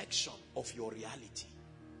reflection of your reality.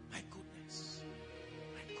 My goodness.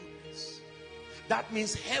 My goodness. That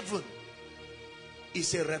means heaven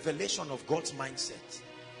is a revelation of God's mindset.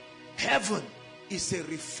 Heaven is a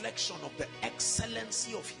reflection of the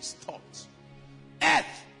excellency of his thoughts.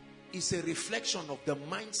 Earth is a reflection of the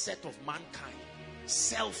mindset of mankind.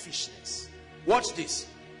 Selfishness. Watch this.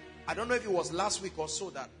 I don't know if it was last week or so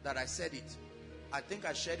that I said it. I think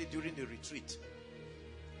I shared it during the retreat.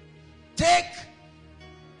 Take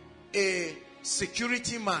a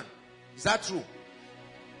security man. Is that true?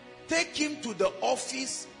 Take him to the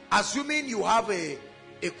office, assuming you have a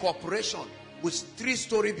corporation with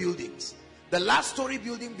 3-story buildings. The last story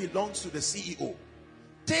building belongs to the CEO.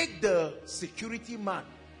 Take the security man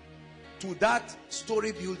to that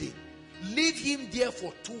story building. Leave him there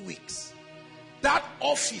for 2 weeks. That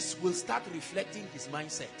office will start reflecting his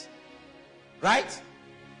mindset. Right?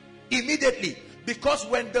 Immediately. Because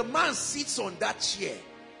when the man sits on that chair,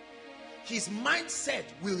 his mindset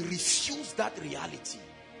will refuse that reality.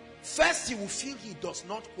 First, he will feel he does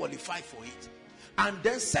not qualify for it. And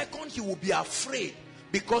then second, he will be afraid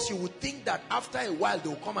because he will think that after a while they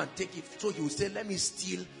will come and take it. So he will say, let me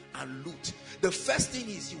steal and loot. The first thing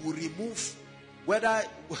is he will remove what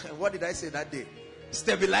did I say that day?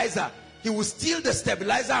 Stabilizer. He will steal the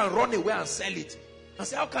stabilizer and run away and sell it. And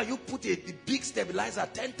say, how can you put a big stabilizer,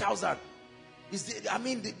 10,000? I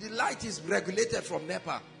mean, the light is regulated from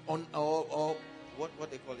NEPA or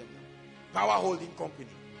what they call them now? Power holding company.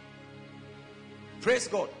 Praise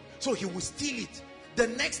God. So he will steal it. The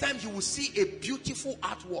next time he will see a beautiful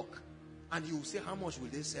artwork and he will say, how much will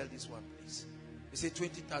they sell this one, please? They say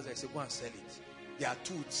 20,000. I say, go and sell it. There are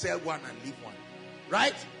two. Sell one and leave one.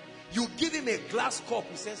 Right? You give him a glass cup.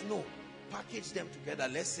 He says, no. Package them together.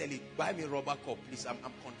 Let's sell it. Buy me a rubber cup, please. I'm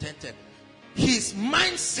contented. His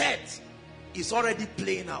mindset is already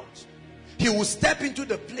playing out. He will step into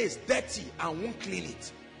the place dirty and won't clean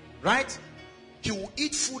it. Right? He will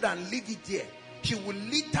eat food and leave it there. He will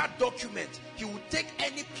litter document. He will take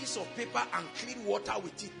any piece of paper and clean water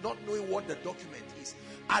with it, not knowing what the document is.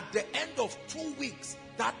 At the end of 2 weeks,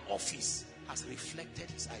 that office has reflected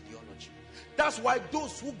his ideology. That's why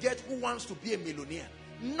those who wants to be a millionaire,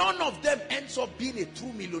 none of them ends up being a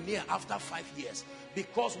true millionaire after 5 years,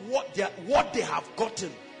 because what they have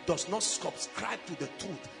gotten does not subscribe to the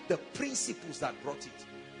truth, the principles that brought it.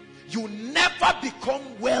 You never become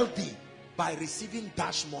wealthy by receiving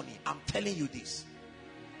dash money. I'm telling you this.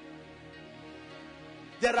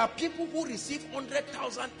 There are people who receive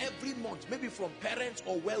 100,000 every month, maybe from parents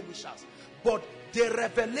or well-wishers, but the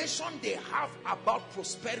revelation they have about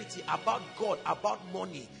prosperity, about God, about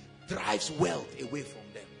money, drives wealth away from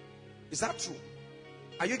them. Is that true?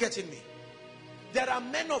 Are you getting me? There are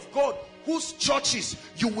men of God whose churches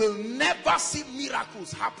you will never see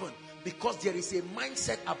miracles happen, because there is a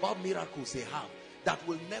mindset about miracles they have that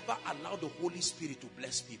will never allow the Holy Spirit to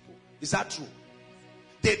bless people. Is that true?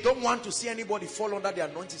 They don't want to see anybody fall under the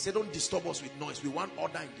anointing. Say, don't disturb us with noise. We want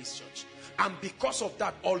order in this church. And because of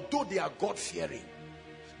that, although they are God-fearing,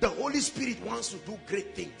 the Holy Spirit wants to do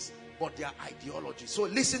great things, but their ideology. So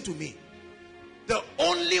listen to me. The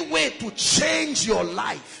only way to change your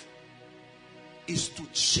life is to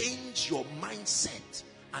change your mindset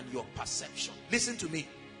and your perception. Listen to me.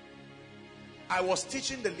 I was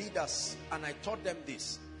teaching the leaders and I taught them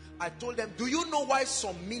this. I told them, do you know why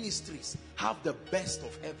some ministries have the best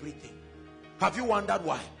of everything? Have you wondered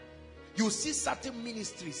why? You see certain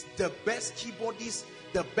ministries, the best keyboardists,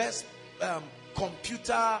 the best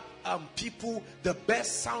computer people, the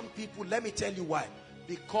best sound people. Let me tell you why.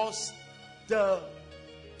 Because the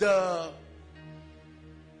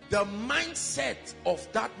mindset of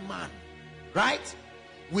that man, right,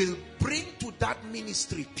 will bring to that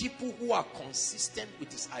ministry people who are consistent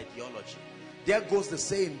with his ideology. There goes the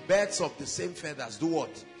saying, birds of the same feathers do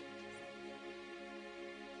what?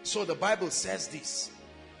 So the Bible says this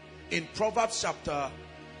in Proverbs chapter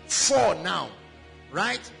 4 now,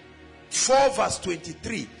 right? 4 verse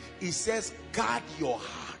 23. It says, guard your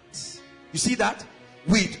heart. You see that?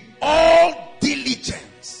 With all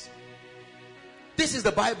diligence. This is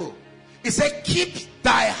the Bible. It says, keep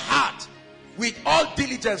thy heart with all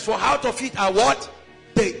diligence, for out of it are what?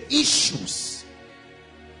 The issues.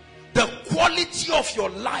 The quality of your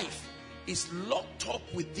life is locked up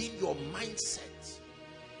within your mindset.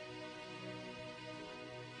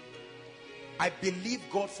 I believe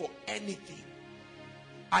God for anything.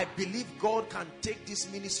 I believe God can take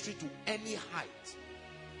this ministry to any height.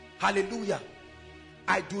 Hallelujah.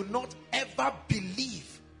 I do not ever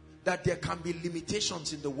believe that there can be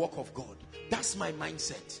limitations in the work of God. That's my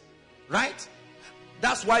mindset. Right?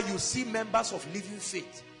 That's why you see members of Living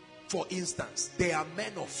Faith, for instance, they are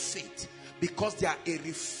men of faith because they are a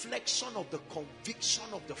reflection of the conviction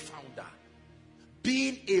of the founder.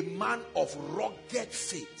 Being a man of rugged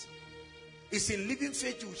faith. It's in Living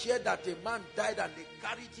Faith you hear that a man died and they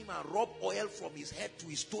carried him and rubbed oil from his head to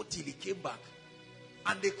his toe till he came back.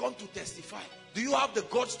 And they come to testify. Do you have the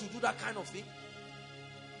guts to do that kind of thing?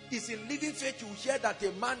 It's in Living Faith you hear that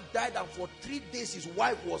a man died and for 3 days his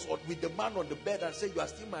wife was with the man on the bed and said, you are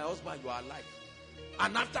still my husband, you are alive.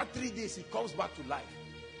 And after 3 days he comes back to life.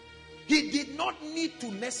 He did not need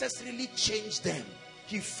to necessarily change them.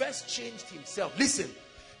 He first changed himself. Listen,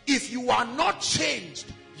 if you are not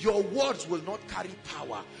changed, your words will not carry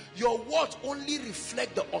power. Your words only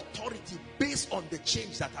reflect the authority based on the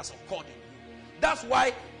change that has occurred in you. That's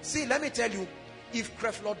why, see, let me tell you, if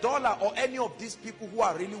Creflo or any of these people who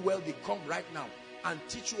are really wealthy come right now and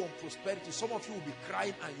teach you on prosperity, some of you will be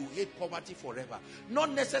crying and you hate poverty forever.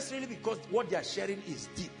 Not necessarily because what they are sharing is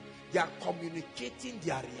deep. They are communicating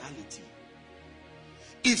their reality.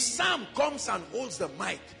 If Sam comes and holds the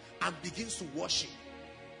mic and begins to worship,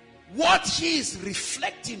 what he is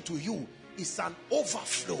reflecting to you is an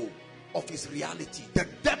overflow of his reality, the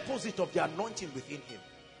deposit of the anointing within him.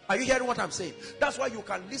 Are you hearing what I'm saying? That's why you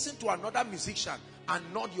can listen to another musician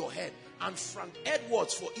and nod your head. And Frank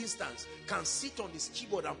Edwards, for instance, can sit on his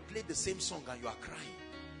keyboard and play the same song and you are crying.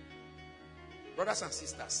 Brothers and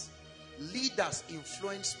sisters, leaders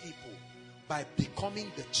influence people by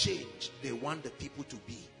becoming the change they want the people to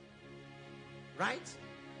be. Right?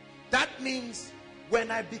 That means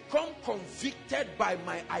when I become convicted by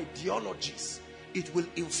my ideologies, it will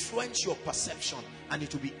influence your perception and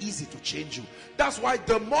it will be easy to change you. That's why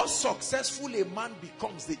the more successful a man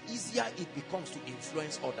becomes, the easier it becomes to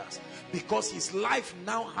influence others, because his life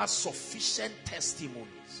now has sufficient testimonies.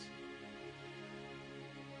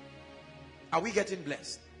 Are we getting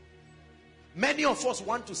blessed? Many of us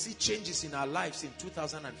want to see changes in our lives in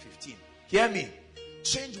 2015. Hear me.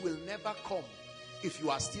 Change will never come if you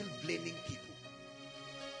are still blaming people.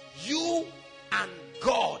 You and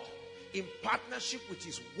God, in partnership with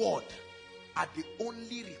his word, are the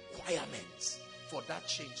only requirements for that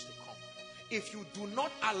change to come. If you do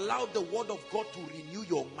not allow the word of God to renew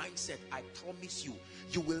your mindset, I promise you,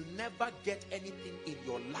 you will never get anything in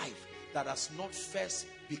your life that has not first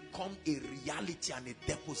become a reality and a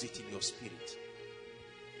deposit in your spirit.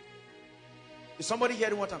 Is somebody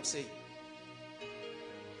hearing what I'm saying?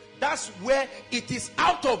 That's where it is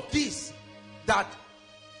out of this that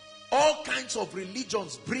all kinds of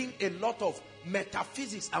religions bring a lot of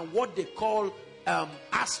metaphysics and what they call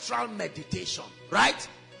astral meditation, right?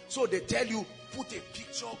 So they tell you, put a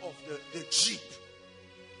picture of the Jeep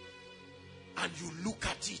and you look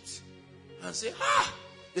at it and say, ah!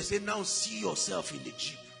 They say, now see yourself in the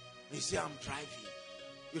Jeep. They say, I'm driving.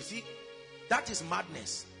 You see, that is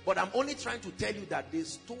madness. But I'm only trying to tell you that they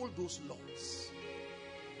stole those laws.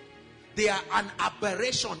 They are an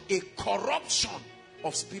aberration, a corruption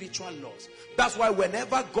of spiritual laws. That's why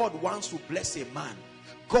whenever God wants to bless a man,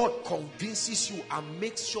 God convinces you and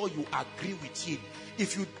makes sure you agree with him.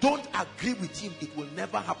 If you don't agree with him, it will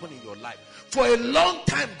never happen in your life. For a long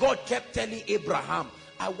time, God kept telling Abraham,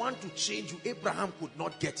 I want to change you. Abraham could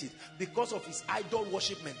not get it because of his idol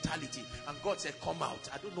worship mentality. And God said, come out.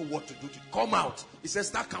 I don't know what to do. Come out. He said,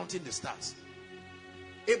 start counting the stars.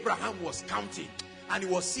 Abraham was counting. And he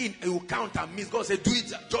was seeing, he will count and miss. God said, do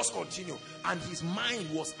it, just continue. And his mind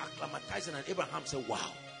was acclimatizing. And Abraham said,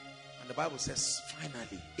 wow. And the Bible says,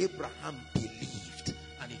 finally, Abraham believed.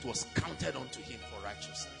 And it was counted unto him for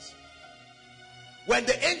righteousness. When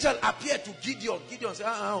the angel appeared to Gideon, Gideon said,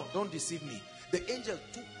 don't deceive me. The angel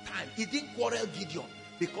took time. He didn't quarrel Gideon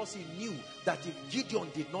because he knew that if Gideon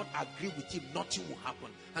did not agree with him, nothing will happen.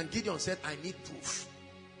 And Gideon said, I need proof.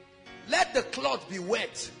 Let the cloth be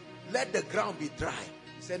wet. Let the ground be dry.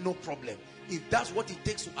 He said, no problem. If that's what it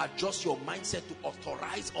takes to adjust your mindset to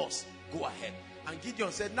authorize us, go ahead. And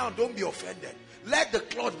Gideon said, now don't be offended. Let the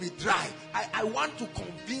cloth be dry. I want to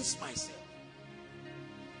convince myself.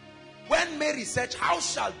 When Mary said, how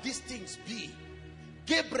shall these things be?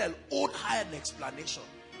 Gabriel owed her an explanation,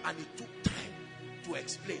 and it took time to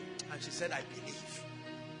explain. And she said, I believe.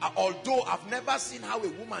 Although I've never seen how a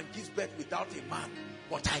woman gives birth without a man,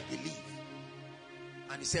 but I believe.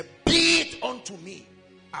 And he said, be it unto me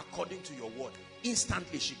according to your word.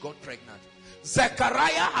 Instantly she got pregnant. Zechariah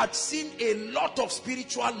had seen a lot of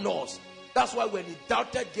spiritual laws. That's why when he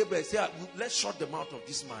doubted Gabriel, he said, let's shut the mouth of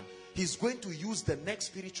this man. He's going to use the next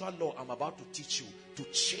spiritual law I'm about to teach you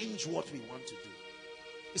to change what we want to do.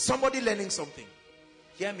 Is somebody learning something?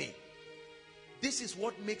 Hear me. This is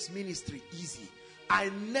what makes ministry easy. I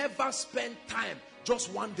never spend time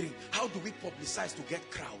just wondering, how do we publicize to get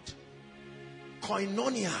crowd?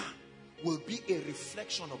 Koinonia will be a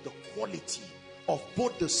reflection of the quality of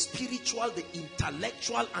both the spiritual, the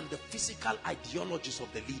intellectual, and the physical ideologies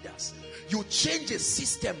of the leaders. You change a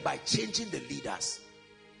system by changing the leaders.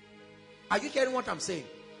 Are you hearing what I'm saying?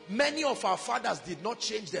 Many of our fathers did not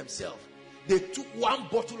change themselves. They took one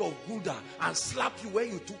bottle of Gouda and slapped you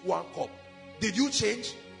when you took one cup. Did you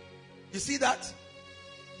change? You see that?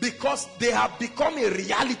 Because they have become a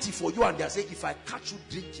reality for you, and they are saying, if I catch you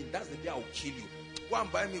drinking, that's the day I will kill you. Go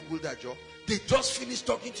and buy me Gouda, Joe. They just finished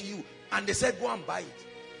talking to you and they said, go and buy it.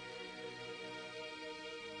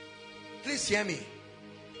 Please hear me.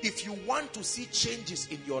 If you want to see changes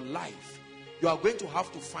in your life, you are going to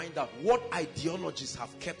have to find out what ideologies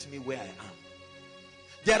have kept me where I am.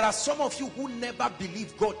 There are some of you who never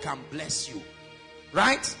believe God can bless you.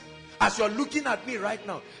 Right? As you're looking at me right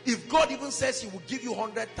now, if God even says he will give you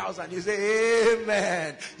 100,000, you say,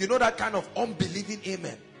 amen. You know that kind of unbelieving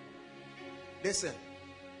amen. Listen,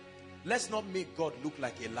 let's not make God look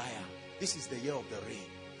like a liar. This is the year of the rain.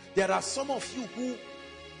 There are some of you who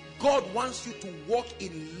God wants you to walk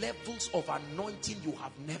in levels of anointing you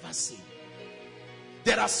have never seen.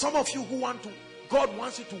 There are some of you who God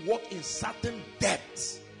wants you to walk in certain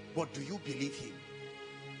depths. But do you believe him?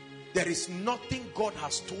 There is nothing God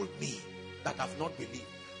has told me that I've not believed.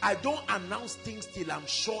 I don't announce things till I'm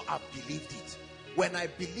sure I've believed it. When I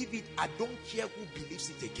believe it, I don't care who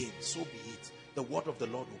believes it again. So be it. The word of the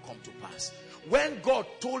Lord will come to pass. When God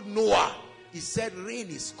told Noah, he said, rain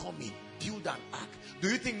is coming, build an ark. Do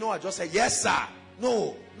you think Noah just said, yes sir?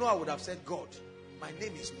 No. Noah would have said, God, My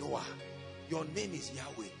name is Noah. Your name is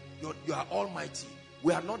Yahweh. You are almighty.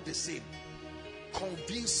 We are not the same.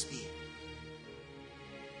 Convince me.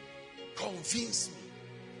 Convince me.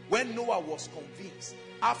 When Noah was convinced,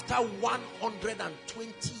 after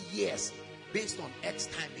 120 years, based on Earth's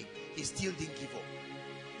timing, he still didn't give up.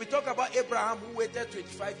 We talk about Abraham who waited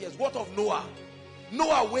 25 years. What of Noah?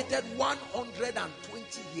 Noah waited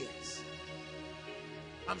 120 years.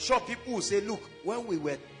 I'm sure people will say, look, when we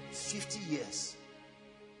were 50 years,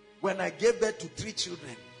 when I gave birth to 3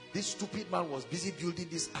 children, this stupid man was busy building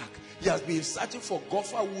this ark. He has been searching for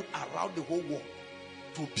gopher wood around the whole world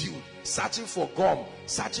to build, searching for gum,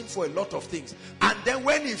 searching for a lot of things. And then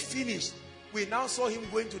when he finished, we now saw him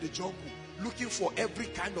going to the jungle, looking for every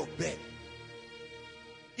kind of bird.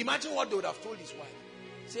 Imagine what they would have told his wife.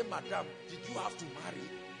 Say, madam, did you have to marry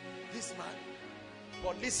this man?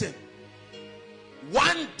 But listen,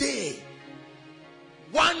 one day,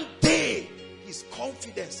 his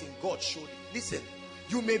confidence in God showed him. Listen,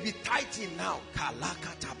 you may be tithing now.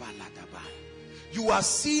 You are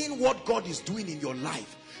seeing what God is doing in your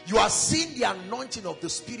life. You are seeing the anointing of the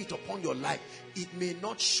Spirit upon your life. It may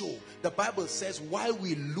not show. The Bible says, while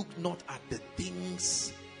we look not at the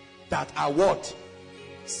things that are what?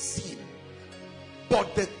 Seen.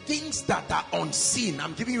 But the things that are unseen.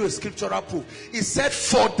 I'm giving you a scriptural proof. It said,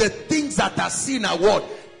 for the things that are seen are what?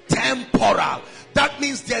 Temporal. That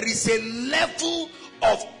means there is a level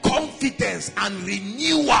of confidence and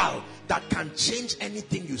renewal that can change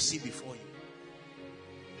anything you see before you.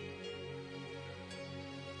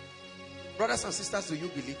 Brothers and sisters, do you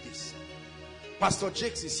believe this? Pastor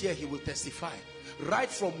Jakes is here. He will testify. Right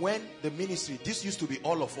from when the ministry, this used to be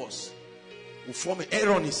all of us. We form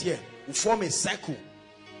Aaron is here. We form a circle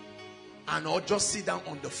and or just sit down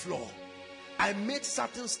on the floor. I made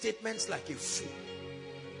certain statements like a fool.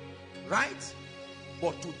 Right?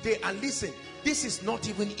 But today, and listen, this is not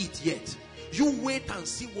even it yet. You wait and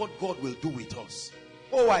see what God will do with us.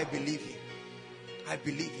 Oh, I believe him. I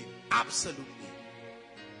believe him. Absolutely.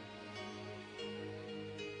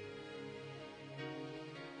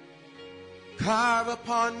 Carve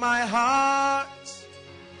upon my heart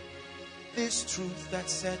this truth that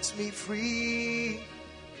sets me free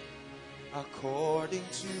according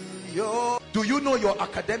to your... Do you know your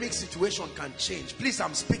academic situation can change? Please,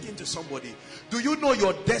 I'm speaking to somebody. Do you know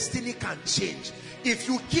your destiny can change? If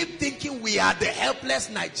you keep thinking we are the helpless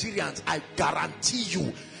Nigerians, I guarantee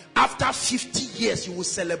you, after 50 years, you will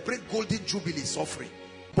celebrate Golden Jubilee suffering.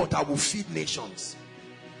 But I will feed nations.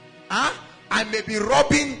 Huh? I may be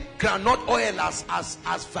rubbing granite oil as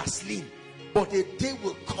Vaseline, but a day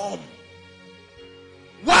will come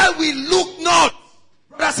while we look not.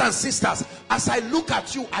 Brothers and sisters, as I look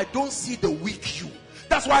at you, I don't see the weak you.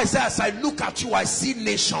 That's why I say, as I look at you, I see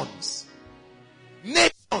nations.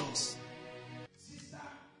 Nations.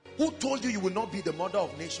 Who told you you will not be the mother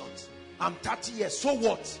of nations? I'm 30 years. So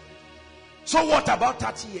what? So what about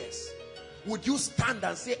 30 years? Would you stand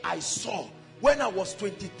and say, I saw? When I was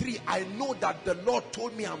 23, I know that the Lord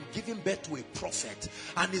told me I'm giving birth to a prophet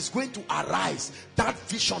and is going to arise. That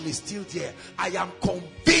vision is still there. I am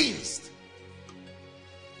convinced.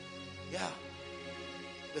 Yeah.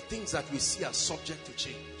 The things that we see are subject to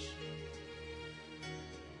change.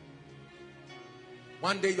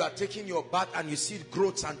 One day you are taking your bath and you see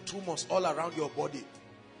growths and tumors all around your body.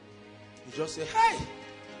 You just say, hey,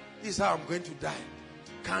 this is how I'm going to die.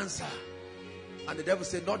 Cancer. And the devil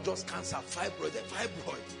said, not just cancer, fibroid.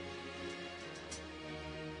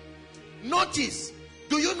 Notice,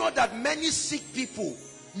 do you know that many sick people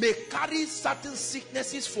may carry certain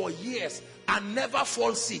sicknesses for years and never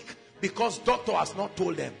fall sick because doctor has not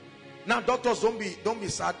told them? Now, doctors, don't be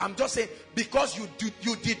sad. I'm just saying, because you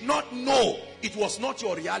did not know, it was not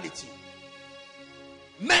your reality.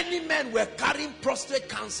 Many men were carrying prostate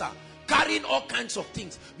cancer, carrying all kinds of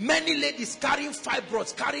things. Many ladies carrying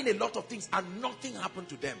fibroids, carrying a lot of things, and nothing happened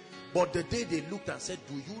to them. But the day they looked and said,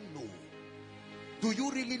 do you know? Do you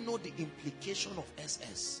really know the implication of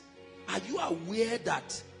SS? Are you aware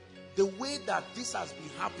that the way that this has been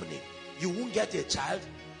happening, you won't get a child?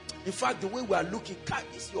 In fact, the way we are looking,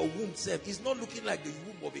 is your womb self. It's not looking like the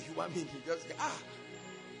womb of a human being. You just say,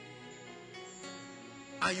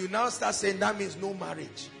 And you now start saying that means no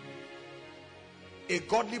marriage. A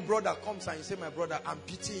godly brother comes and you say, my brother, I'm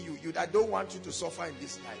pitying you. I don't want you to suffer in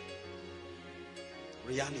this life.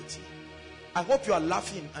 Reality. I hope you are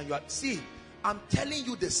laughing and you are seeing. I'm telling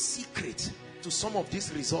you the secret to some of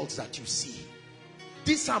these results that you see.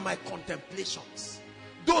 These are my contemplations.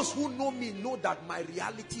 Those who know me know that my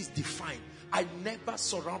reality is defined. I never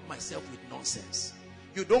surround myself with nonsense.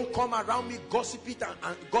 You don't come around me gossiping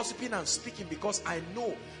and speaking, because I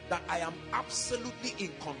know that I am absolutely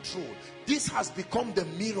in control. This has become the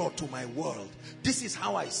mirror to my world. This is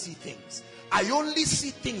how I see things. I only see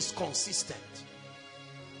things consistent.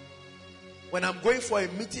 When I'm going for a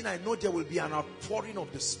meeting, I know there will be an outpouring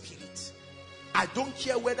of the Spirit. I don't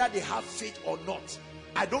care whether they have faith or not.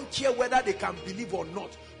 I don't care whether they can believe or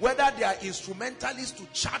not. Whether they are instrumentalists to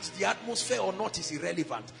charge the atmosphere or not is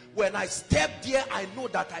irrelevant. When I step there, I know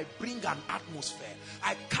that I bring an atmosphere.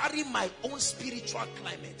 I carry my own spiritual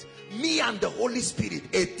climate. Me and the Holy Spirit,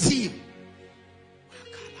 a team.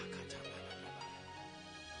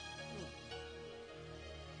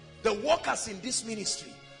 The workers in this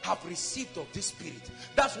ministry have received of this Spirit.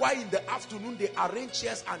 That's why in the afternoon they arrange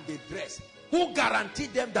chairs and they dress. Who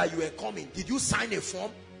guaranteed them that you were coming? Did you sign a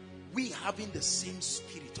form? We having the same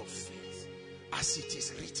spirit of faith as it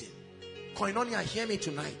is written. Koinonia, hear me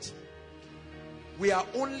tonight. We are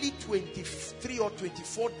only 23 or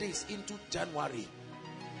 24 days into January.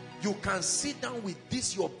 You can sit down with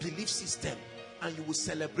this, your belief system, and you will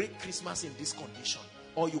celebrate Christmas in this condition.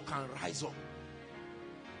 Or you can rise up.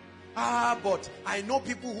 But I know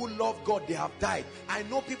people who love God, they have died. I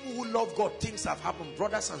know people who love God, things have happened.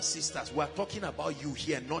 Brothers and sisters, we are talking about you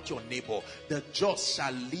here, not your neighbor. The just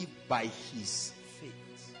shall live by his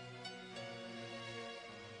faith.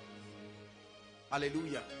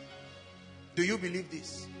 Hallelujah. Do you believe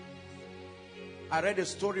this? I read a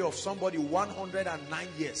story of somebody 109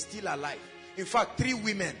 years, still alive. In fact, 3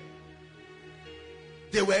 women.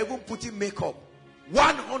 They were even putting makeup.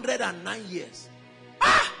 109 years.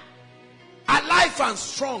 Alive and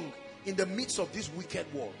strong in the midst of this wicked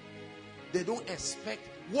world. They don't expect.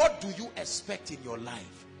 What do you expect in your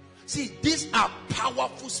life? See, these are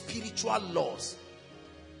powerful spiritual laws.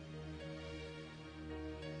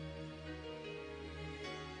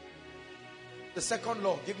 The second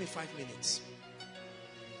law, give me 5 minutes.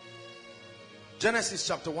 Genesis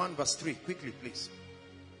chapter 1 verse 3, quickly please.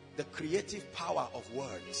 The creative power of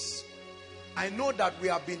words. I know that we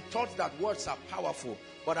have been taught that words are powerful,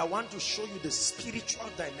 but I want to show you the spiritual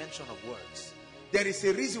dimension of words. There is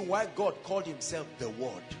a reason why God called himself the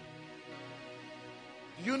Word.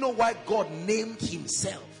 Do you know why God named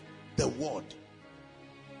himself the Word?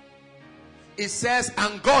 It says,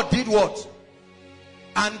 and God did what?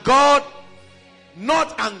 And God,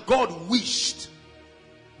 not and God wished,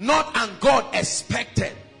 not and God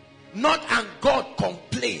expected, not and God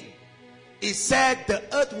complained. He said the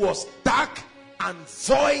earth was dark and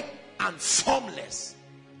void and formless.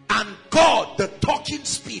 And God, the talking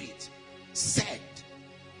spirit, said.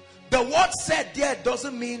 The word said there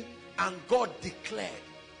doesn't mean and God declared.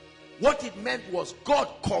 What it meant was God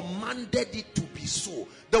commanded it to be so.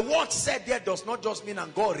 The word said there does not just mean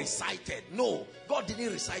and God recited. No, God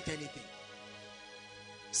didn't recite anything.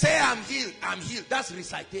 Say I'm healed, I'm healed. That's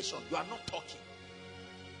recitation. You are not talking.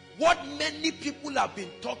 What many people have been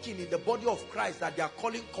talking in the body of Christ that they are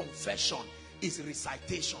calling confession is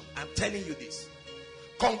recitation. I'm telling you this.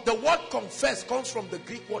 The word confess comes from the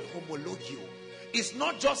Greek word homologio. It's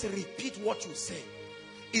not just repeat what you say.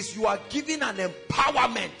 It's you are given an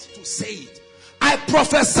empowerment to say it. I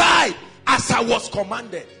prophesied as I was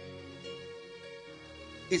commanded.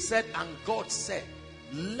 He said, and God said,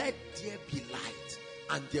 let there be light.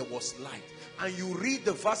 And there was light. And you read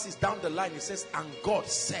the verses down the line, it says, and God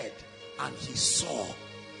said, and he saw.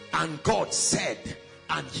 And God said,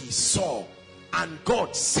 and he saw. And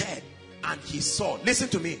God said, and he saw. Listen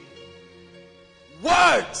to me.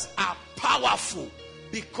 Words are powerful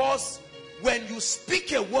because when you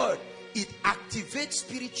speak a word, it activates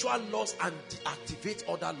spiritual laws and deactivates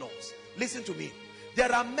other laws. Listen to me.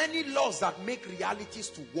 There are many laws that make realities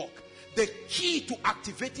to work. The key to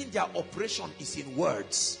activating their operation is in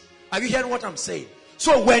words. Are you hearing what I'm saying?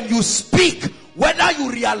 So when you speak, whether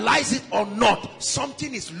you realize it or not,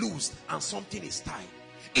 something is loosed and something is tied.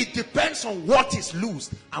 It depends on what is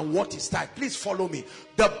loosed and what is tied. Please follow me.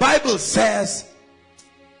 The Bible says,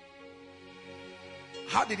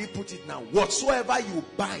 how did he put it now? Whatsoever you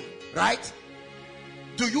bind, right?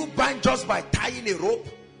 Do you bind just by tying a rope?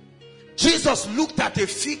 Jesus looked at a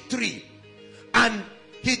fig tree and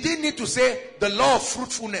he didn't need to say the law of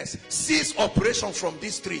fruitfulness, cease operation from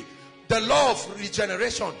this tree. The law of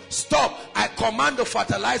regeneration, stop. I command the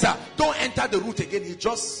fertilizer, don't enter the root again. He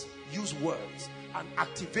just used words and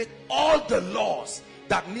activate all the laws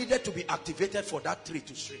that needed to be activated for that tree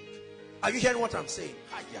to shrink. Are you hearing what I'm saying?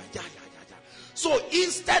 So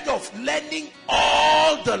instead of learning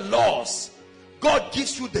all the laws, God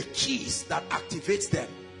gives you the keys that activates them.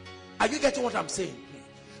 Are you getting what I'm saying?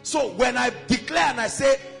 So when I declare and I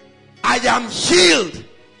say, I am healed,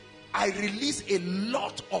 I release a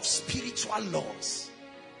lot of spiritual laws.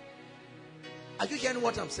 Are you hearing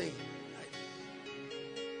what I'm saying?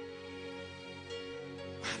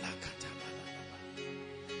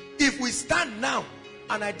 If we stand now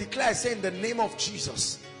and I declare, say in the name of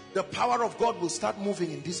Jesus, the power of God will start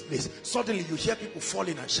moving in this place. Suddenly you hear people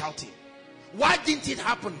falling and shouting. Why didn't it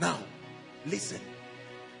happen now? Listen,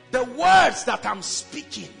 the words that I'm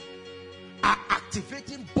speaking are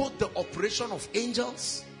activating both the operation of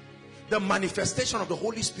angels, the manifestation of the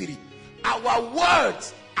Holy Spirit. Our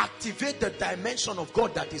words activate the dimension of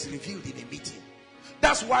God that is revealed in a meeting.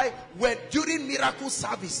 That's why when during miracle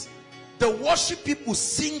service, the worship people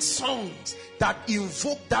sing songs that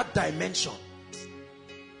invoke that dimension.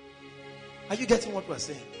 Are you getting what we're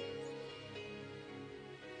saying?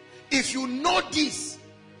 If you know this,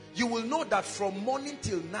 you will know that from morning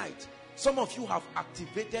till night, some of you have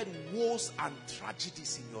activated woes and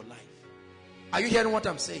tragedies in your life. Are you hearing what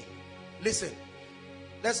I'm saying? Listen,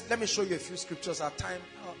 let me show you a few scriptures. Our time,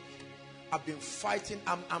 I've been fighting.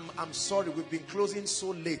 I'm sorry, we've been closing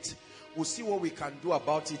so late. We'll see what we can do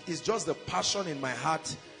about it. It's just the passion in my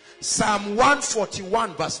heart. Psalm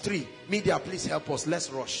 141 verse 3. Media, please help us. Let's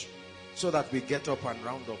rush so that we get up and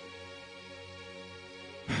round up.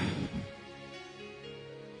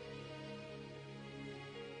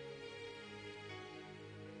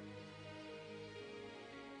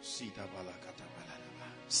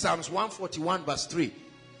 Psalms 141 verse 3.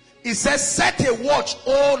 It says, set a watch,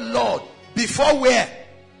 O Lord, before where?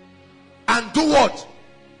 And do what?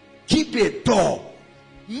 Keep a door.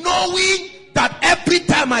 Knowing that every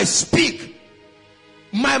time I speak,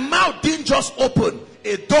 my mouth didn't just open.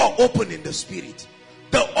 A door opened in the spirit.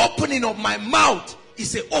 The opening of my mouth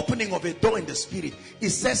is the opening of a door in the spirit.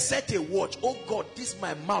 It says, set a watch. Oh God, this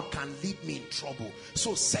my mouth can lead me in trouble.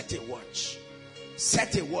 So set a watch.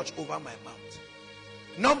 Set a watch over my mouth.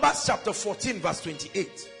 Numbers chapter 14 verse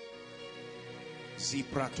 28.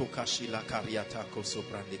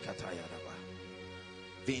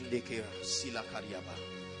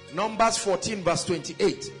 Numbers 14 verse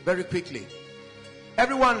 28. Very quickly.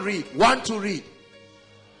 Everyone read. One to read.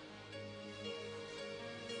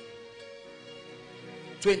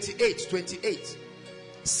 28.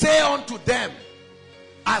 Say unto them,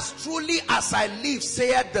 as truly as I live,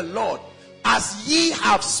 saith the Lord, as ye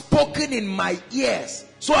have spoken in my ears,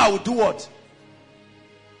 so I will do what?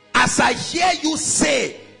 As I hear you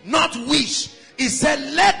say, not wish. He said,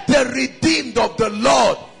 let the redeemed of the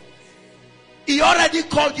Lord. He already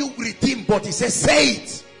called you redeemed, but he says, say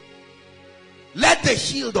it. Let the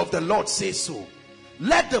healed of the Lord say so.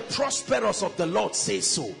 Let the prosperous of the Lord say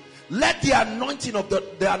so. Let the anointing of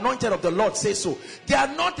the anointed of the Lord say so. They are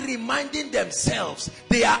not reminding themselves,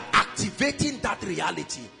 they are activating that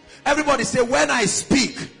reality. Everybody say, when I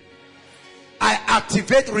speak, I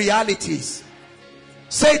activate realities.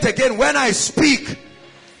 Say it again. When I speak,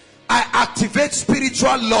 I activate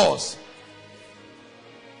spiritual laws.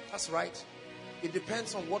 That's right. It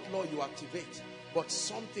depends on what law you activate, but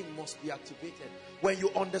something must be activated. When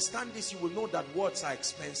you understand this, you will know that words are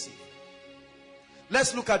expensive.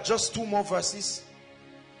 Let's look at just two more verses.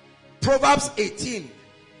 Proverbs 18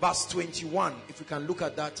 verse 21. If we can look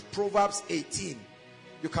at that. Proverbs 18.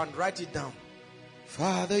 You can write it down.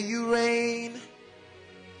 Father, you reign.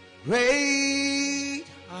 Great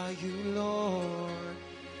are you, Lord.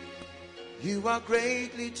 You are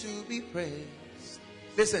greatly to be praised.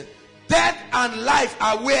 Listen. Death and life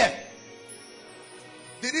are where?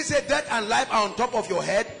 Did he say death and life are on top of your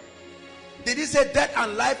head? Did he say death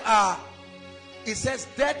and life are? It says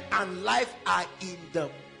death and life are in the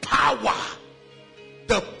power,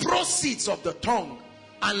 the proceeds of the tongue.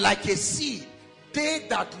 And like a seed, they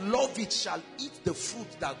that love it shall eat the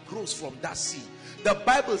fruit that grows from that seed. The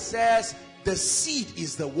Bible says the seed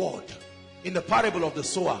is the word. In the parable of the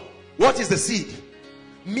sower, what is the seed?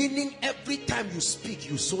 Meaning every time you speak,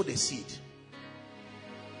 you sow the seed.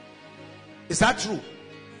 Is that true?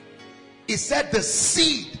 It said the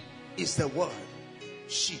seed is the word.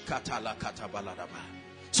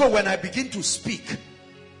 So when I begin to speak,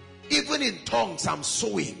 even in tongues, I'm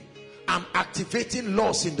sowing. I'm activating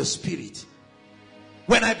laws in the spirit.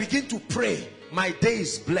 When I begin to pray, my day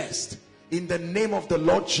is blessed. In the name of the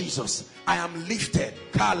Lord Jesus, I am lifted.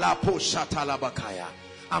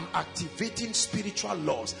 I'm activating spiritual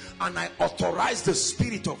laws, and I authorize the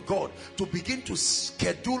Spirit of God to begin to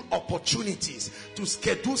schedule opportunities, to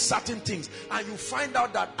schedule certain things. And you find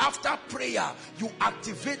out that after prayer, you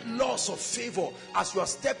activate laws of favor. As you are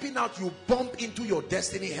stepping out, you bump into your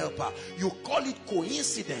destiny helper. You call it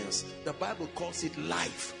coincidence. The Bible calls it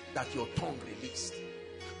life that your tongue released.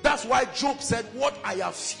 That's why Job said, what I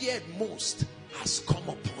have feared most has come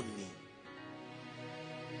upon me.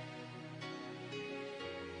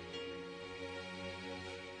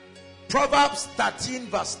 Proverbs 13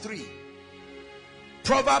 verse 3.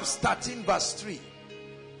 Proverbs 13 verse 3.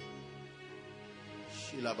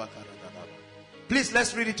 Please,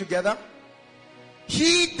 let's read it together.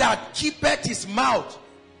 He that keepeth his mouth.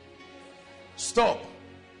 Stop.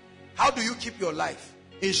 How do you keep your life?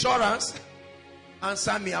 Insurance?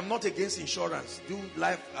 Answer me. I'm not against insurance. Do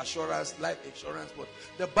life assurance, life insurance. But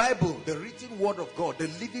the Bible, the written word of God, the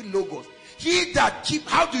living logos. He that keep.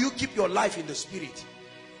 How do you keep your life in the spirit?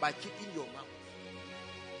 By keeping your mouth.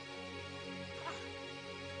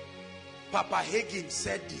 Papa Hagin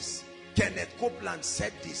said this. Kenneth Copeland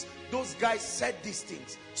said this. Those guys said these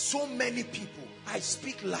things. So many people. I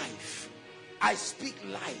speak life. I speak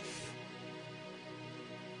life.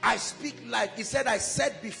 I speak life. He said, I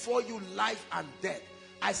set before you life and death.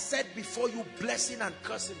 I set before you blessing and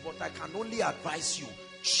cursing, but I can only advise you,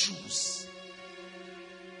 choose.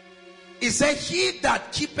 He said, he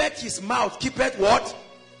that keepeth his mouth, keepeth what?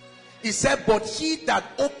 He said, but he that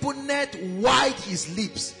openeth wide his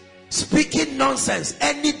lips, speaking nonsense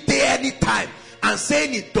any day, any time, and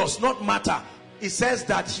saying it does not matter. He says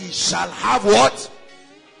that he shall have what?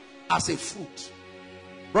 As a fruit.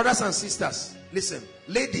 Brothers and sisters, listen.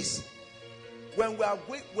 Ladies, when we are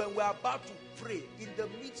about to pray, in the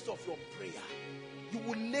midst of your prayer, you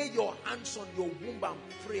will lay your hands on your womb and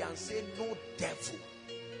pray and say, no devil.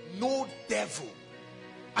 No devil.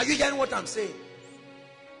 Are you hearing what I'm saying?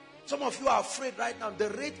 Some of you are afraid right now. The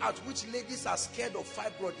rate at which ladies are scared of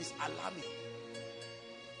fibroid is alarming.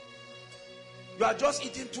 You are just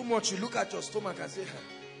eating too much. You look at your stomach and say,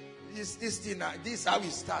 this thing, this is how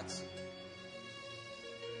it starts.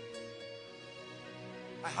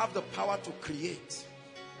 I have the power to create,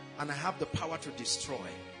 and I have the power to destroy.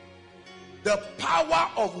 The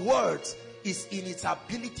power of words is in its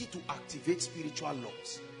ability to activate spiritual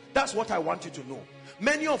laws. That's what I want you to know.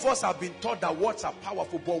 Many of us have been taught that words are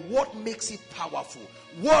powerful, but what makes it powerful?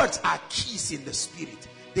 Words are keys in the spirit.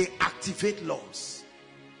 They activate laws.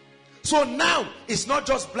 So now, it's not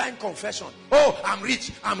just blind confession. Oh, I'm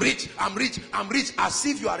rich, I'm rich, I'm rich, I'm rich. As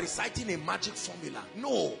if you are reciting a magic formula.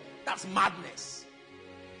 No, that's madness.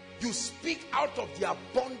 You speak out of the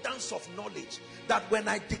abundance of knowledge. That when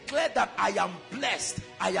I declare that I am blessed,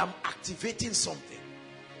 I am activating something.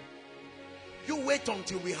 You wait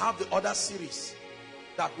until we have the other series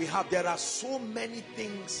that we have. There are so many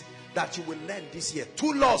things that you will learn this year.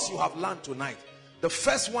 2 laws you have learned tonight. The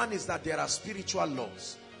first one is that there are spiritual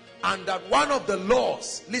laws. And that one of the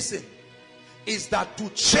laws, listen, is that to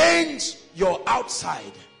change your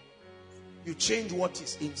outside, you change what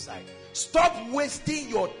is inside. Stop wasting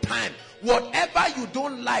your time. Whatever you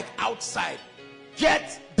don't like outside,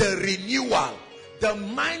 get the renewal, the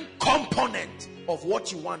mind component of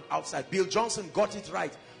what you want outside. Bill Johnson got it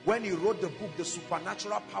right when he wrote the book, The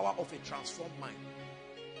Supernatural Power of a Transformed Mind.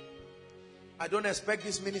 I don't expect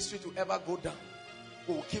this ministry to ever go down.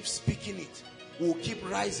 We will keep speaking it. We will keep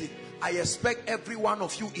rising. I expect every one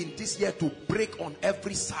of you in this year to break on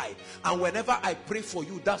every side. And whenever I pray for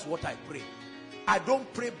you, that's what I pray. I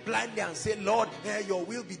don't pray blindly and say, Lord, your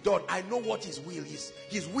will be done. I know what his will is.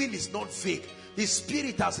 His will is not fake. His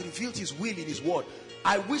spirit has revealed his will in his word.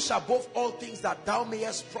 I wish above all things that thou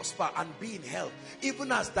mayest prosper and be in health,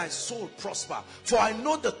 even as thy soul prosper. For I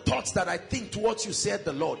know the thoughts that I think towards you, said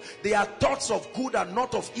the Lord. They are thoughts of good and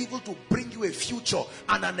not of evil, to bring you a future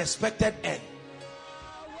and an expected end.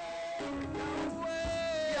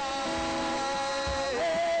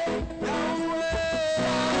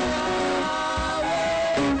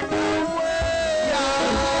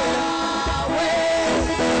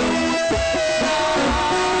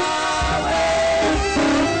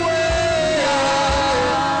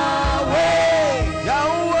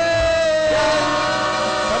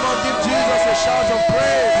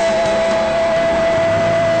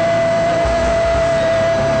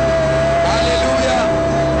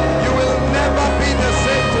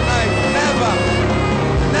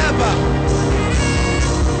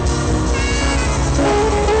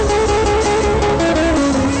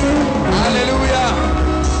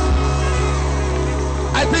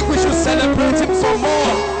 Celebrate him some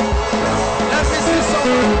more. Let me see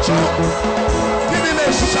someone jump. Give him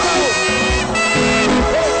a shout.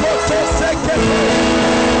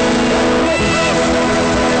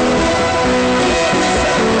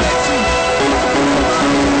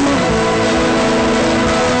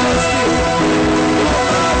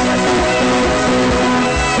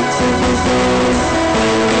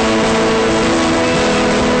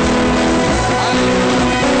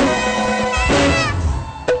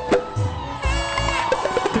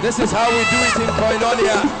 This is how we do it in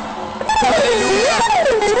Koinonia. Hallelujah.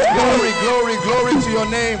 Glory, glory, glory to your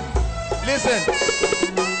name. Listen.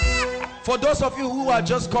 For those of you who are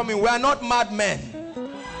just coming, we are not madmen.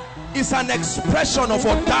 It's an expression of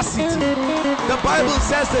audacity. The Bible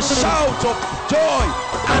says the shout of joy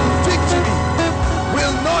and victory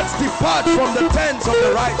will not depart from the tents of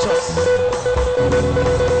the righteous.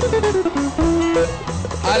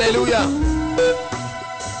 Hallelujah.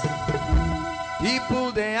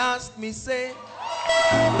 People, they asked me, say,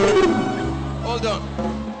 hold on,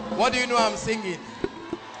 what do you know I'm singing?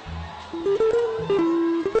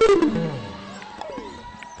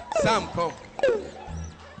 Sam, come.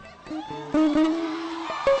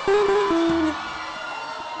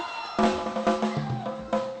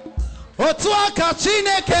 Otuaka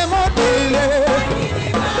Chineke modele.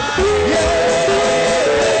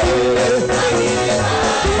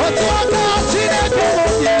 Otuaka Chineke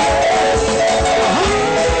modele.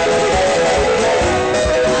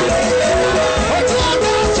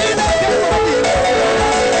 Otuaka Chineke modele.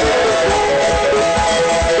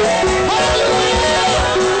 Hallelujah.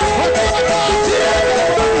 Otuaka Chineke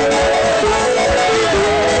modele.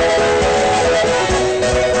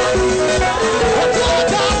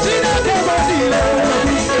 Otuaka Chineke modele.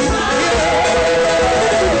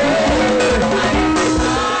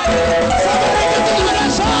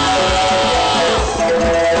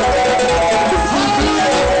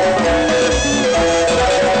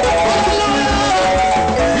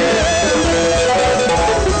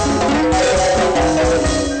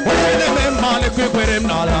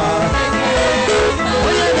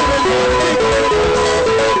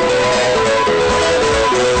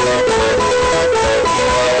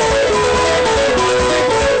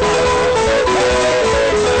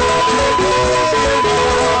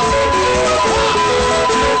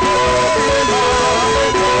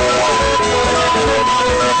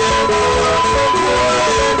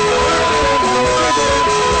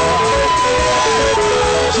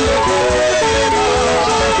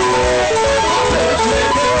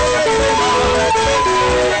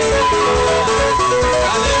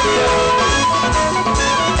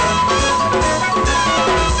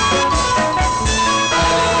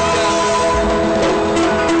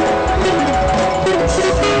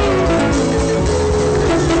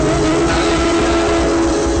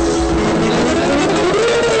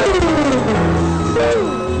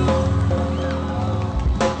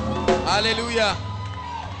 Hallelujah.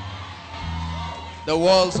 The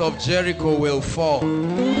walls of Jericho will fall.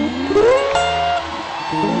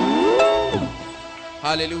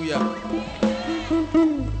 Hallelujah.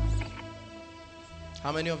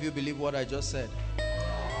 How many of you believe what I just said?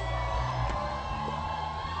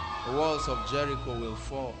 The walls of Jericho will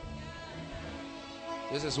fall.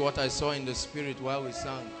 This is what I saw in the spirit while we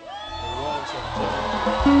sang. The walls of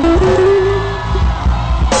Jericho.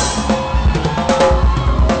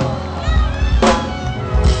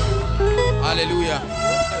 Hallelujah.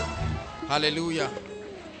 Hallelujah.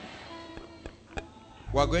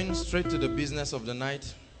 We're going straight to the business of the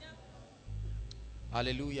night.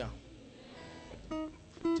 Hallelujah.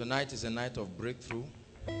 Tonight is a night of breakthrough.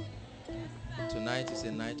 Tonight is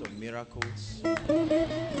a night of miracles.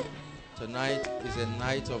 Tonight is a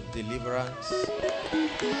night of deliverance.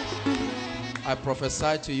 I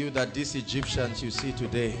prophesy to you that these Egyptians you see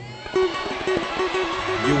today,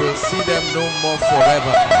 you will see them no more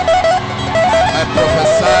forever. I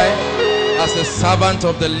prophesy as a servant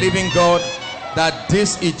of the living God that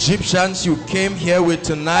these Egyptians you came here with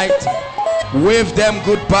tonight, wave them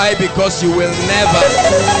goodbye, because you will never,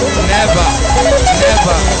 never,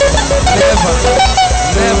 never, never,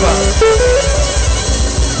 never.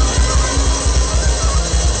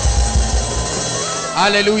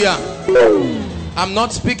 Hallelujah. I'm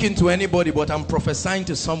not speaking to anybody, but I'm prophesying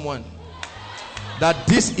to someone that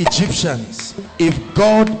these Egyptians, if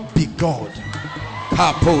God be God, if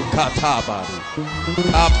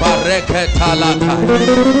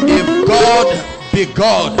God be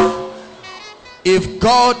God, if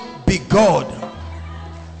God be God,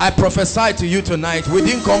 I prophesy to you tonight, we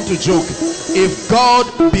didn't come to joke. If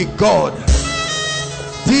God be God,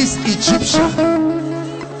 this Egyptian,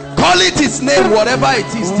 call it its name, whatever it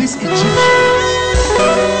is, this Egyptian,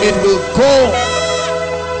 it will go.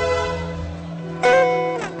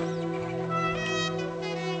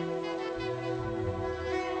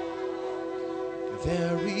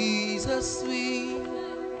 There is a sweet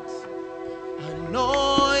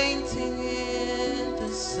anointing in the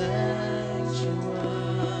sanctuary.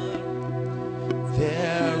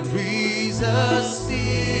 There is a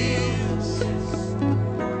stillness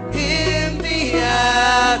in the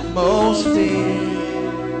atmosphere.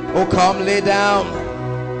 Oh, come lay down.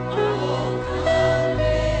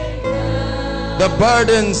 The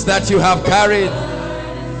burdens that you have carried,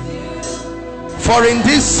 For in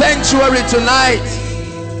this sanctuary tonight,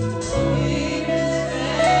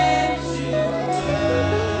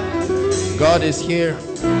 God is here.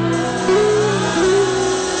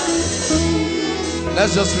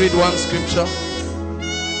 Let's just read one scripture.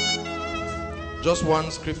 Just one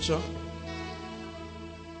scripture.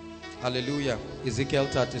 Hallelujah. Ezekiel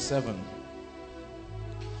 37.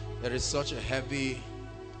 There is such a heavy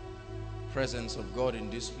presence of God in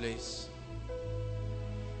this place.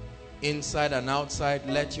 Inside and outside,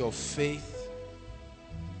 let your faith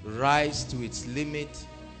rise to its limit,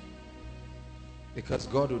 because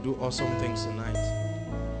God will do awesome things tonight.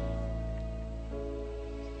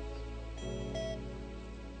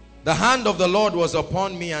 The hand of the Lord was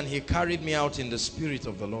upon me, and he carried me out in the spirit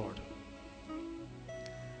of the Lord,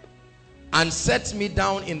 and set me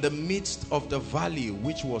down in the midst of the valley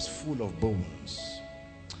which was full of bones.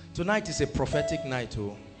 Tonight is a prophetic night.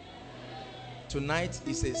 Oh, tonight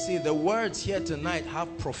is a, see, the words here tonight have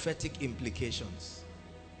prophetic implications,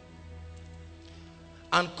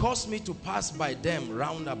 and caused me to pass by them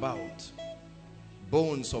round about.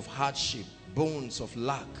 Bones of hardship, bones of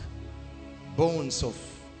lack, bones of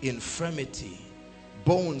infirmity,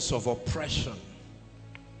 bones of oppression.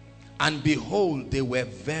 And behold, they were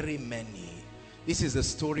very many. This is the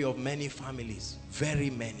story of many families, very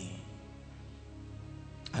many.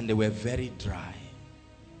 And they were very dry.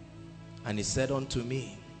 And he said unto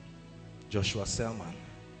me, Joshua Selman,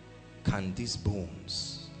 can these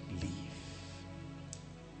bones live?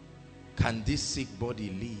 Can this sick body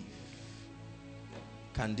live?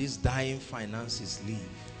 Can these dying finances live?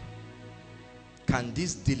 Can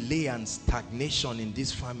this delay and stagnation in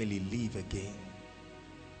this family live again?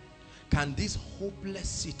 Can this hopeless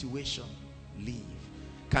situation live?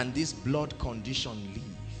 Can this blood condition live?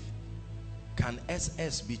 Can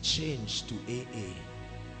SS be changed to AA?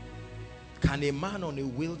 Can a man on a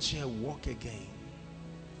wheelchair walk again?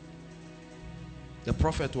 The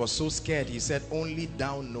prophet was so scared, he said, only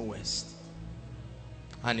thou knowest.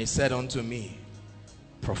 And he said unto me,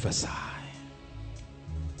 prophesy.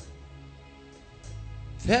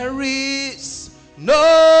 There is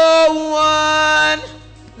no one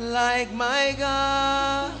like my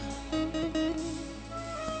God.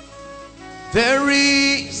 There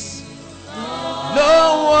is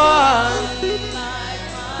no one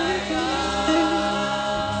like my God.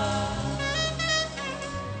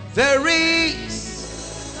 There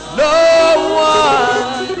is no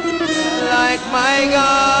one like my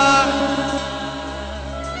God.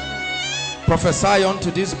 Prophesy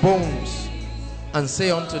unto these bones and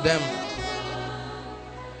say unto them,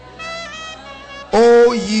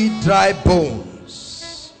 O ye dry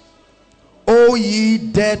bones, O ye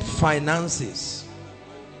dead finances,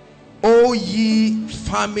 O ye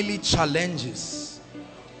family challenges,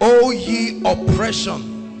 O ye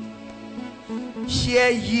oppression, hear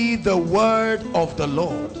ye the word of the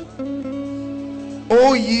Lord.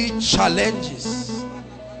 O ye challenges,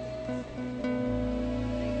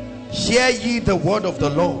 hear ye the word of the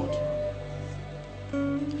Lord.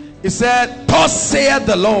 He said, thus saith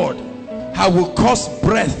the Lord, I will cause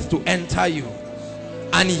breath to enter you,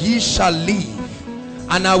 and ye shall live.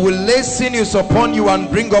 And I will lay sinews upon you, and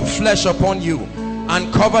bring up flesh upon you,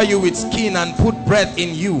 and cover you with skin, and put breath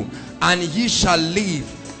in you, and ye shall live,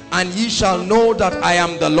 and ye shall know that I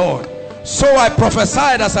am the Lord. So I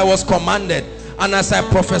prophesied as I was commanded, and as I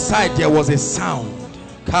prophesied, there was a sound.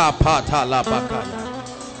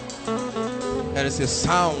 There is a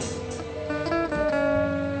sound.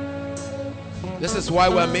 This is why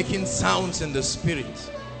we're making sounds in the spirit.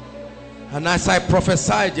 And as I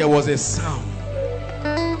prophesied, there was a sound.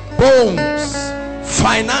 Bones,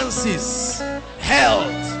 finances,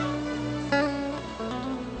 health.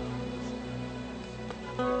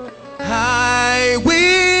 I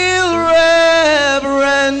will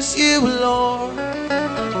reverence you, Lord.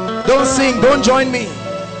 Don't sing, don't join me.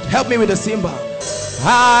 Help me with the cymbal.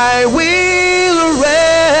 I will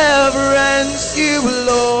reverence you,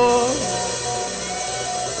 Lord.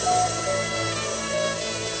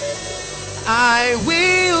 I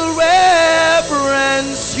will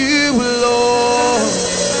reverence you, Lord.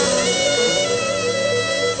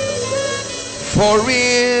 For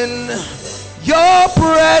in your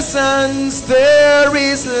presence there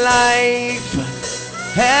is life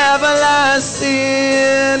everlasting.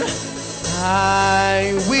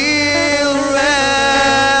 I will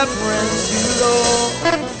reverence you, Lord.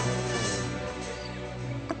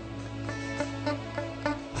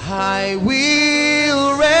 I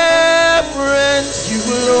will reverence you,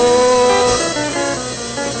 Lord.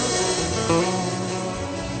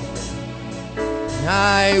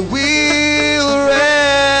 I will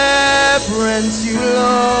reverence you,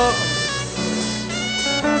 Lord.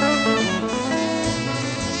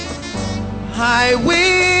 I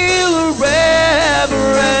will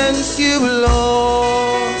reverence you,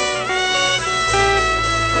 Lord.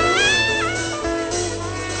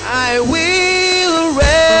 I will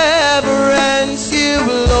reverence you,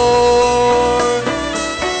 Lord.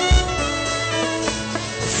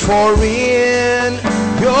 For in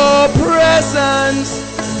your presence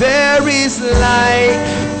there is life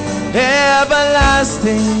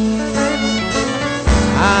everlasting.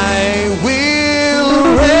 I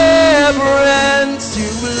will reverence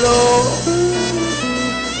you, Lord.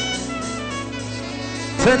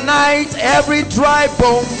 Tonight, every dry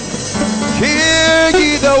bone, hear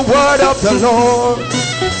ye the word of the Lord.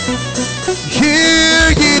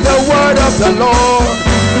 Hear ye the word of the Lord.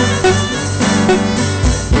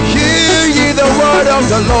 Hear ye the word of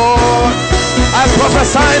the Lord. I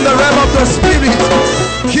prophesy in the realm of the Spirit.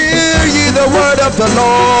 Hear ye the word of the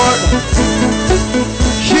Lord.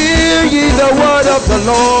 Hear ye the word of the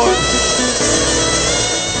Lord.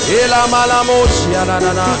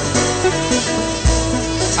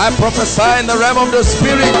 I prophesy in the realm of the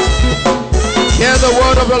Spirit. Hear the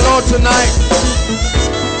word of the Lord tonight.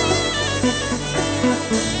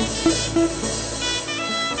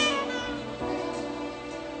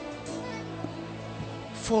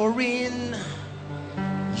 For in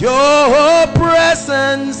your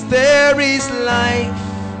presence there is life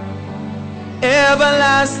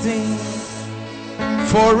everlasting.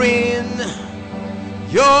 For in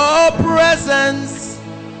your presence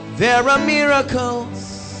there are miracles.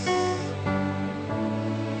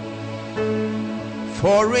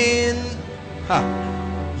 For in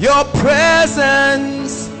your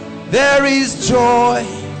presence there is joy,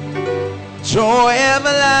 joy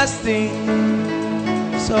everlasting.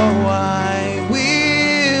 So I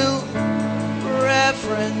will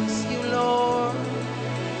reverence you, Lord.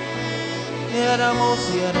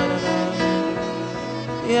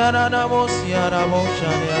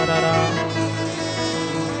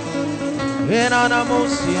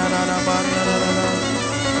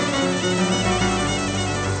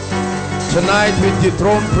 Tonight we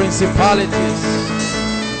dethrone principalities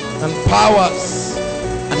and powers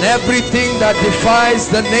and everything that defies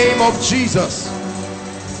the name of Jesus.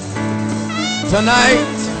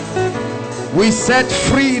 Tonight we set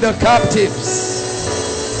free the captives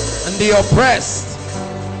and the oppressed.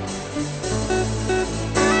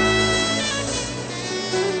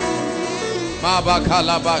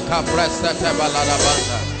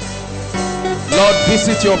 Lord,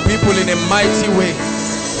 visit your people in a mighty way.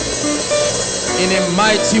 In a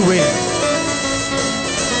mighty way.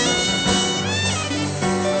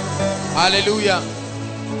 Hallelujah.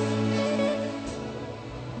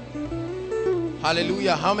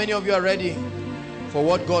 Hallelujah. How many of you are ready for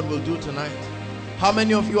what God will do tonight? How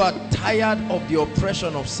many of you are tired of the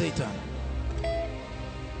oppression of Satan?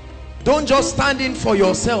 Don't just stand in for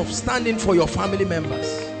yourself, stand in for your family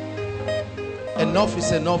members. Enough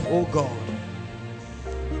is enough, oh God.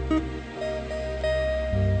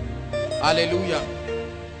 Hallelujah.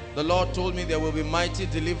 The Lord told me there will be mighty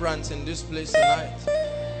deliverance in this place tonight.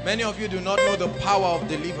 Many of you do not know the power of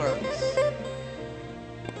deliverance.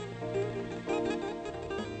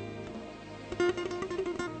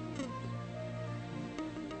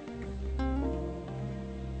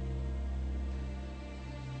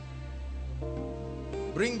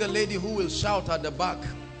 Bring the lady who will shout at the back.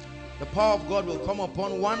 The power of God will come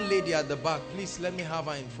upon one lady at the back. Please let me have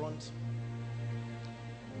her in front.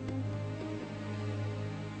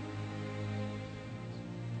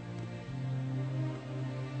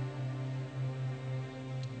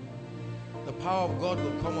 The power of God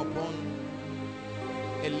will come upon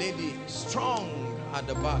a lady strong at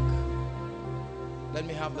the back. Let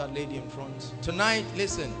me have that lady in front. Tonight,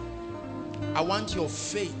 listen, I want your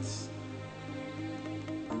faith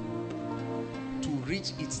to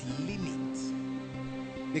reach its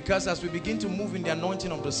limit. Because as we begin to move in the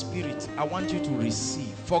anointing of the Spirit, I want you to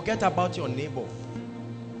receive. Forget about your neighbor.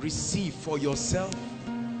 Receive for yourself,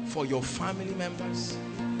 for your family members.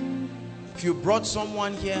 If you brought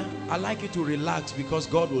someone here, I'd like you to relax because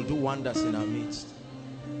God will do wonders in our midst.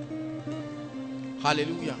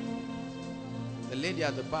 Hallelujah. The lady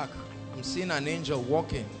at the back, I'm seeing an angel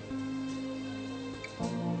walking.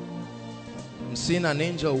 I'm seeing an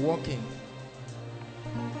angel walking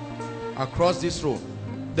across this road.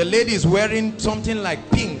 The lady is wearing something like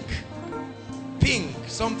pink. Pink,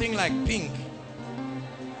 something like pink.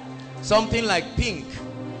 Something like pink.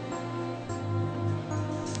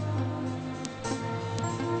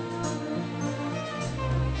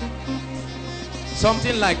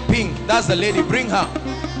 Something like pink. That's the lady. Bring her.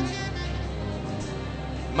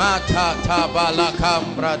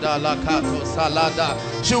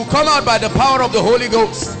 She will come out by the power of the Holy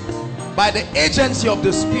Ghost, by the agency of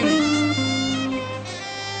the Spirit.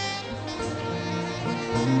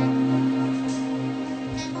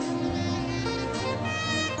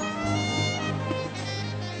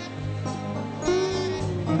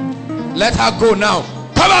 Let her go now.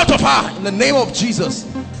 Come out of her in the name of Jesus.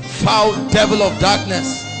 Foul devil of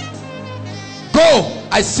darkness, go.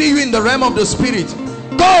 I see you in the realm of the Spirit.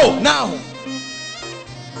 Go now.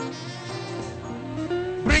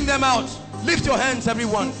 Bring them out. Lift your hands,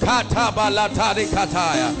 everyone. There are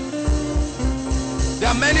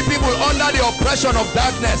many people under the oppression of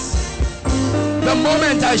darkness. The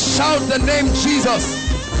moment I shout the name Jesus,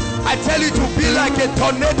 I tell you to be like a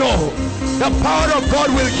tornado. The power of God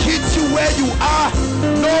will hit you where you are.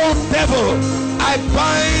 No devil. I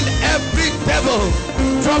bind every devil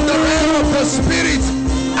from the realm of the Spirit.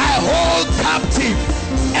 I hold captive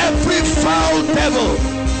every foul devil.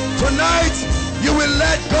 Tonight you will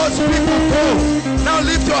let God's people go. Now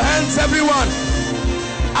lift your hands, everyone.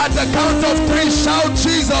 At the count of 3, shout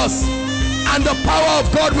Jesus, and the power of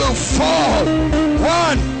God will fall.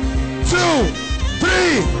 1, 2,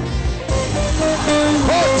 3.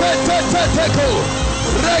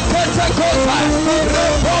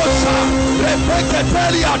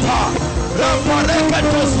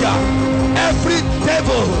 Every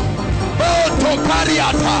devil,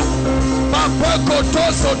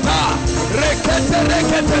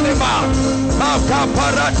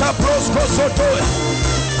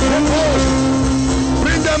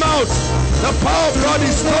 bring them out. The power of God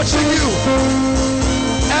is touching you.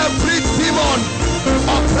 Every demon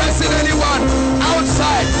oppressing anyone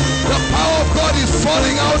outside, the power of God is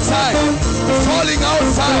falling outside. Falling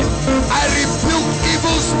outside. I rebuke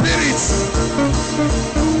evil spirits.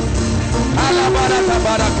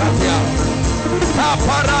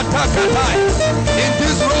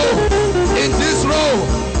 In this row,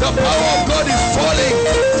 the power of God is falling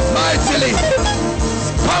mightily.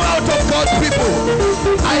 Come out of God's people.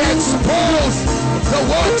 I expose the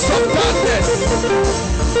works of darkness.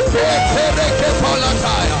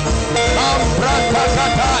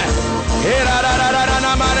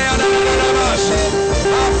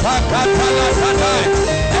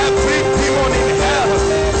 Every demon in hell,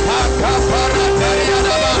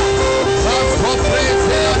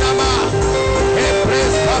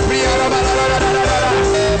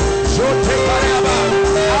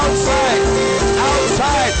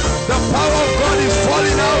 outside, the power of God is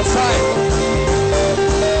falling outside.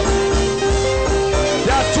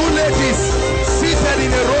 There are 2 ladies seated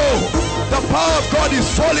in a row. The power of God is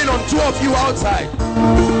falling on 2 of you outside.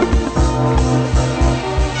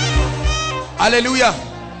 Hallelujah.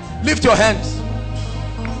 Lift your hands.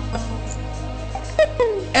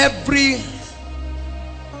 Every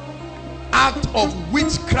act of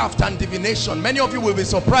witchcraft and divination, many of you will be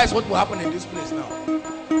surprised what will happen in this place now,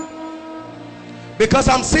 because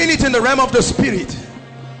I'm seeing it in the realm of the Spirit.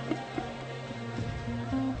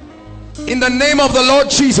 In the name of the Lord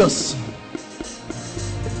Jesus,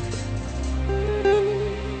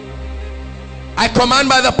 I command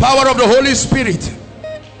by the power of the Holy Spirit,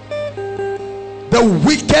 the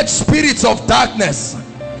wicked spirits of darkness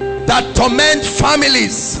that torment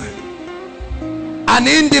families and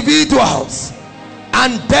individuals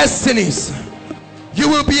and destinies, you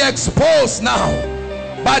will be exposed now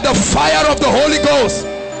by the fire of the Holy Ghost.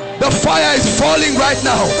 The fire is falling right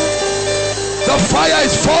now. The fire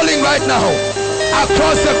is falling right now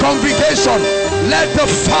across the congregation. Let the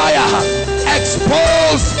fire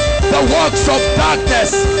expose the works of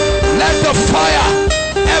darkness. Let the fire,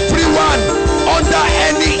 everyone under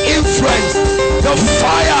any influence, the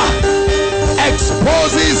fire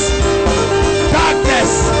exposes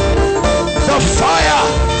darkness. The fire.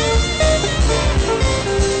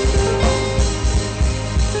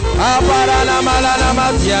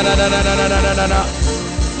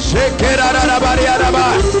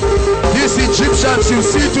 These Egyptians you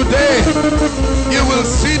see today, you will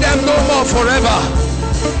see them no more forever.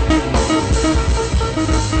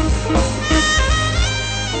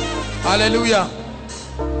 Hallelujah.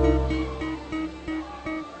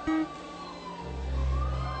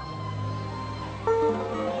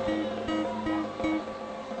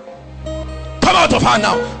 Come out of her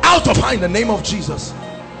now. Out of her in the name of Jesus.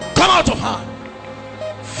 Come out of her.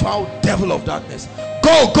 Foul devil of darkness.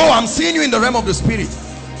 Go, go. I'm seeing you in the realm of the Spirit.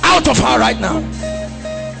 Out of her right now.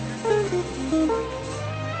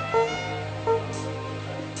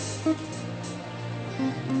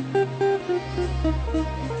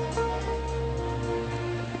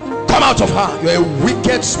 Come out of her. You're a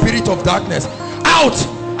wicked spirit of darkness. Out.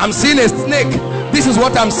 I'm seeing a snake This is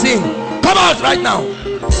what I'm seeing. Come out right now.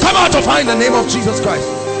 Come out of her in the name of Jesus Christ.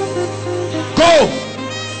 Go.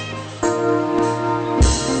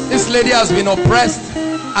 This lady has been oppressed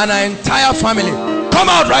and her entire family. Come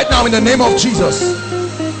out right now in the name of Jesus.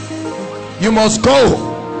 You must go.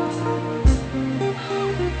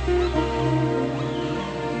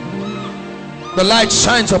 The light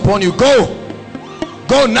shines upon you. Go.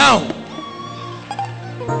 Go now.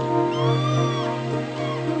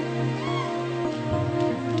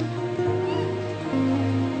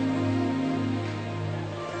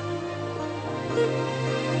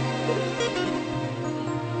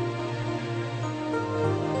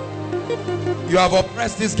 You have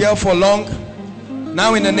oppressed this girl for long.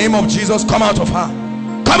 Now in the name of Jesus, come out of her.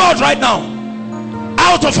 Come out right now.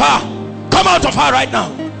 Out of her. Come out of her right now.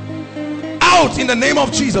 Out in the name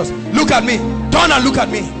of Jesus. Look at me. Turn and look at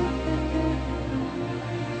me.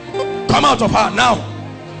 Come out of her now.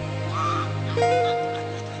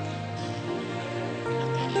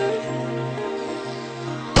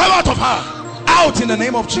 Come out of her. Out in the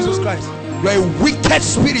name of Jesus Christ. You are a wicked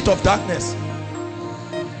spirit of darkness.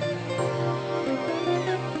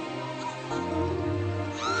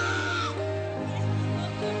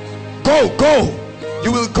 Go, go.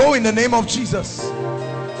 You will go in the name of Jesus.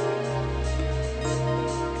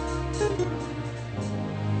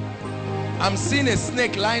 I'm seeing a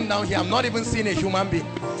snake lying down here. I'm not even seeing a human being.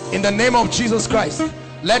 In the name of Jesus Christ,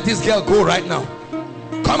 let this girl go right now.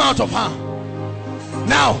 Come out of her.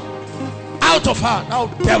 Now. Out of her. Now,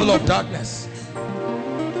 devil of darkness.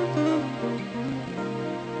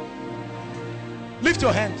 Lift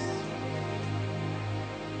your hands.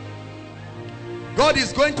 God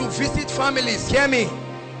is going to visit families. Hear me.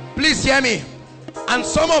 Please hear me. And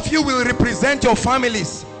some of you will represent your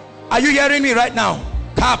families. Are you hearing me right now?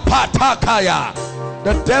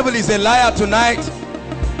 The devil is a liar tonight.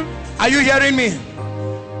 Are you hearing me?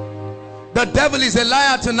 The devil is a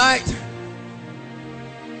liar tonight.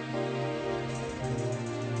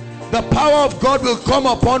 The power of God will come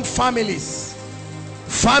upon families.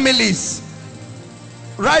 Families.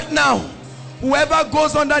 Right now, whoever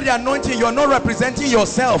goes under the anointing, you're not representing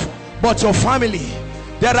yourself, but your family.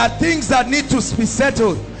 There are things that need to be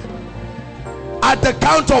settled. At the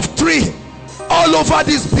count of 3, all over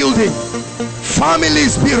this building,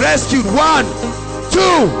 families be rescued. 1,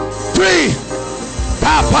 2, 3.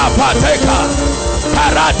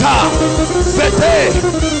 Karata Zete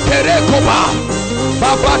Kerekoba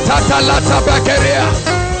Babatata Lata Bakeria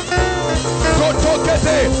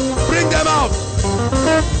Kotokete. Bring them out.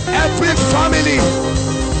 Every family,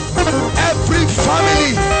 every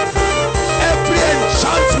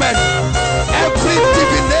enchantment, every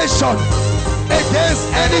divination against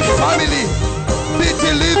any family be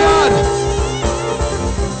delivered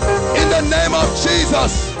in the name of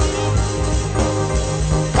Jesus.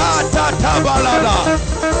 Balada,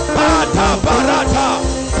 Bata Barata,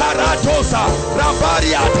 Karatosa,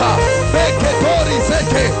 Rabariata, Beketori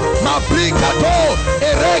Zeke, Mabrikato,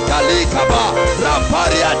 Erekalikaba,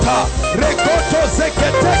 Rabariata, Rekoto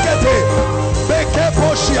Zeketekete,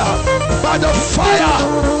 Bekeposhia, by the fire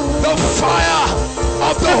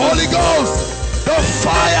of the Holy Ghost, the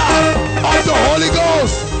fire of the Holy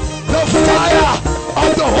Ghost, the fire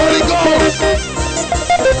of the Holy Ghost.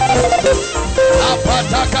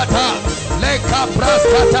 Apatakata leka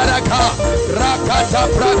praskataraka rakata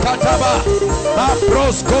prakataba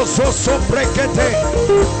aprosko soso brekete.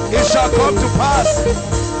 It shall come to pass,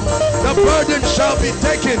 the burden shall be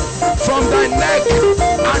taken from thy neck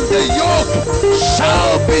and the yoke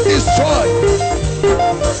shall be destroyed.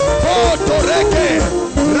 Kotoreke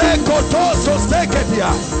rekoto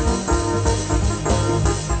soseketia.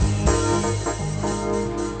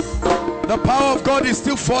 The power of God is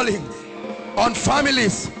still falling on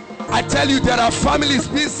families. I tell you, there are families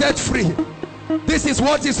being set free. This is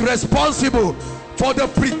what is responsible for the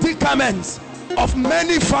predicaments of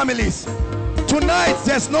many families. Tonight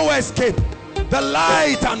there's no escape. The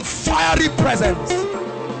light and fiery presence.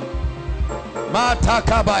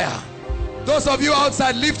 Matakabaya. Those of you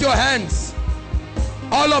outside, lift your hands.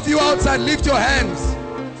 All of you outside, lift your hands.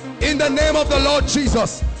 In the name of the Lord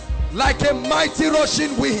Jesus, like a mighty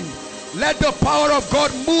rushing wind, let the power of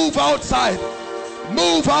God move outside.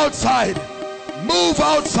 Move outside. Move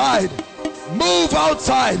outside. Move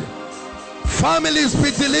outside. Families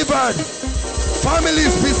be delivered.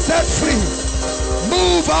 Families be set free.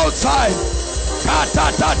 Move outside.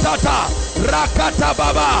 Kata ta ta ta. Rakata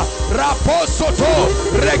baba. Raposoto.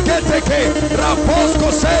 Reketeke.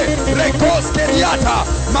 Raposkose. Rekoskeriata.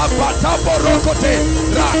 Mapata borokote.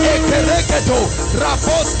 Ra ekereketo.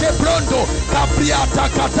 Raposke brondo. Kapriata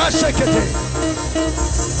kata shekete.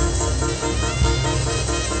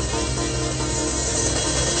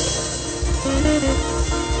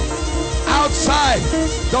 Outside,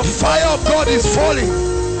 the fire of God is falling.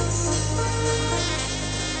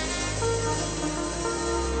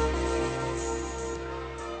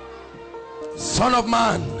 Son of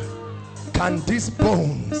man, can these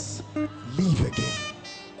bones live again?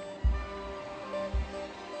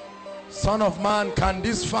 Son of man, can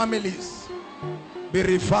these families be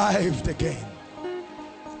revived again?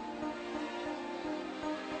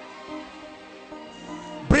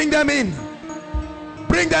 Bring them in.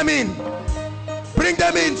 Bring them in. Bring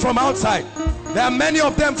them in from outside. There are many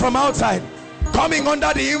of them from outside coming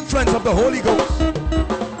under the influence of the Holy Ghost.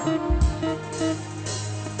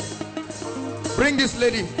 Bring this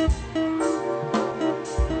lady.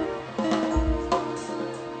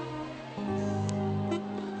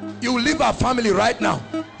 You leave our family right now.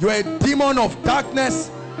 You're a demon of darkness.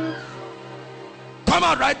 Come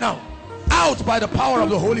out right now. Out by the power of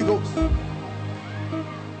the Holy Ghost.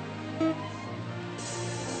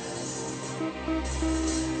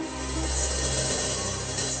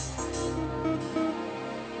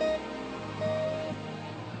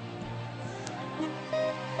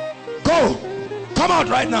 Go. Come out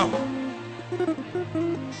right now.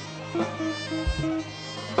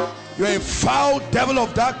 You're a foul devil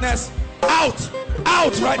of darkness. Out.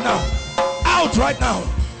 Out right now. Out right now.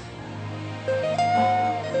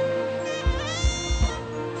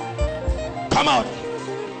 Come out.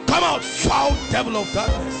 Come out, foul devil of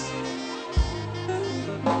darkness.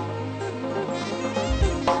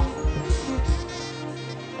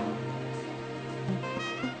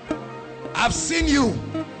 I've seen you.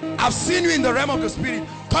 I've seen you in the realm of the spirit.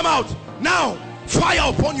 Come out now.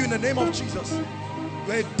 Fire upon you in the name of Jesus.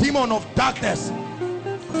 You're a demon of darkness.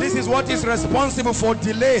 This is what is responsible for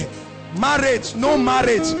delay. Marriage, no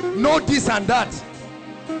this and that.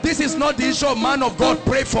 This is not the issue of man of God,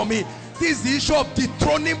 pray for me. This is the issue of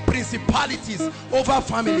dethroning principalities over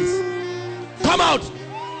families. Come out.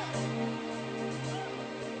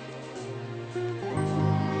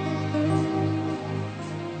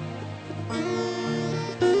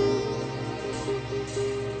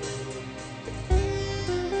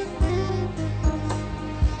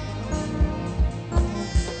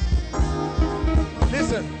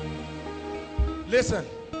 Listen,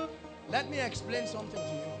 let me explain something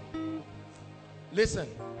to you. Listen,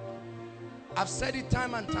 I've said it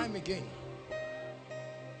time and time again.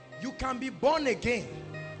 You can be born again.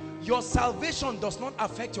 Your salvation does not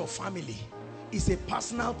affect your family. It's a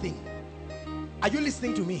personal thing. Are you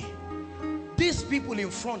listening to me? These people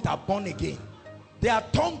in front are born again. They are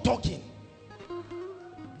tongue talking.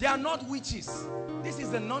 They are not witches. This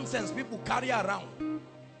is the nonsense people carry around.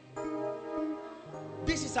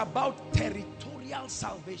 This is about territorial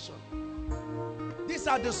salvation. These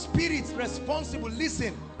are the spirits responsible,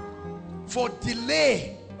 listen, for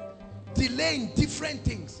delay in different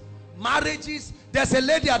things. Marriages. There's a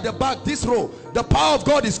lady at the back, this row. The power of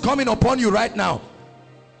God is coming upon you right now.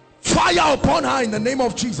 Fire upon her in the name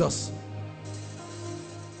of Jesus.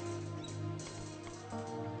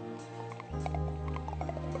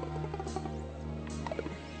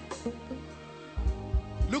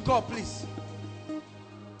 Look up, please.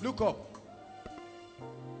 Look up.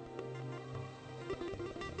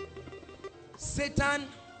 Satan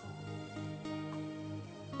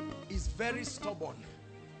is very stubborn.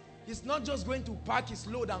 He's not just going to pack his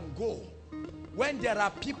load and go when there are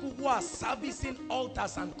people who are servicing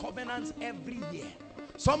altars and covenants every year.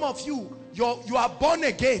 Some of you, you are born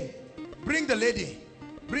again. Bring the lady.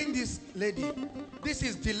 Bring this lady. This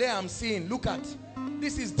is delay I'm seeing. Look at.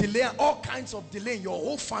 This is delay. All kinds of delay in your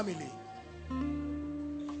whole family.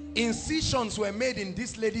 Incisions were made in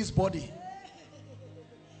this lady's body.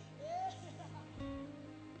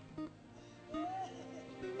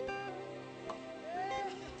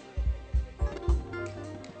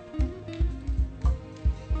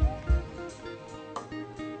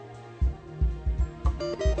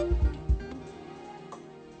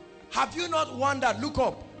 Have you not wondered? Look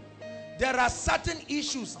up. There are certain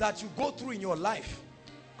issues that you go through in your life.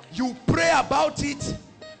 You pray about it.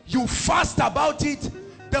 You fast about it.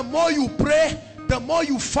 The more you pray, the more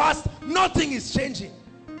you fast, nothing is changing.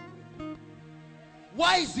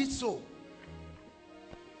 Why is it so?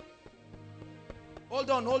 Hold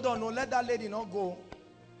on, hold on. No, let that lady not go.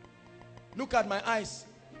 Look at my eyes.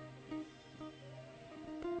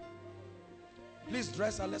 Please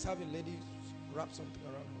dress her. Let's have a lady wrap something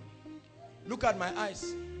around her. Look at my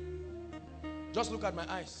eyes. Just look at my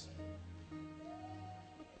eyes.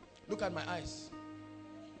 Look at my eyes.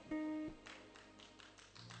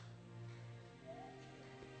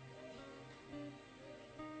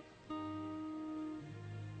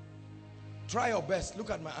 Try your best. Look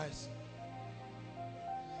at my eyes.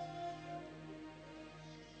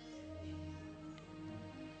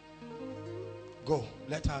 Go.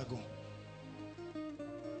 Let her go.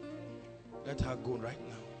 Let her go right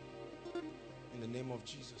now. In the name of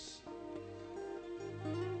Jesus.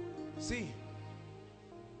 See,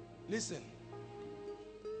 listen.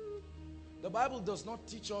 The Bible does not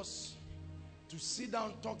teach us to sit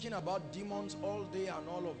down talking about demons all day and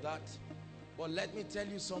all of that. But let me tell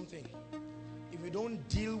you something. If you don't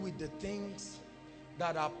deal with the things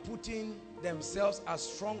that are putting themselves as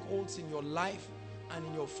strongholds in your life and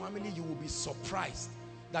in your family, you will be surprised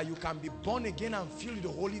that you can be born again and filled with the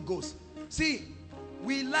Holy Ghost. See,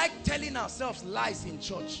 we like telling ourselves lies in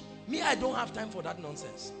church. Me, I don't have time for that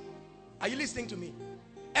nonsense. Are you listening to me?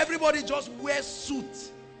 Everybody just wears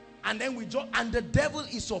suits, and then and the devil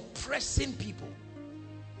is oppressing people.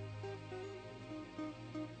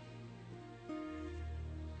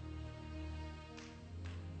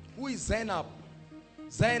 Who is Zainab?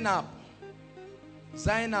 Zainab.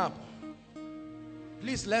 Zainab.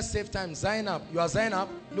 Please, let's save time. Zainab. You are Zainab.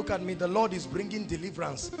 Look at me. The Lord is bringing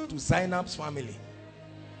deliverance to Zainab's family.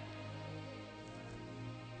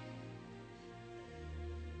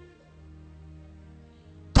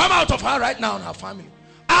 Come out of her right now and her family.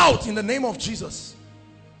 Out in the name of Jesus.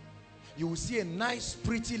 You will see a nice,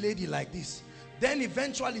 pretty lady like this. Then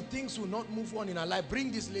eventually things will not move on in her life.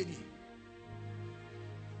 Bring this lady.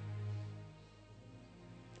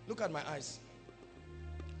 Look at my eyes.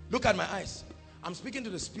 Look at my eyes. I'm speaking to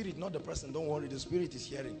the spirit, not the person. Don't worry, the spirit is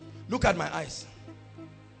hearing. Look at my eyes.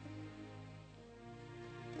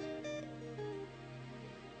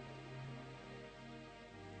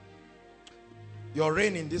 Your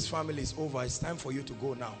reign in this family is over. It's time for you to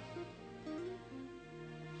go now.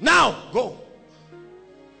 Now, go.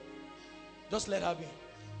 Just let her be.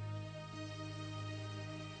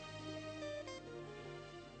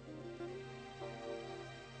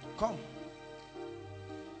 Come.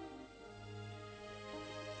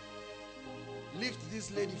 Lift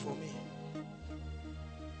this lady for me.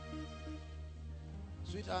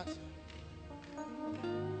 Sweetheart.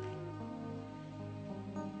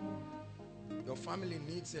 Your family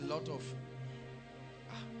needs a lot of...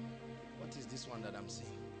 what is this one that I'm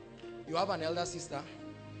seeing? You have an elder sister.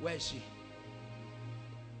 Where is she?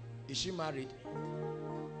 Is she married?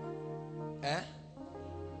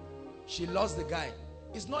 She lost the guy.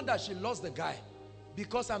 It's not that she lost the guy,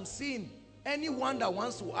 because I'm seeing anyone that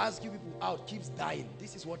wants to ask you people out keeps dying.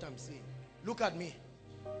 This is what I'm seeing. Look at me.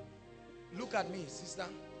 Look at me, sister.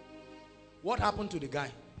 What happened to the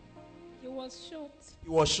guy? He was shot. He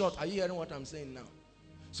was shot. Are you hearing what I'm saying now?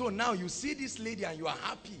 So now you see this lady and you are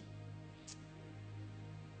happy.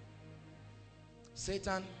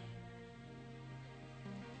 Satan,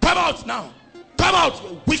 come out now. Come out,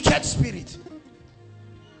 you wicked spirit.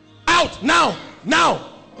 Out now. Now.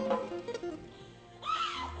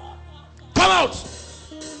 Come out.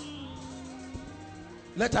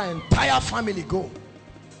 Let our entire family go.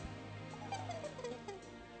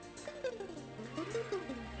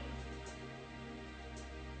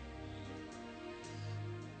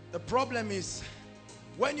 The problem is,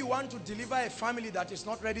 when you want to deliver a family that is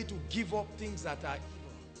not ready to give up things that are evil,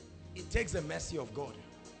 it takes the mercy of God.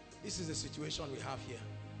 This is the situation we have here.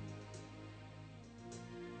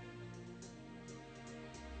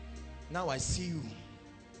 Now I see you.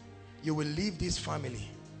 You will leave this family.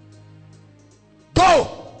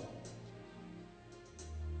 Go!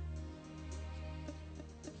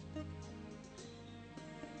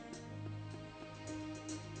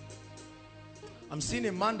 I'm seeing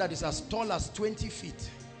a man that is as tall as 20 feet.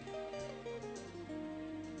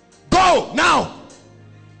 Go now!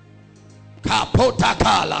 Kapota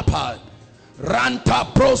kalapa. Ranta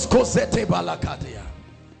prosko zete balakatia.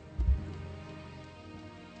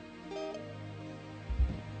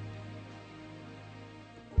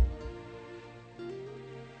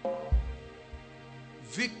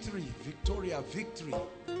 Victory, Victoria, victory,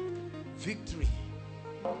 victory.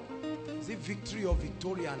 Is it Victory or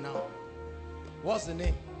Victoria now? What's the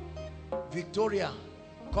name? Victoria,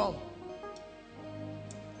 come.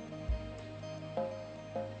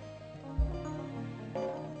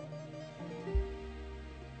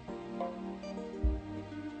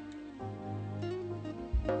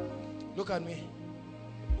 Look at me.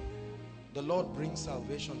 The Lord brings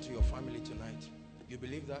salvation to your family tonight. You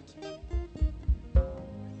believe that?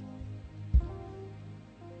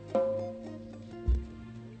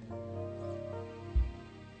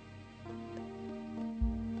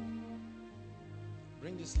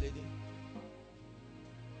 Bring this lady.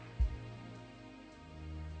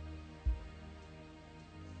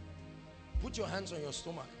 Put your hands on your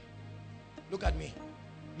stomach. Look at me.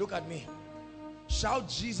 Look at me. Shout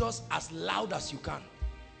Jesus as loud as you can.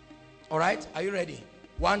 All right? Are you ready?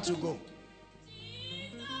 1, 2, go.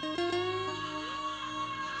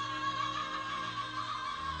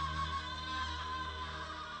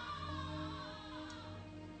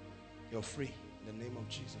 You're free in the name of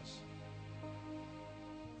Jesus.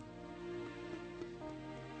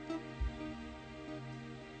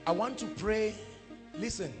 I want to pray.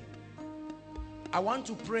 Listen, I want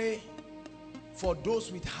to pray for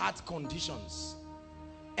those with heart conditions.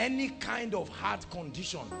 Any kind of heart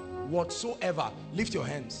condition whatsoever, lift your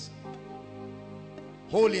hands.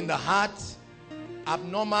 Hole in the heart,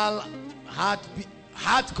 abnormal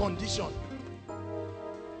heart condition.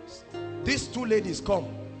 These two ladies, come.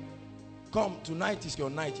 Come, tonight is your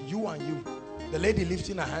night, you and you. The lady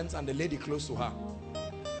lifting her hands and the lady close to her.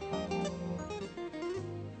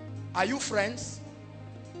 Are you friends?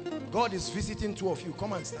 God is visiting two of you.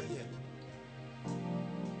 Come and stand here.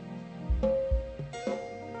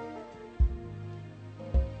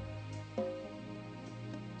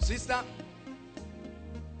 Sister,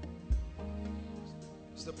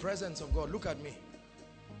 it's the presence of God. Look at me.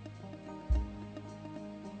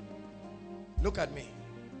 Look at me.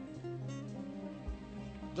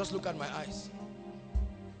 Just look at my eyes.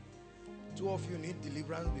 Two of you need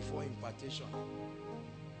deliverance before impartation.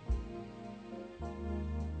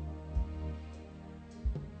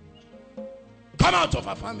 Come out of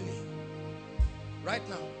our family right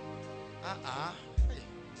now.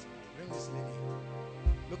 Bring this lady.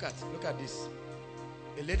 Look at this.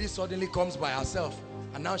 A lady suddenly comes by herself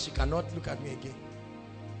and now she cannot look at me again.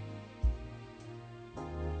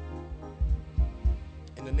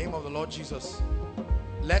 In the name of the Lord Jesus,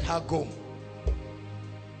 let her go.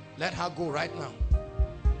 Let her go right now.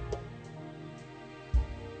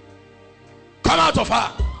 Come out of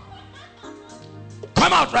her.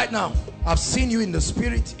 Come out right now. I've seen you in the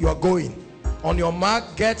spirit. You are going. On your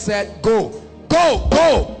mark, get set, go. Go,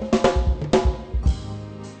 go.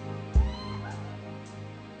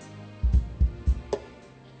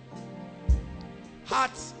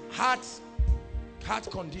 Heart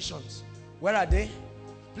conditions. Where are they?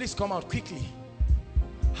 Please come out quickly.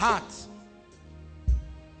 Heart.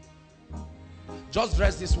 Just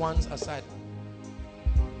dress these ones aside.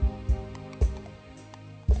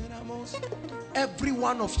 Every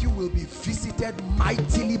one of you will be visited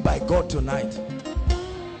mightily by God tonight.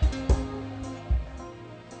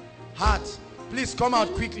 Heart, please come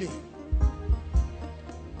out quickly.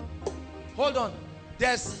 Hold on.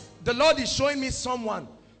 The Lord is showing me someone.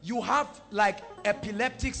 You have like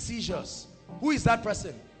epileptic seizures. Who is that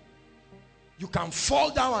person? You can fall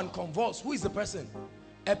down and convulse. Who is the person?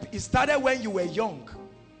 It started when you were young.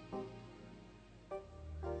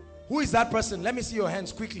 Who is that person? Let me see your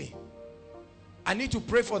hands quickly. I need to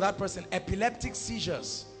pray for that person. Epileptic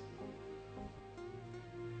seizures.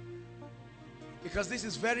 Because this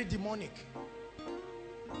is very demonic.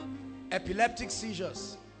 Epileptic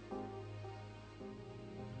seizures.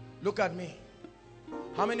 Look at me.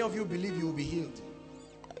 How many of you believe you will be healed?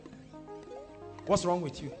 What's wrong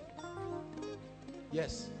with you?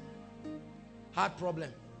 Yes. Heart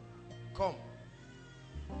problem. Come.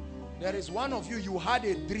 There is one of you, you had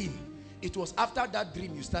a dream. It was after that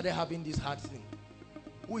dream you started having this heart thing.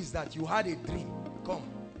 Who is that? You had a dream. Come.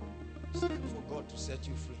 Stand for God to set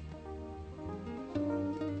you free.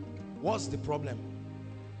 What's the problem?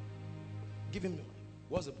 Give him.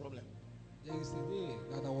 What's the problem? There is a day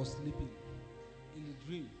that I was sleeping. In the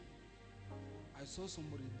dream, I saw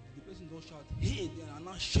somebody. The person don't shout, hey, then I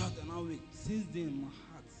now shout and I wake. Since then, my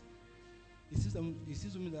heart, it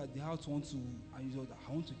seems to me that the heart wants to, I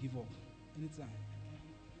want to give up anytime.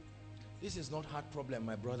 This is not heart problem,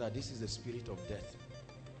 my brother. This is the spirit of death.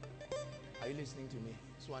 Are you listening to me?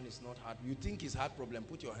 This one is not heart. You think it's heart problem?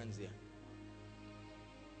 Put your hands there.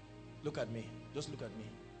 Look at me. Just look at me.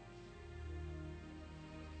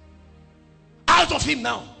 Out of him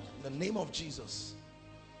now. In the name of Jesus.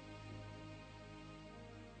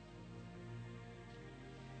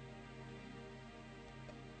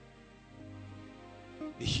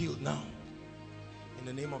 Be healed now. In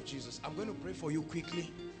the name of Jesus. I'm going to pray for you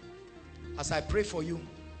quickly. As I pray for you,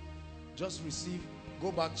 just receive.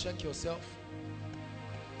 Go back, check yourself.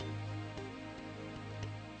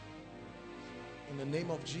 In the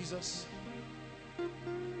name of Jesus.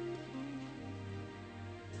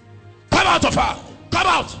 Come out of her. Come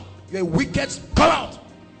out. You're a wicked. Come out.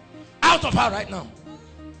 Out of her right now.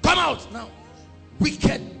 Come out now.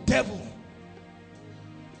 Wicked devil.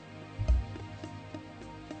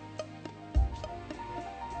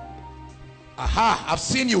 Aha, I've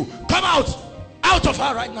seen you. Come out. Out of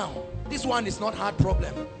her right now. This one is not heart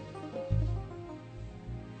problem.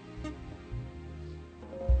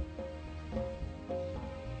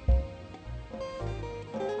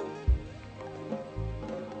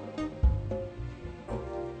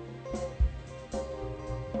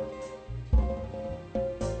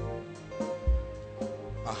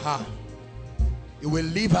 Aha. You will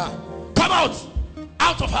leave her. Come out.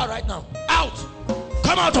 Out of her right now. Out.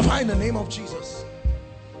 Come out of her in the name of Jesus.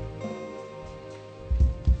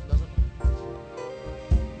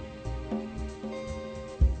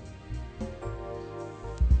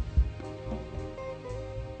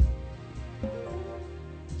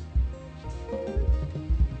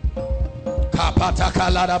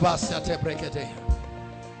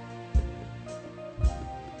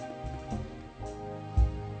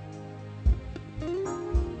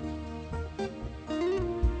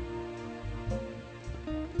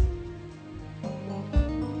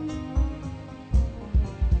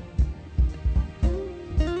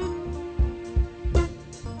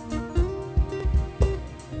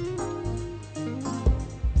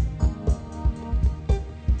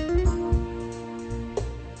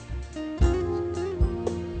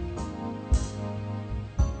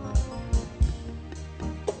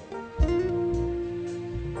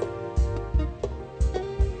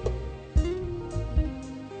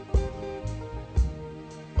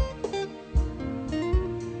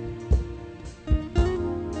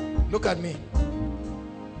 Look at me.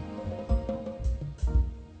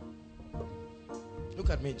 Look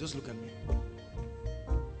at me. Just look at me.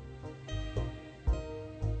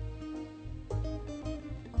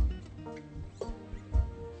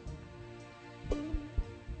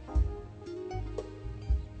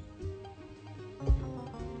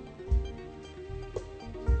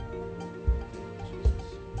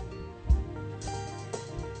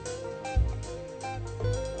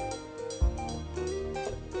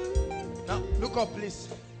 Look up, please.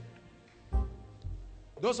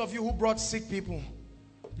 Those of you who brought sick people,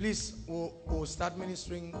 please, we'll start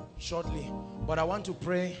ministering shortly. But I want to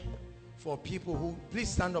pray for people who, please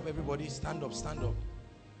stand up, everybody. Stand up, stand up.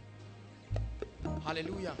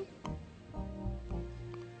 Hallelujah.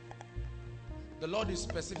 The Lord is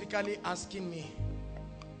specifically asking me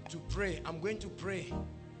to pray. I'm going to pray.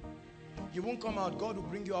 You won't come out. God will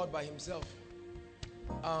bring you out by himself.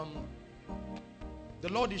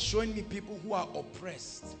 The Lord is showing me people who are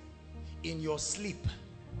oppressed in your sleep.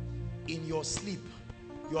 In your sleep.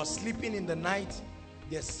 You are sleeping in the night.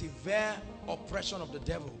 There's severe oppression of the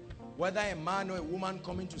devil. Whether a man or a woman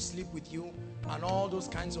coming to sleep with you and all those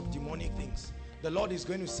kinds of demonic things. The Lord is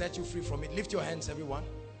going to set you free from it. Lift your hands, everyone.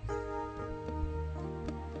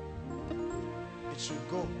 It should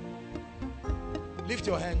go. Lift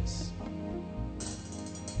your hands.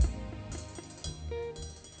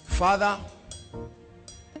 Father,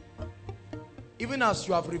 even as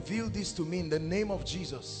you have revealed this to me in the name of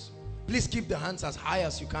Jesus, please keep the hands as high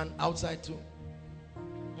as you can outside too.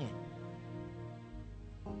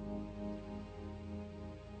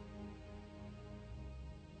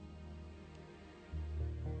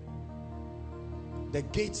 The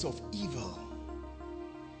gates of evil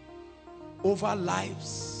over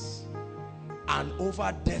lives and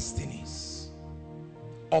over destinies,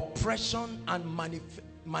 oppression and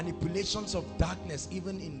manipulations of darkness,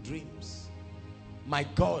 even in dreams. My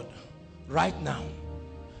God, right now,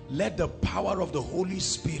 let the power of the Holy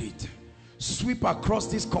Spirit sweep across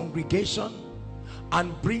this congregation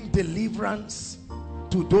and bring deliverance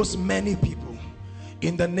to those many people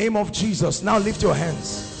in the name of Jesus. Now lift your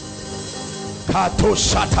hands. Now,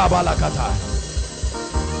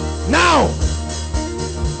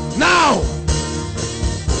 now,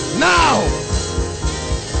 now,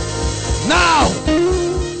 now,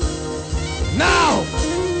 now.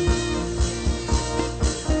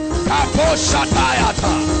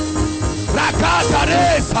 Kaposhatayata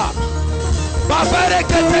Rakataresa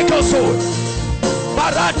Babereketekoso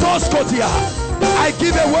Baratoskotia. I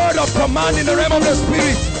give a word of command in the realm of the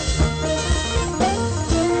spirit.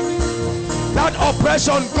 That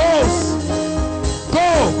oppression goes.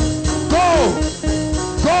 Go, go,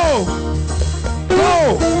 go,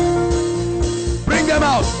 go. Bring them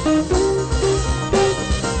out.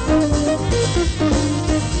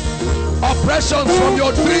 Oppressions from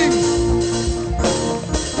your dreams,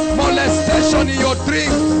 molestation in your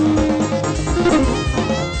dreams.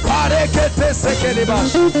 Parekete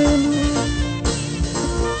sekelibash.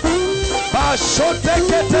 Bashote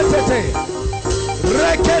ketetete.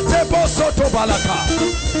 Rekete bosoto balaka.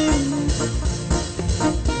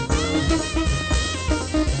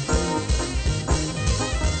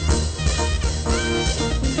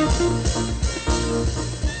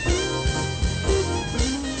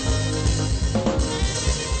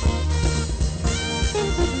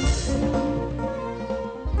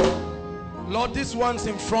 Lord, these ones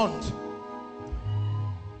in front,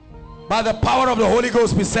 by the power of the Holy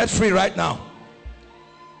Ghost, be set free right now.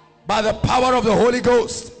 By the power of the Holy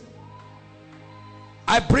Ghost,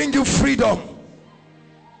 I bring you freedom.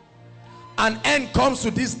 an end comes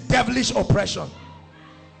to this devilish oppression.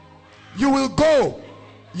 You will go.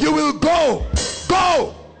 You will go.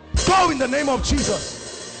 Go. Go in the name of Jesus.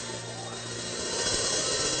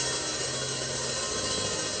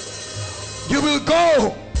 You will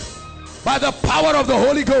go by the power of the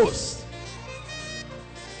Holy Ghost.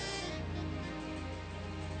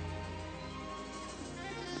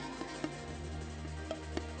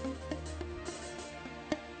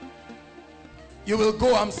 You will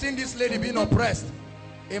go. I'm seeing this lady being oppressed.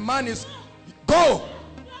 A man is, go,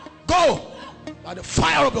 go by the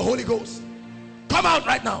fire of the Holy Ghost. Come out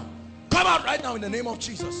right now. Come out right now in the name of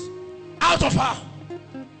Jesus. Out of her.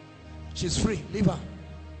 She's free. Leave her.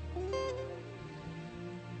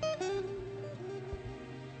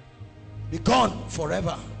 Be gone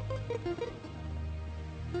forever.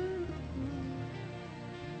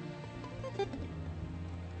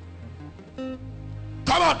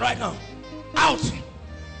 Come out right now. Out.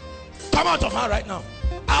 Come out of her right now.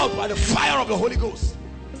 Out by the fire of the Holy Ghost.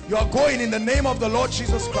 You are going in the name of the Lord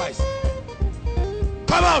Jesus Christ.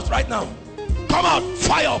 Come out right now. Come out.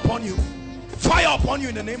 Fire upon you. Fire upon you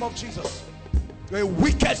in the name of Jesus. You're a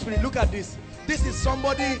wicked spirit. Look at this. This is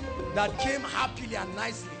somebody that came happily and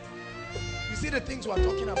nicely. You see the things we are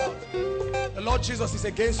talking about. The Lord Jesus is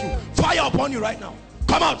against you. Fire upon you right now.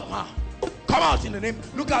 Come out of her. Come out in the name.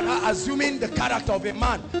 Look at her assuming the character of a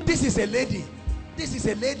man. This is a lady. This is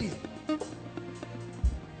a lady.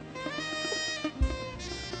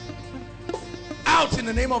 Out in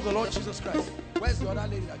the name of the Lord Jesus Christ. Where's the other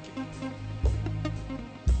lady that came?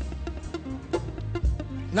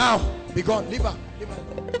 Now, be gone. Leave her. Leave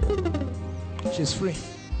her. She's free.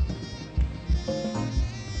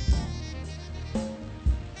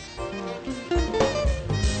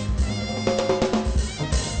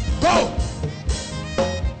 Go!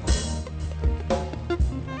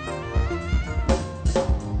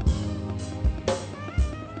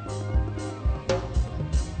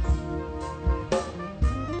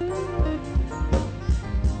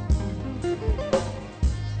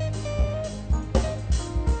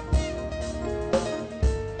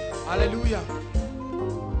 Hallelujah.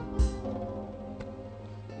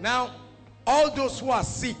 Now, all those who are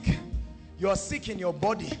sick, you are sick in your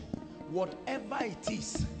body, whatever it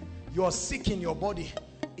is, you are sick in your body,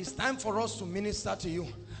 it's time for us to minister to you.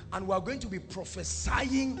 And we are going to be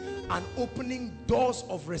prophesying and opening doors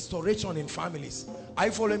of restoration in families. Are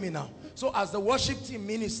you following me now? So as the worship team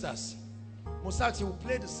ministers, Musati will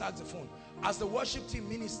play the saxophone. As the worship team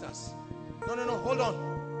ministers, no, hold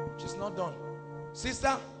on. She's not done.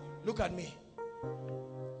 Sister, look at me.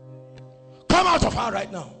 Come out of her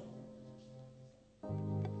right now.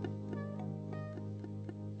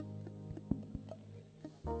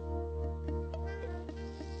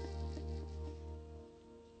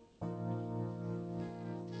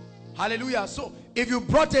 Hallelujah. So if you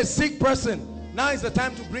brought a sick person, now is the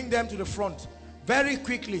time to bring them to the front. Very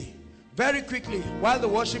quickly, while the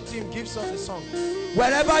worship team gives us a song.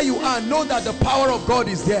 Wherever you are, know that the power of God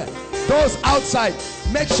is there. Those outside,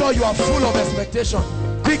 make sure you are full of expectation.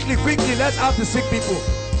 Quickly, let's have the sick people.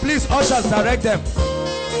 Please, ushers, direct them.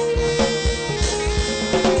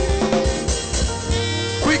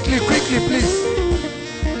 Quickly, please.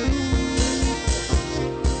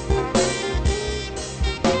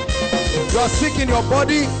 You are sick in your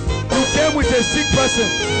body. You came with a sick person,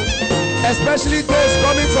 especially those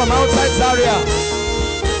coming from outside Zaria.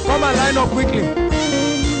 Come and line up quickly.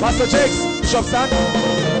 Pastor Jakes, Bishop Stan.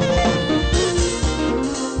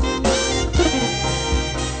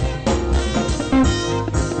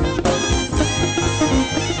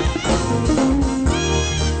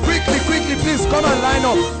 Quickly, please come and line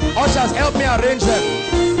up. Ushers, help me arrange them.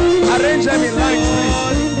 Arrange them in lines, please.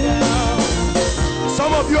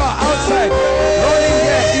 Some of you are outside, running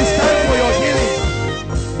here. It's time for your healing.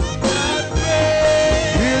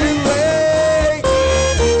 Healing way.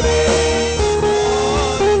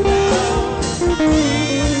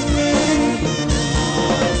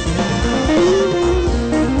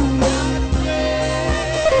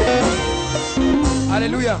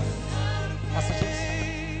 Hallelujah. Pastor James,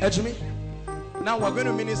 edge me. Now we're going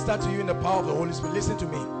to minister to you in the power of the Holy Spirit. Listen to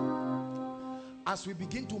me. As we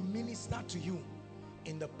begin to minister to you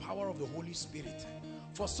in the power of the Holy Spirit,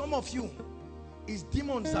 for some of you, it's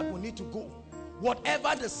demons that will need to go.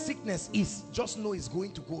 Whatever the sickness is, just know it's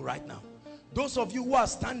going to go right now. Those of you who are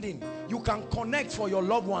standing, you can connect for your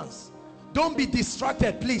loved ones. Don't be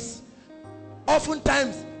distracted, please.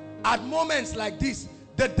 Oftentimes, at moments like this,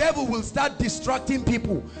 the devil will start distracting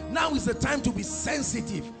people. Now is the time to be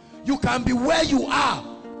sensitive. You can be where you are,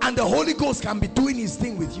 and the Holy Ghost can be doing his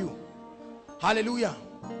thing with you. Hallelujah.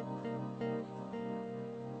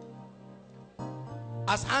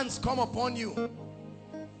 As hands come upon you.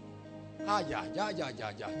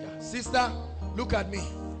 Sister, look at me.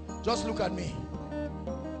 Just look at me.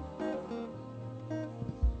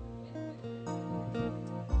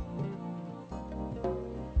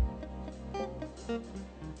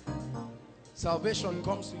 Salvation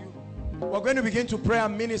comes to you. We're going to begin to pray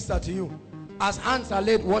and minister to you. As hands are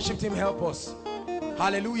laid, worship Him, help us.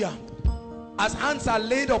 Hallelujah. As hands are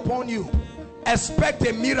laid upon you, expect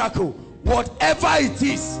a miracle. Whatever it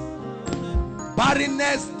is,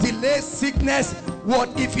 barrenness, delay, sickness, what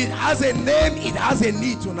if it has a name, it has a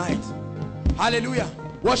need tonight. Hallelujah.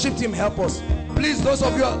 Worship Him, help us. Please, those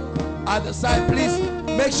of you at the side, please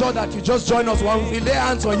make sure that you just join us. When we lay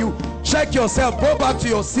hands on you, check yourself, go back to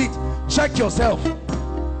your seat, check yourself.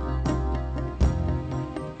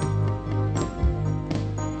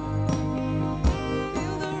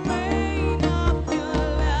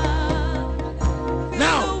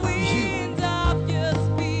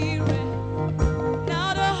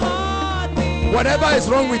 Whatever is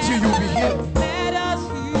wrong with you, you'll be healed.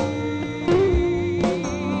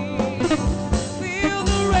 Feel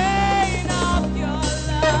the rain of your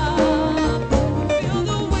love. Feel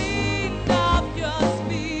the wind of your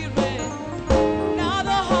spirit. Now the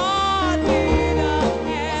heartbeat of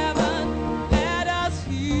heaven. Let us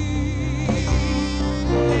hear.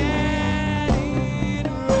 Let it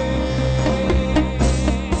rain.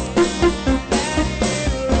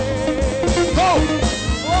 Go!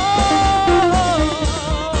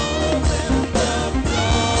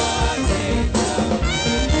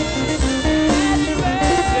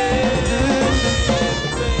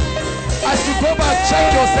 Go back,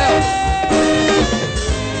 check yourself.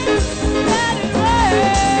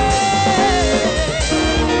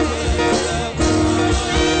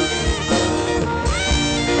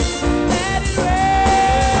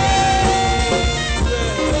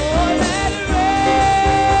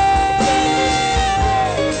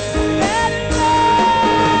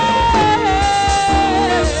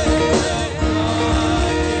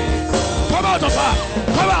 Come out of her.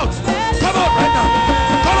 Come out. Come out right now.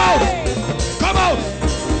 Come out. Come out.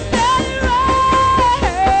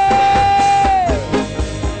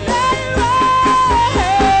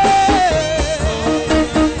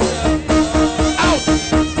 Out.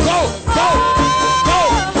 Go. Go. Go.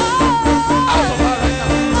 Out of her right now.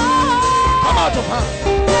 Come out of her.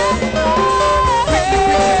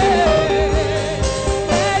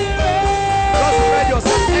 Just spread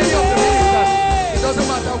yourself. Any of the ministers. It doesn't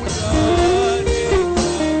matter which.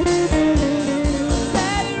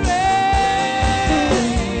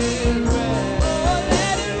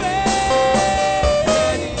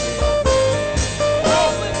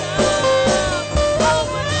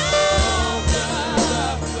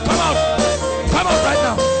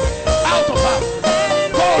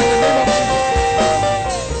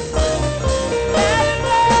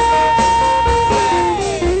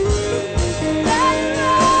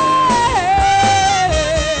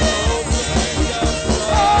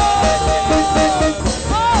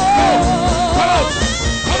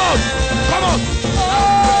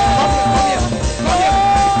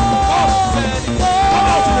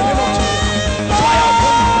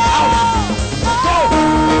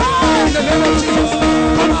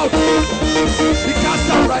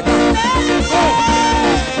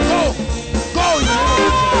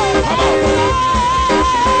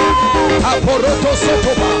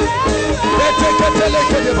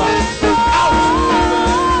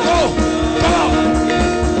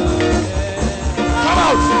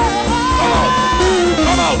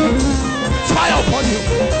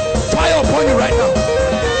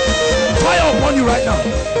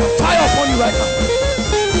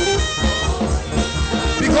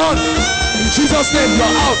 Jesus' name, you're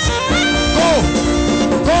out. Go.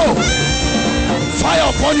 Go. Fire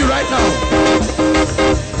upon you right now.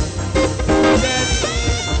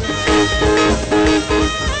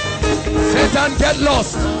 Satan, get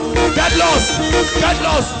lost. Get lost. Get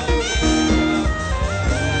lost.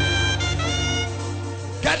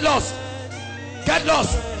 Get lost. Get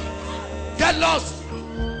lost. Get lost.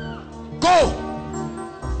 Go.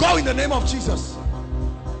 Go in the name of Jesus.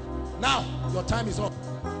 Now, your time is up.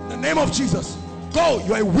 In the name of Jesus. Go.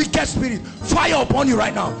 You're a wicked spirit. Fire upon you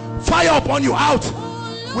right now. Fire upon you. Out.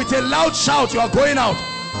 With a loud shout, you are going out.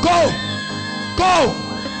 Go. Go.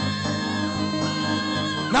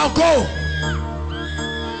 Now go.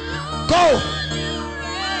 Go.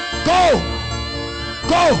 Go.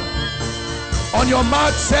 Go. On your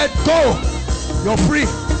mark, set, go. You're free.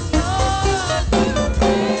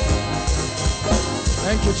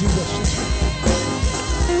 Thank you, Jesus.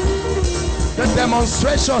 The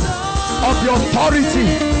demonstration of the authority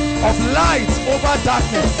of light over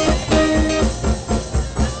darkness.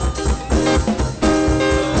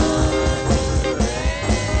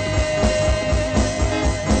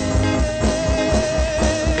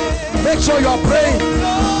 Make sure you are praying.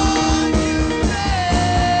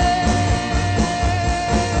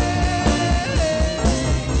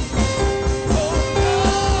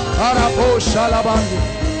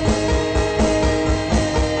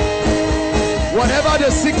 Whatever the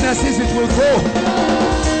sickness is, it will go.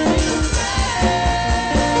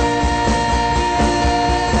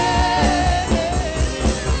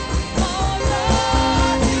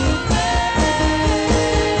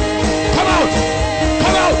 Come out!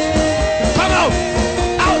 Come out! Come out!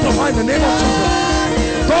 Out of in the name of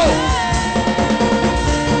Jesus. Go!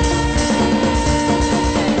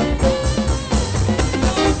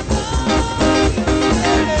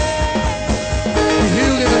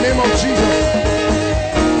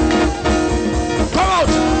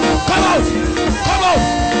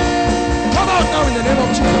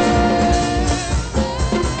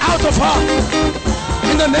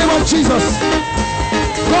 In the name of Jesus.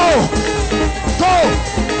 Go. Go.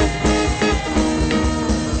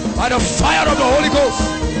 By the fire of the Holy Ghost.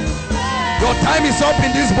 Your time is up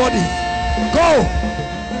in this body. Go.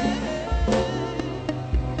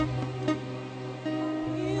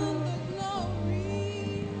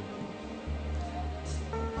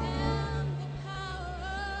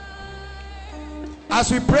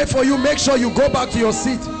 As we pray for you, make sure you go back to your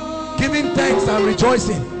seat, giving thanks and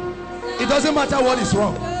rejoicing. It doesn't matter what is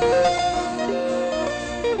wrong.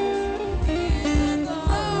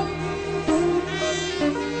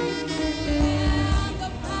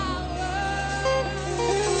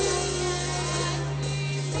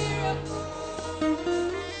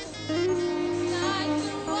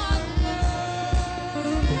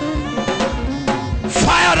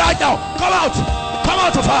 Fire right now. Come out. Come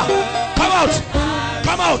out of her. Come out.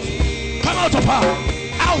 Come out. Come out of her.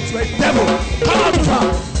 Out, the devil. Come out of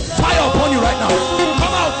her. Fire upon you right now.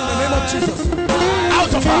 Come out in the name of Jesus.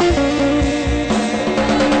 Out of her.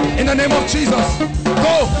 In the name of Jesus.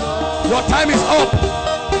 Go. Your time is up.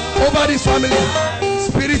 Over this family.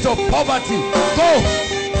 Spirit of poverty. Go.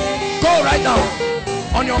 Go right now.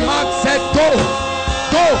 On your mark, set. Go.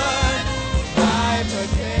 Go.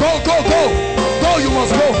 Go, go, go. Go, you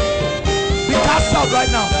must go. Be cast out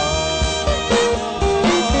right now.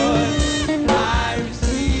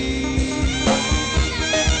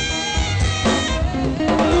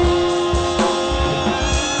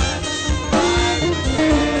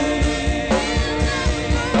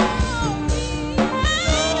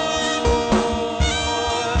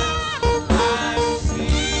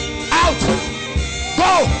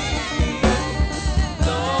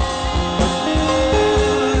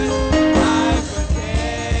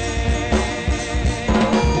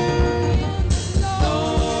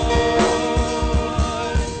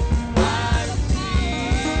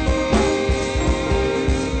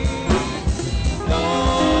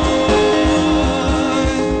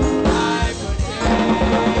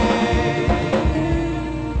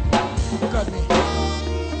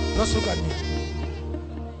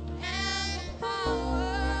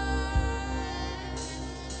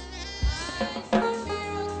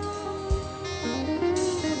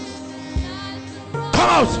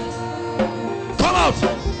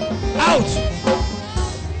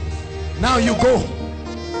 Now you go.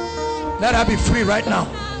 Let her be free right now.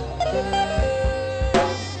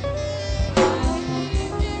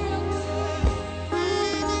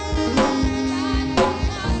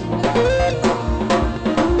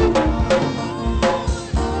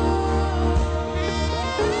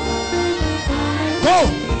 Go.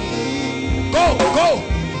 Go, go.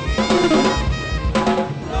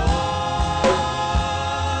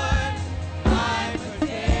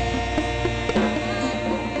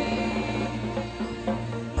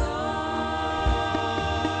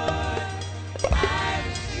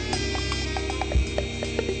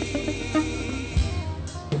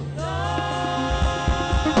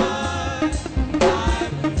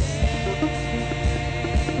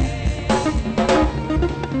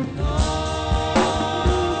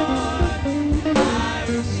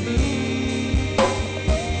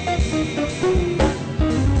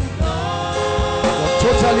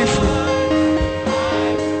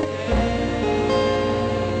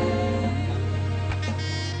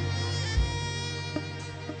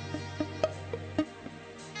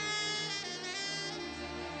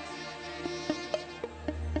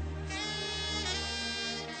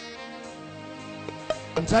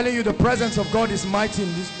 I'm telling you, the presence of God is mighty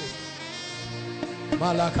in this place.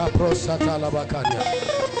 Malaka prosata labakanya.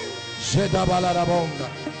 Sheda balarabonga.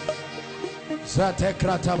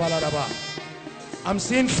 I'm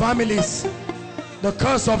seeing families, the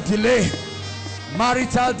curse of delay,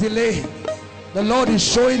 marital delay, the Lord is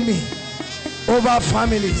showing me over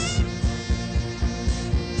families.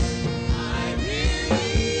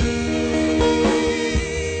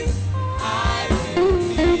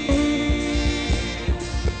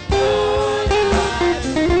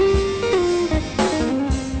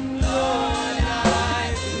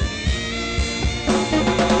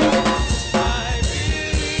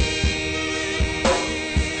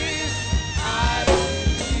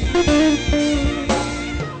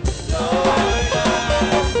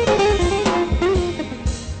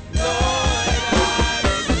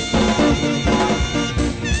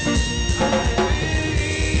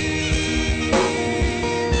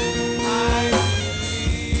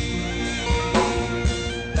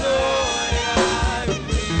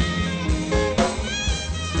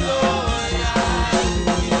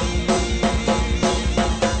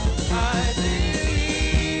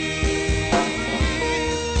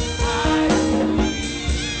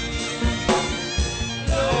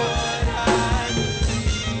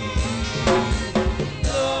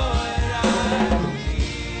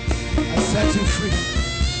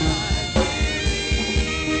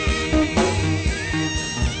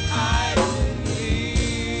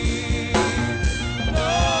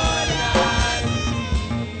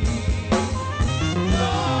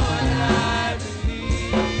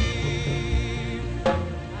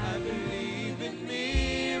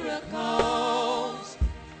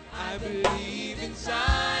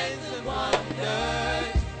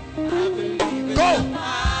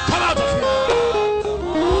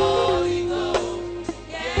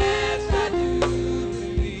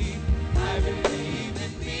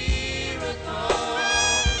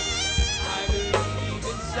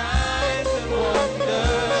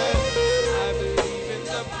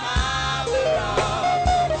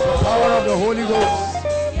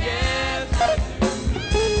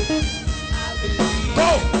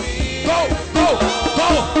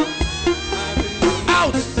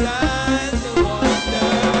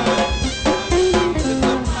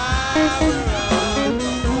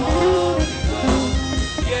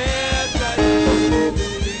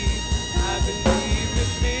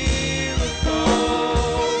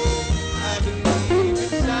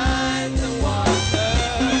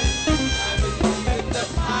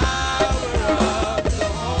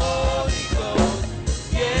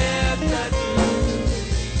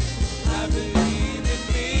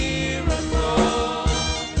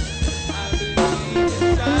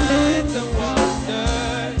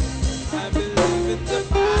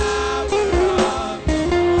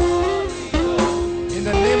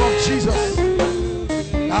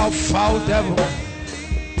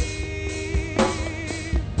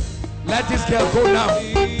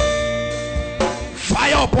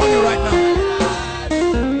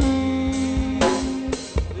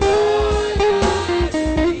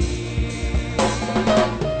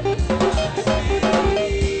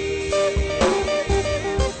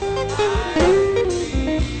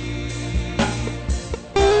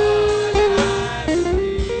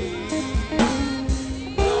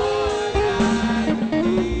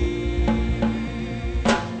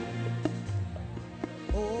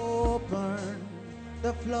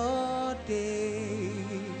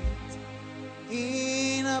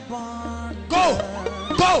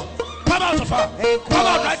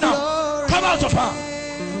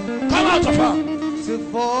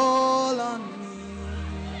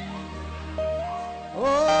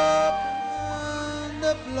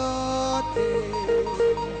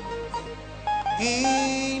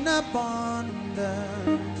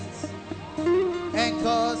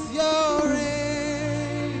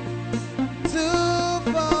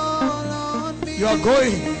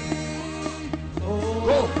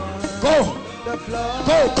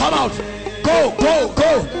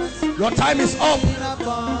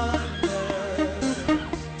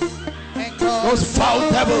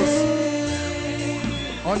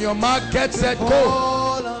 Get set, go.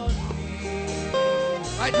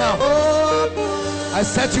 Right now, I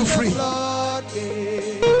set you free.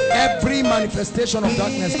 Every manifestation of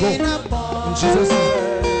darkness, go. In Jesus'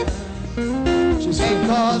 name. She's free.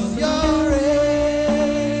 Because you're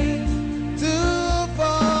ready to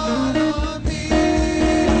fall on me.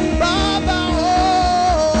 Baba,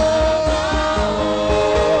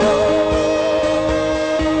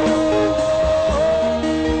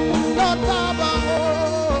 Lord Baba,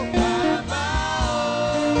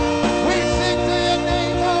 we sing to your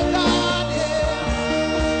name, oh God, yeah.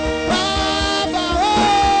 Baba,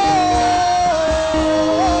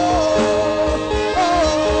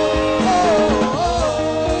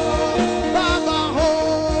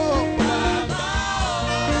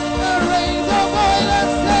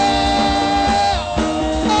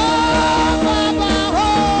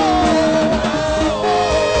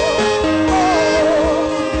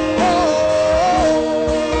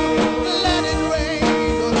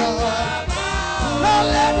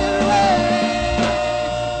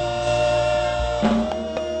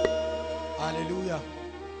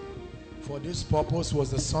 this purpose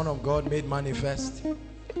was the Son of God made manifest,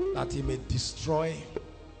 that he may destroy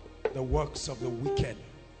the works of the wicked.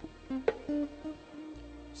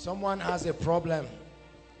 Someone has a problem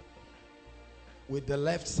with the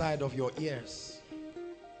left side of your ears.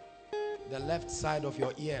 The left side of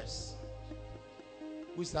your ears.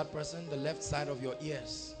 Who is that person? The left side of your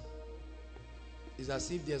ears. It's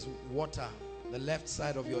as if there's water. The left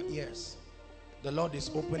side of your ears. The Lord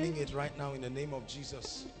is opening it right now in the name of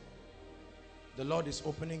Jesus. The Lord is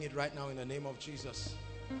opening it right now in the name of Jesus.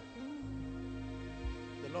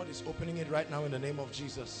 The Lord is opening it right now in the name of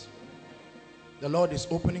Jesus. The Lord is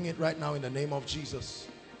opening it right now in the name of Jesus.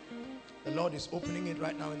 The Lord is opening it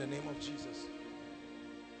right now in the name of Jesus.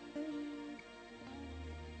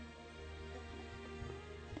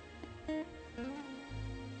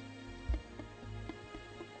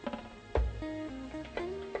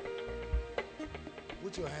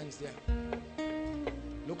 Put your hands there.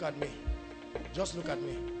 Look at me. Just look at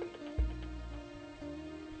me.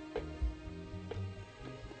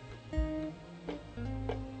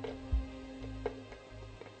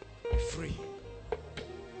 Be free.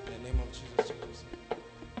 In the name of Jesus Christ.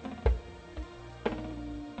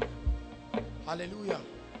 Hallelujah.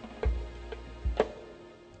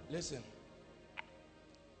 Listen.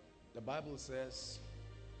 The Bible says,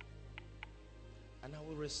 and I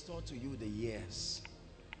will restore to you the years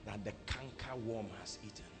that the canker worm has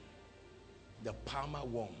eaten. The palmer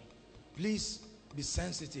worm. Please be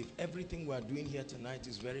sensitive. Everything we are doing here tonight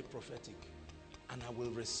is very prophetic. And I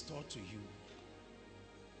will restore to you.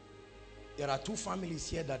 There are two families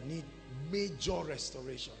here that need major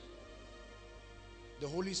restoration. The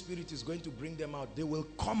Holy Spirit is going to bring them out. They will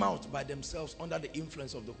come out by themselves under the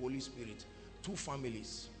influence of the Holy Spirit. Two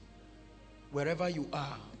families. Wherever you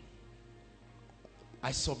are,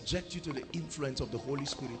 I subject you to the influence of the Holy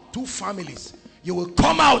Spirit. Two families. You will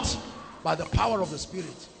come out by the power of the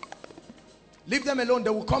Spirit. Leave them alone.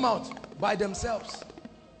 They will come out by themselves.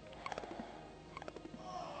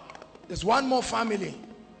 There's one more family.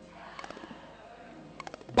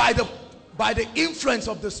 By the influence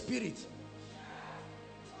of the Spirit.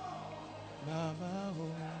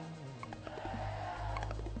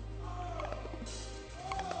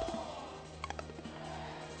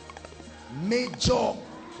 Major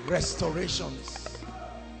restorations.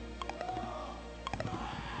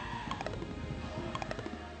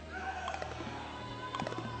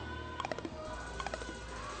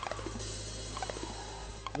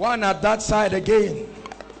 One at that side again.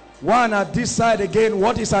 One at this side again.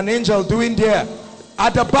 What is an angel doing there?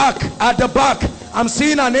 At the back, at the back. I'm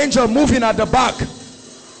seeing an angel moving at the back.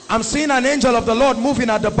 I'm seeing an angel of the Lord moving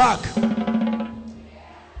at the back.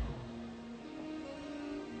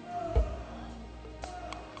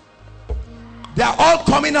 They are all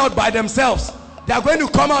coming out by themselves. They are going to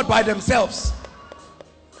come out by themselves.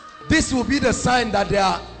 This will be the sign that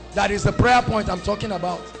that is the prayer point I'm talking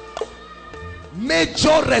about.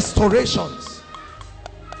 Major restorations.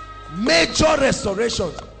 Major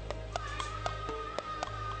restorations.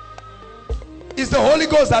 It's the Holy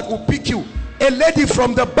Ghost that will pick you. A lady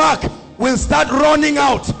from the back will start running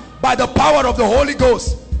out by the power of the Holy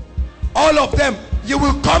Ghost. All of them, you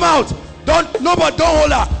will come out. Don't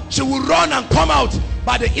hold her. She will run and come out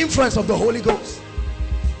by the influence of the Holy Ghost.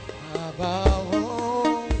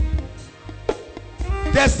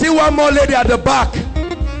 There's still one more lady at the back.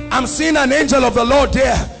 I'm seeing an angel of the Lord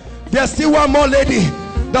there. There's still one more lady.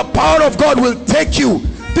 The power of God will take you.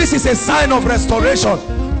 This is a sign of restoration.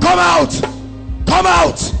 Come out. Come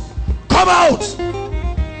out. Come out.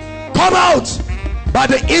 Come out by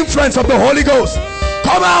the influence of the Holy Ghost.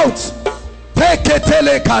 Come out. Take it.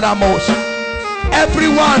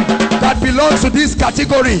 Everyone that belongs to this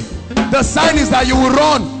category, the sign is that you will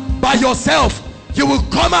run by yourself. You will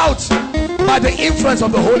come out by the influence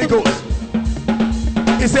of the Holy Ghost.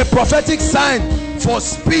 It's a prophetic sign for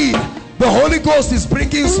speed. The Holy Ghost is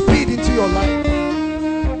bringing speed into your life.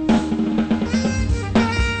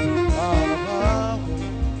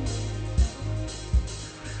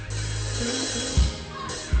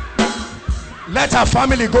 Let our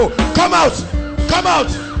family go. Come out. Come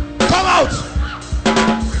out. Come out.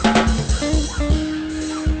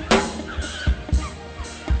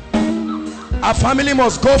 Our family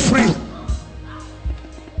must go free.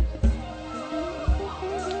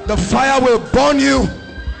 The fire will burn you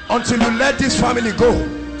until you let this family go.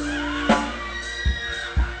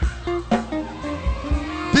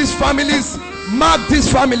 These families, mark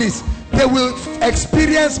these families, they will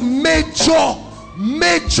experience major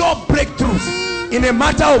breakthroughs in a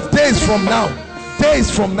matter of days from now.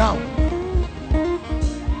 Days from now.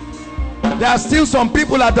 There are still some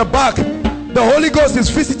people at the back The Holy Ghost is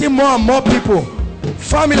visiting more and more people.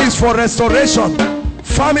 Families for restoration.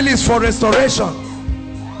 Families for restoration.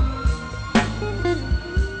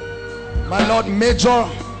 My Lord, major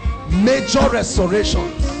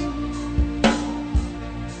restorations.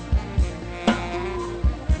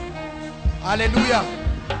 Hallelujah.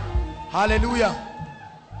 Hallelujah.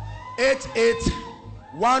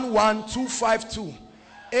 8811-252.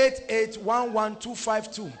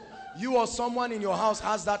 8811-252. You or someone in your house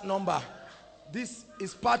has that number. This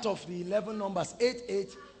is part of the 11 numbers.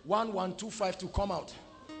 8811-252. Come out.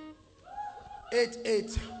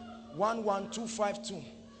 8811-252.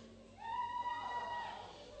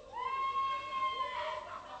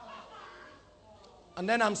 And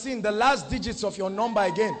then I'm seeing the last digits of your number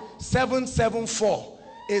again. 774.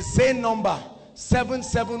 A Z number.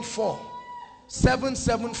 774.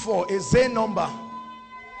 774. A Z number.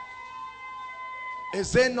 A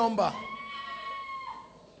Z number.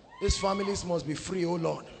 These families must be free, oh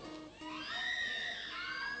Lord.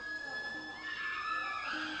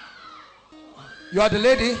 You are the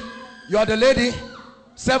lady. You are the lady.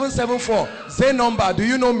 774. Z number. Do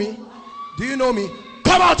you know me? Do you know me?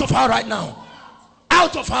 Come out of her right now.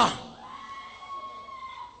 Out of her.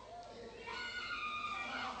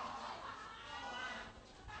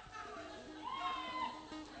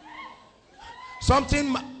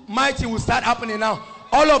 Something mighty will start happening now.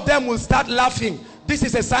 All of them will start laughing. This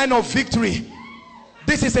is a sign of victory.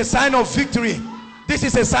 This is a sign of victory. This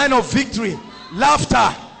is a sign of victory.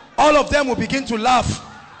 Laughter. All of them will begin to laugh.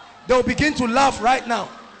 They will begin to laugh right now.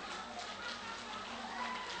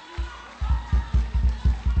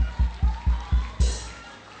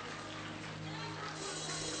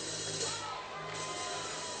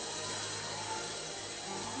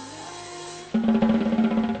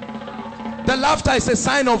 The laughter is a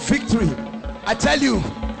sign of victory. I tell you,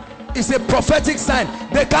 it's a prophetic sign.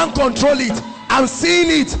 They can't control it. I'm seeing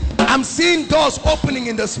it. I'm seeing doors opening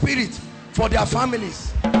in the spirit for their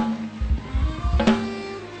families. Thank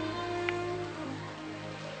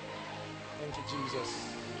you, Jesus.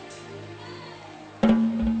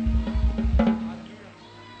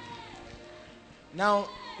 Now,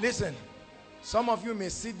 listen. Some of you may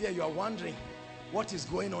sit there, you are wondering what is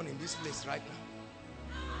going on in this place right now.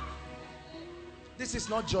 This is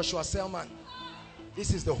not Joshua Selman.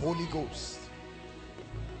 This is the Holy Ghost.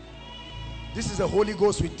 This is the Holy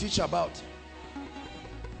Ghost we teach about.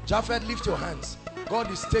 Japheth, lift your hands. God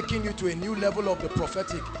is taking you to a new level of the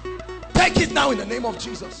prophetic. Take it now in the name of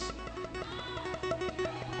Jesus.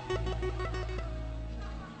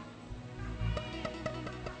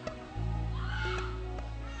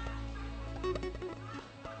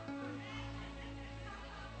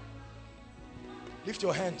 Lift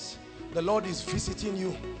your hands. The Lord is visiting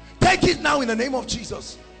you. Take it now in the name of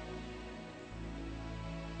Jesus.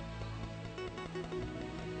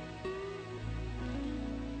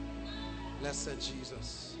 Blessed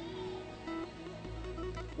Jesus.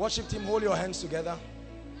 Worship team, hold your hands together.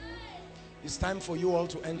 It's time for you all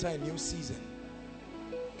to enter a new season.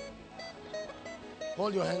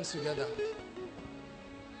 Hold your hands together.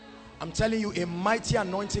 I'm telling you, a mighty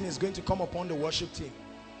anointing is going to come upon the worship team.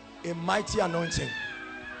 A mighty anointing.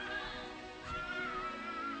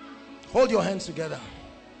 Hold your hands together.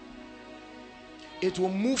 It will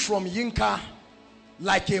move from Yinka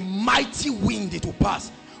like a mighty wind. It will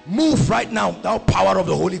pass. Move right now, thou power of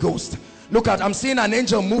the Holy Ghost. Look at, I'm seeing an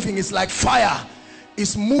angel moving. It's like fire.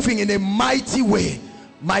 It's moving in a mighty way.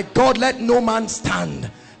 My God, let no man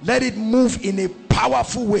stand. Let it move in a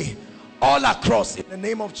powerful way all across in the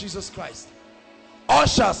name of Jesus Christ.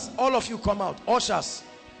 Ushers, all of you come out. Ushers.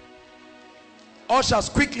 Ushers,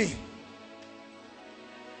 quickly.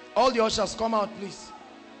 All the ushers, come out, please.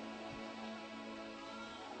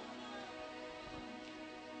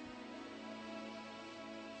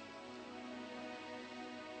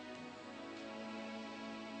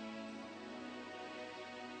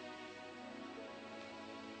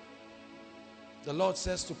 The Lord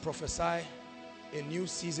says to prophesy a new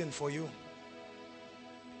season for you.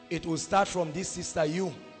 It will start from this sister,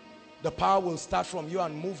 you. The power will start from you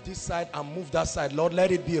and move this side and move that side. Lord,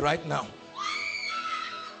 let it be right now.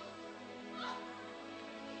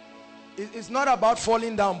 It's not about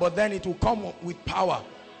falling down, but then it will come with power.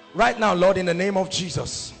 Right now, Lord, in the name of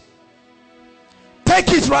Jesus. Take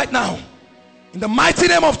it right now. In the mighty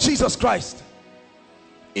name of Jesus Christ.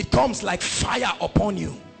 It comes like fire upon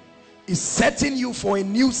you. It's setting you for a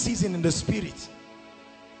new season in the spirit.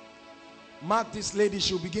 Mark this lady.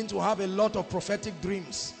 She'll begin to have a lot of prophetic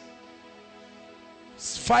dreams.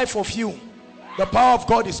 5 of you. The power of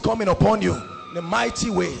God is coming upon you in a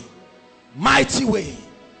mighty way. Mighty way.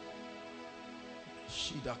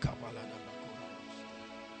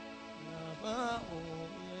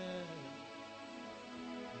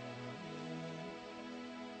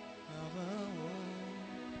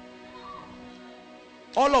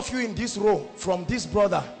 All of you in this row, from this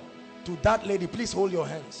brother to that lady, please hold your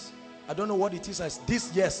hands. I don't know what it is as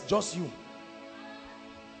this. Yes, just you.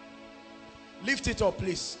 Lift it up,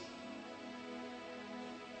 please.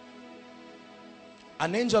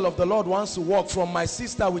 An angel of the Lord wants to walk from my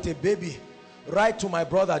sister with a baby right to my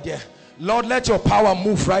brother there. Lord, let your power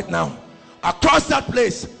move right now across that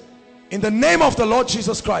place in the name of the Lord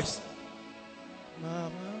Jesus Christ.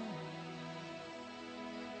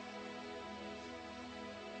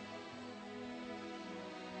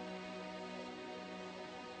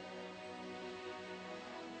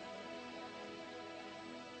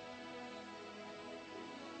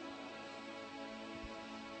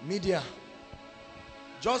 Media,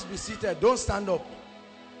 just be seated. Don't stand up.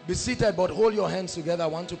 Be seated, but hold your hands together. I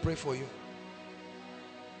want to pray for you.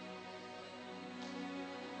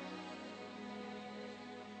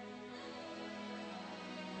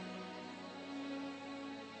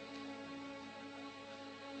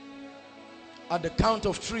 At the count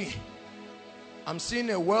of 3, I'm seeing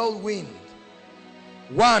a whirlwind.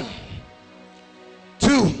 1,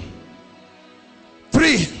 2,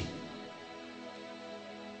 3.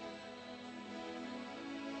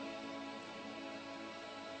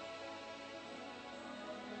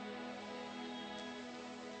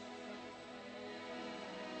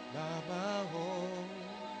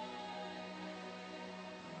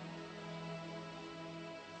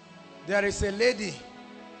 There is a lady,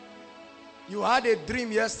 you had a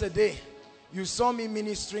dream yesterday. You saw me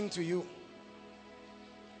ministering to you.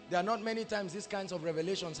 There are not many times these kinds of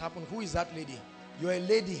revelations happen. Who is that lady? You're a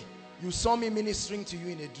lady. You saw me ministering to you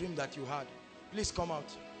in a dream that you had. Please come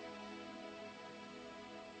out.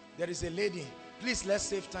 There is a lady. Please, let's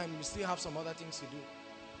save time. We still have some other things to do.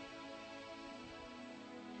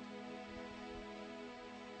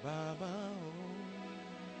 Baba, oh.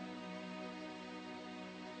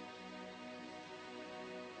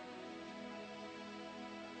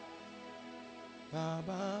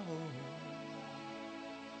 Baba, oh.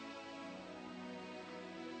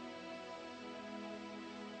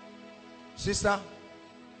 Sister,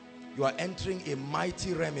 you are entering a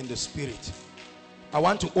mighty realm in the spirit. I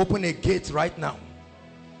want to open a gate right now.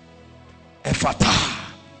 Ephata,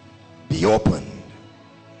 be opened.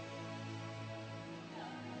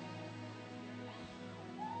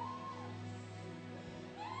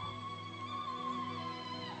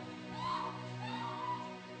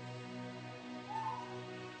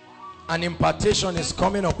 An impartation is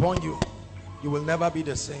coming upon you. You will never be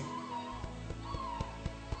the same.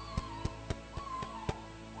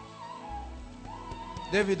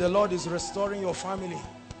 David, the Lord is restoring your family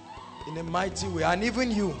in a mighty way. And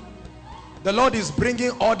even you, the Lord is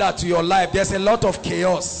bringing order to your life. There's a lot of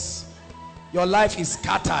chaos. Your life is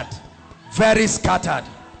scattered, very scattered.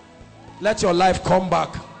 Let your life come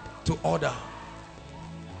back to order.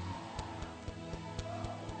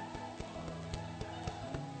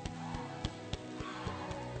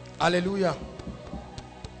 Hallelujah.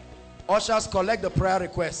 Ushers, collect the prayer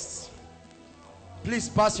requests. Please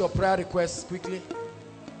pass your prayer requests quickly.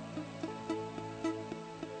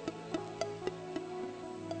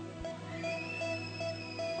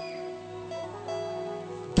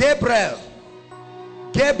 Gabriel.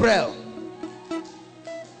 Gabriel.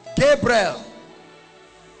 Gabriel.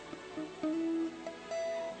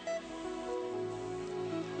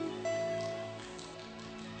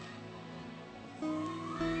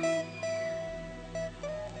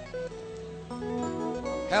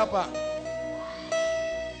 Help her.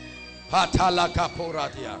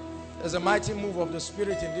 There's a mighty move of the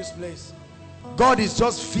Spirit in this place. God is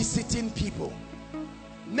just visiting people.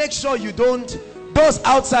 Make sure you don't, those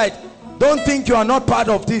outside, don't think you are not part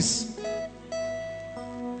of this.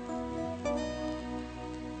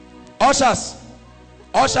 Ushers,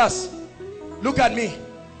 ushers, look at me.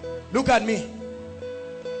 Look at me.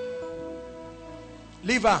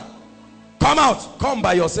 Leave her. Come out. Come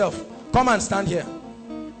by yourself. Come and stand here.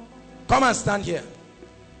 Come and stand here.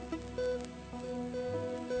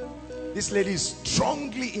 This lady is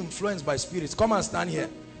strongly influenced by spirits. Come and stand here.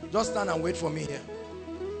 Just stand and wait for me here.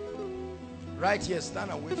 Right here,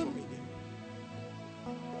 stand and wait for me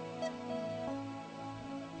there.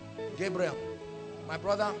 Gabriel, my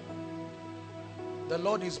brother, the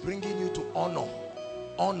Lord is bringing you to honor.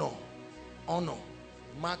 Honor. Honor.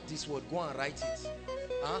 Mark this word. Go and write it.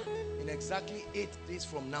 In exactly 8 days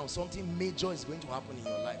from now, something major is going to happen in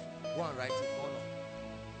your life. Go and write it. Honor.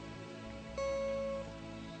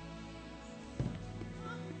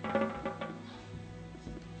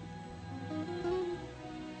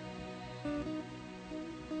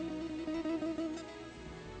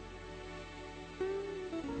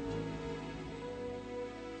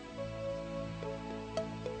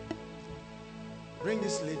 Bring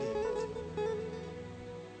this lady.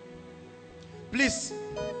 Please,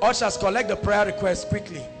 ushers, collect the prayer request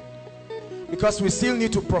quickly, because we still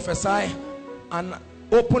need to prophesy and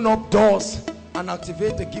open up doors and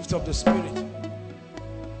activate the gift of the Spirit.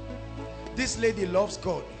 This lady loves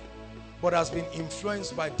God but has been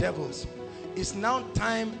influenced by devils. It's now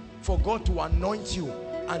time for God to anoint you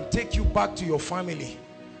and take you back to your family.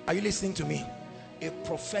 Are you listening to me? A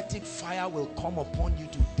prophetic fire will come upon you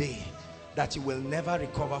today that you will never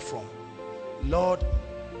recover from. Lord,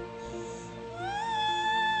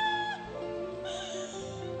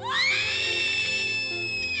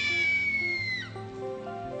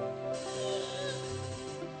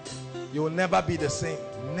 you will never be the same.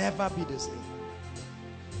 Never be the same.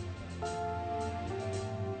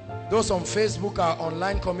 Those on Facebook, our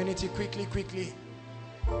online community, quickly.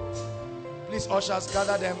 Please, ushers,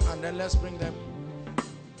 gather them and then let's bring them.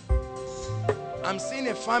 I'm seeing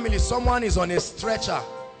a family. Someone is on a stretcher.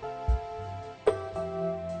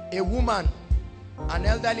 A woman, an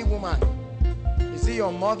elderly woman. Is it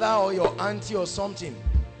your mother or your auntie or something?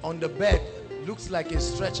 On the bed. Looks like a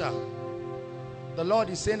stretcher. The Lord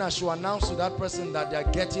is saying I should announce to that person that they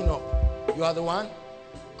are getting up. You are the one?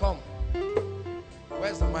 Come.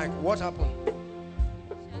 Where's the mic? What happened?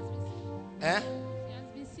 She has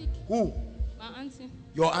been sick. Who? My auntie.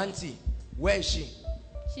 Your auntie. Where is she?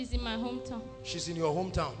 She's in my hometown. She's in your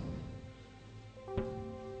hometown.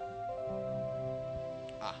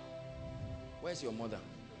 Where's your mother?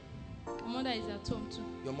 My mother is at home too.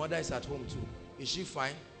 Your mother is at home too. Is she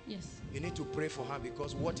fine? Yes. You need to pray for her,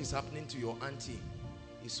 because what is happening to your auntie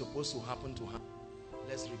is supposed to happen to her.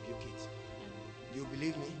 Let's rebuke it. Do you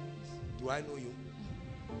believe me? Do I know you?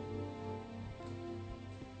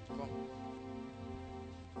 Come.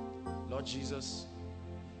 Lord Jesus,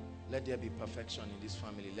 let there be perfection in this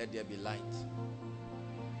family. Let there be light.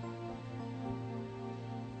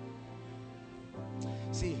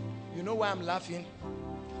 See, you know why I'm laughing?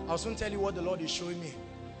 I'll soon tell you what the Lord is showing me.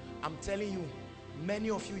 I'm telling you, many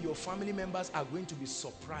of you, your family members are going to be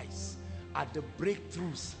surprised at the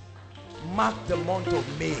breakthroughs. Mark the month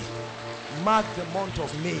of May. Mark the month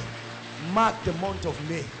of May. Mark the month of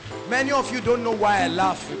May. Many of you don't know why I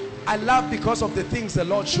laugh. I laugh because of the things the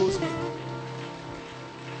Lord shows me.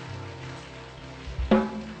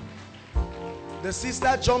 The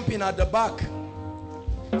sister jumping at the back,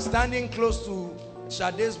 standing close to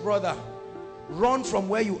Shade's brother. Run from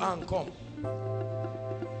where you are and come.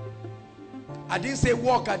 I didn't say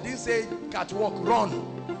walk, I didn't say catwalk. Run.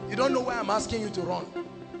 You don't know why I'm asking you to run.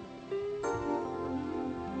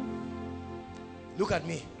 Look at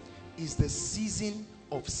me. It's the season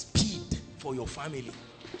of speed for your family.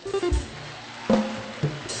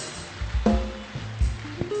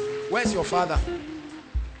 Where's your father?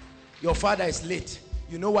 Your father is late.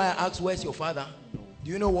 You know why I asked where's your father? Do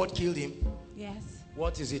you know what killed him? Yes.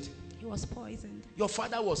 What is it? He was poisoned. Your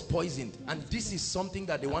father was poisoned, and this is something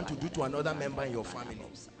that they want to do to another member in your family.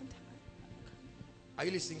 Are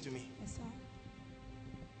you listening to me? Yes, sir.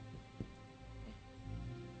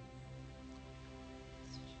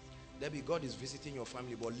 Debbie, God is visiting your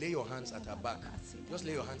family, but lay your hands at her back. Just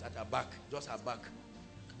lay your hands at her back. Just her back.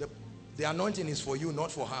 The anointing is for you,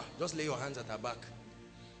 not for her. Just lay your hands at her back.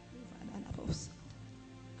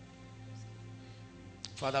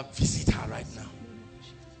 Father, visit her right now.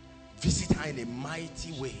 Visit her in a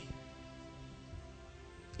mighty way.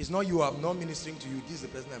 It's not you, I'm not ministering to you. This is the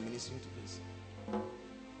person I'm ministering to. This.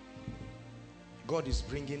 God is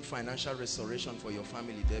bringing financial restoration for your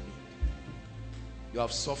family, Debbie. You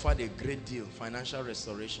have suffered a great deal, financial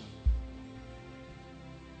restoration.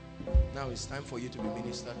 Now it's time for you to be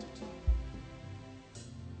ministered to.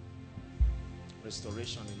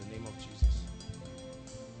 Restoration in the name of Jesus.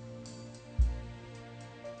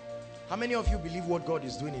 How many of you believe what God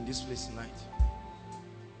is doing in this place tonight?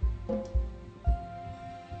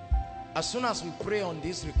 As soon as we pray on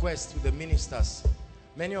this request with the ministers,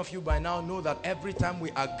 many of you by now know that every time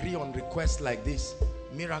we agree on requests like this,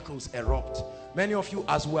 miracles erupt. Many of you,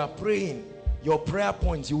 as we are praying, your prayer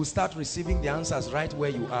points, you will start receiving the answers right where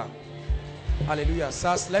you are. Hallelujah.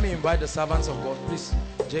 Sirs, let me invite the servants of God. Please,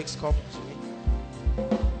 Jake's come to me.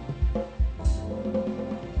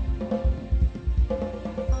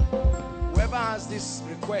 Whoever has this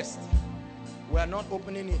request, we are not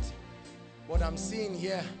opening it, but I'm seeing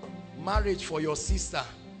here marriage for your sister.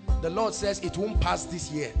 The Lord says it won't pass this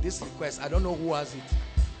year. This request, I don't know who has it.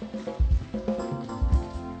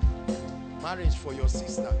 Marriage for your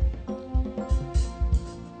sister.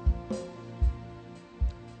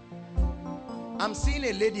 I'm seeing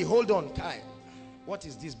a lady. Hold on, Kai. What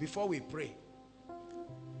is this? Before we pray,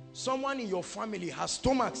 someone in your family, her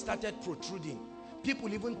stomach started protruding.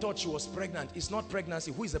 People even thought she was pregnant. It's not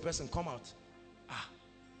pregnancy. Who is the person? Come out. Ah,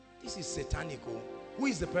 this is satanic. Oh. Who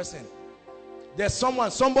is the person? There's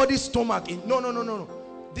somebody's stomach in. No.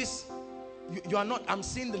 This, you are not. I'm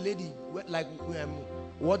seeing the lady like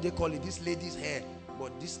what they call it. This lady's hair,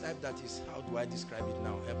 but this type that is. How do I describe it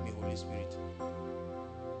now? Help me, Holy Spirit.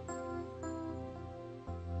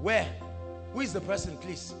 Where? Who is the person,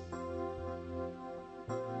 please?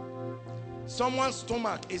 Someone's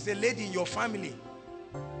stomach is a lady in your family.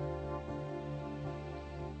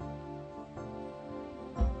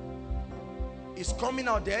 It's coming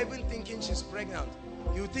out. They're even thinking she's pregnant.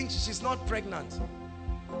 You think she's not pregnant.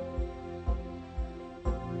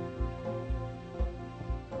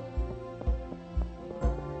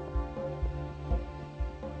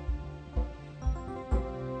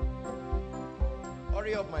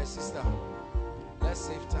 Hurry up, my sister. Let's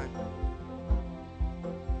save time.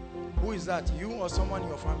 Who is that? You or someone in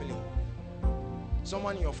your family?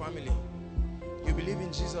 Someone in your family. You believe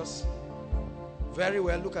in Jesus? Very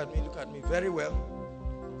well. Look at me. Look at me. Very well.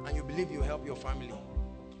 And you believe you help your family.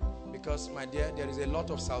 Because, my dear, there is a lot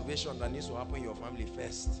of salvation that needs to happen in your family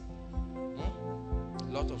first.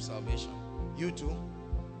 A lot of salvation. You too.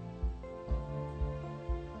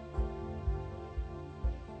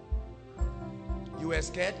 You were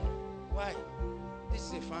scared? Why? This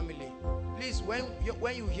is a family. Please, when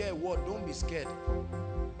you hear a word, don't be scared.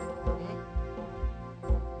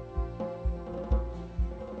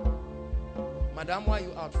 Madam, why are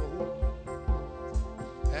you out for who?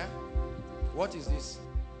 Eh? What is this?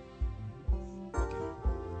 Okay.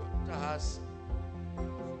 That has.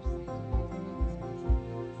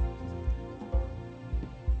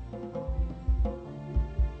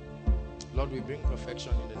 Lord, we bring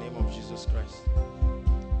perfection in the name of Jesus Christ.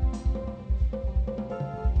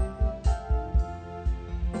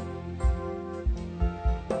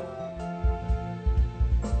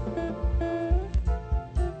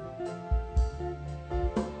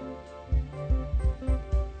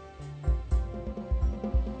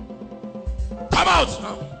 Come out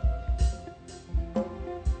now.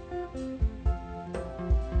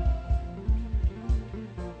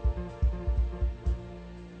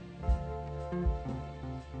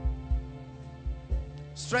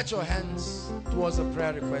 Stretch your hands towards a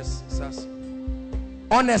prayer request, sirs.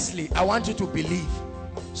 Honestly, I want you to believe.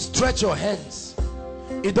 Stretch your hands.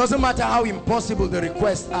 It doesn't matter how impossible the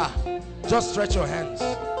requests are. Just stretch your hands.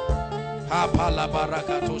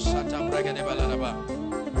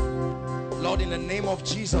 Lord, in the name of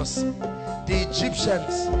Jesus, the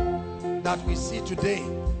Egyptians that we see today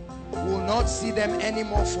will not see them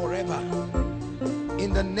anymore forever.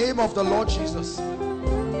 In the name of the Lord Jesus,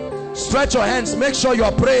 stretch your hands. Make sure you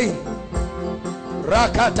are praying.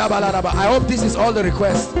 I hope this is all the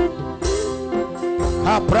request.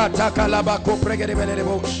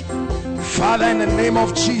 Father, in the name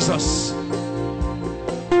of Jesus,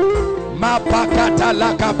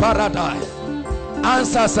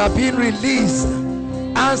 answers are being released.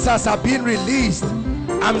 Answers are being released.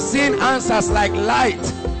 I'm seeing answers like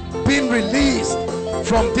light being released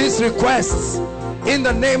from these requests in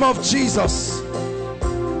the name of Jesus.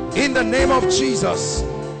 In the name of Jesus.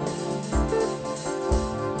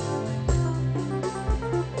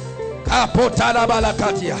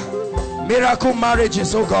 Miracle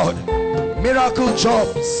marriages, oh God. Miracle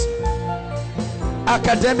jobs.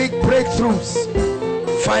 Academic breakthroughs.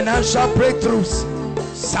 Financial breakthroughs.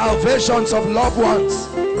 Salvations of loved ones.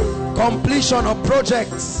 Completion of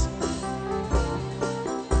projects.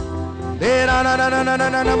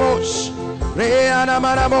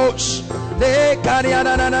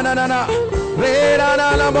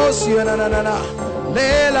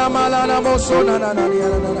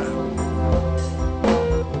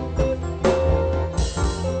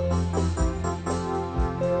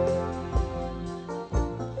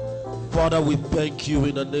 Father, we thank you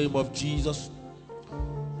in the name of Jesus.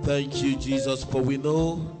 Thank you, Jesus, for we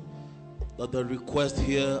know that the requests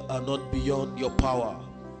here are not beyond your power.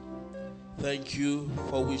 Thank you,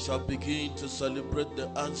 for we shall begin to celebrate the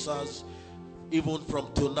answers even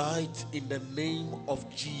from tonight in the name of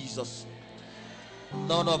Jesus.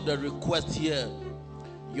 None of the requests here,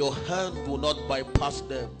 your hand will not bypass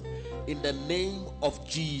them in the name of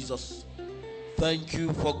Jesus. Thank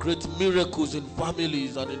you for great miracles in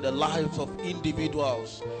families and in the lives of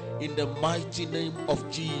individuals in the mighty name of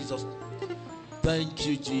Jesus. Thank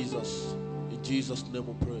you, Jesus. In Jesus' name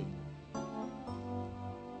we pray.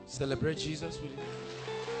 Celebrate Jesus with you.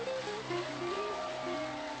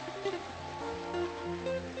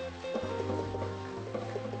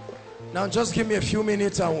 Now just give me a few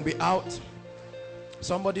minutes and we'll be out.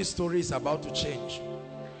 Somebody's story is about to change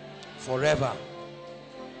forever.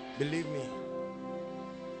 Believe me.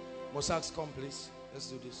 Mosaks, come please. Let's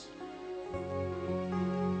do this.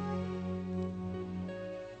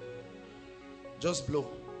 Just blow.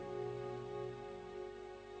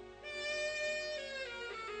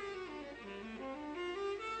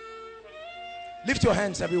 Lift your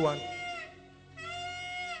hands, everyone.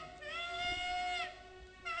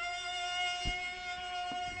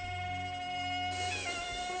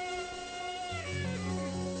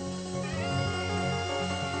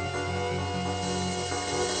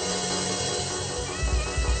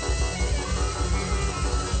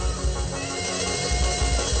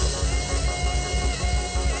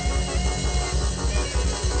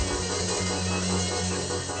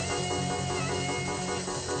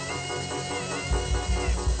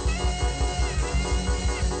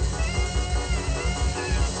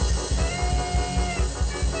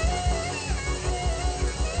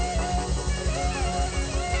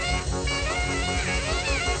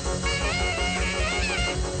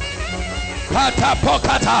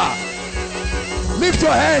 Lift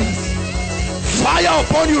your hands. Fire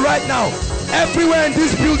upon you right now. Everywhere in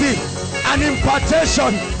this building. An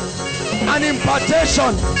impartation. An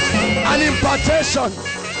impartation. An impartation.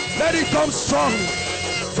 Let it come strong.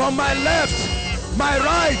 From my left, my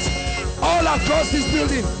right, all across this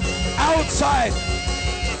building. Outside.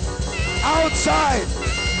 Outside.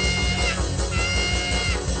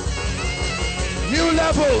 New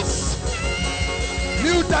levels.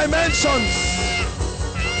 New dimensions.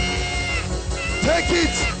 Take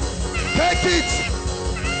it, take it,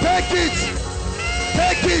 take it,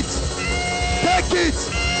 take it, take it,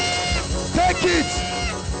 take it.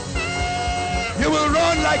 You will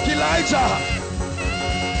run like Elijah.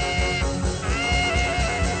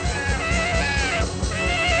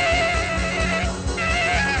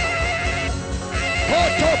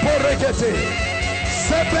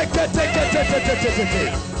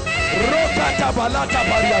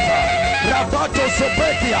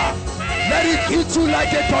 Let it hit you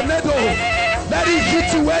like a tornado. Let it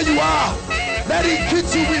hit you where you are. Let it hit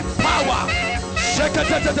you with power.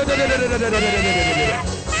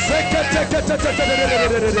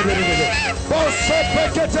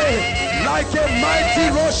 Like a mighty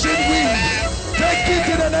rushing wind. Take it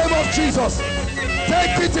in the name of Jesus.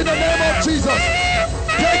 Take it in the name of Jesus.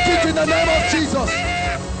 Take it in the name of Jesus.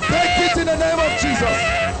 Take it in the name of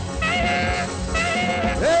Jesus.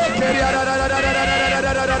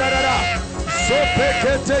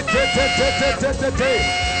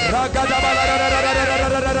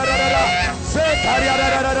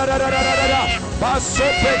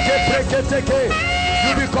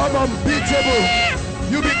 You become unbeatable.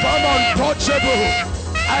 You become untouchable.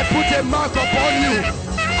 I put a mark upon you.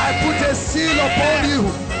 I put a seal upon you.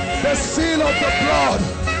 The seal of the blood.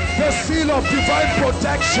 The seal of divine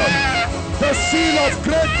protection. The seal of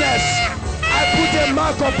greatness. I put a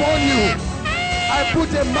mark upon you. I put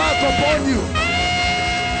a mark upon you.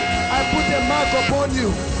 I put a mark upon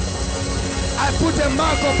you. I put a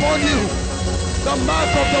mark upon you. The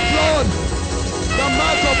mark of the blood. The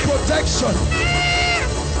mark of protection.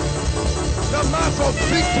 The mark of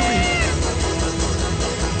victory.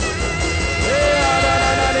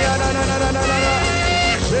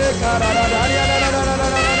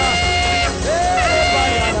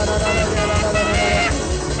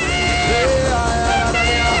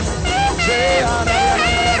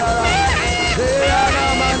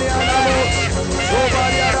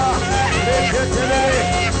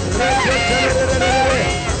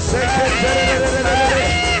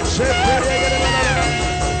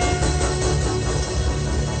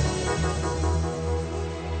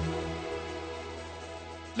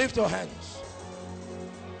 Lift your hands.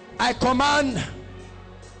 I command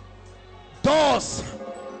doors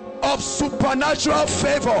of supernatural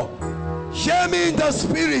favor. Hear me in the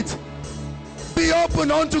spirit. Be open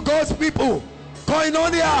unto God's people.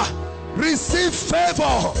 Koinonia, receive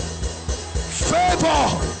favor. Favor.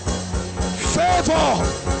 Favor.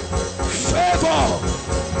 Favor.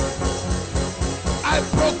 I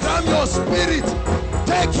program your spirit.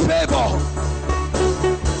 Take favor.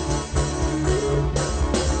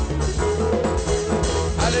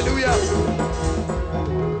 Hallelujah.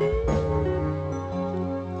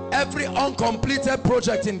 Every uncompleted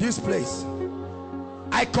project in this place,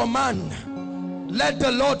 I command, let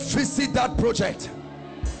the Lord visit that project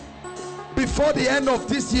before the end of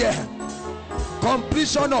this year.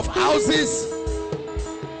 Completion of houses,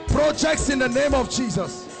 projects in the name of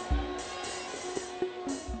Jesus.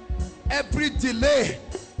 Every delay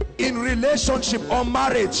in relationship or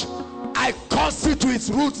marriage, I curse it to its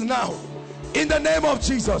roots now in the name of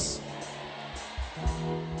Jesus.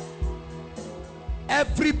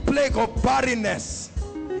 Every plague of barrenness,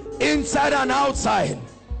 inside and outside.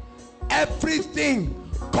 Everything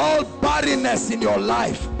called barrenness in your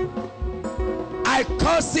life, I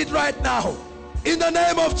curse it right now in the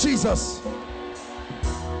name of Jesus.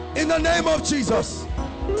 In the name of Jesus.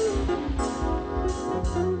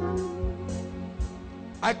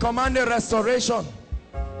 I command a restoration.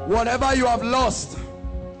 Whatever you have lost,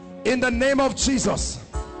 in the name of Jesus,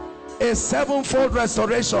 a sevenfold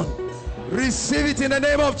restoration. Receive it in the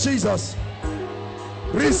name of Jesus.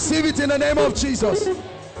 Receive it in the name of Jesus.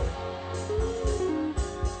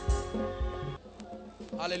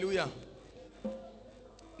 Hallelujah.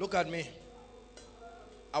 Look at me.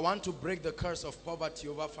 I want to break the curse of poverty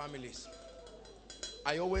over families.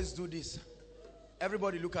 I always do this.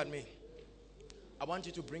 Everybody look at me. I want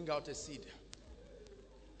you to bring out a seed.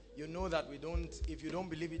 You know that we don't, if you don't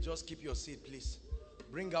believe it, just keep your seed, please.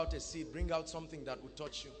 Bring out a seed. Bring out something that will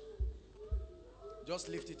touch you. Just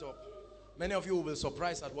lift it up. Many of you will be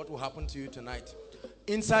surprised at what will happen to you tonight.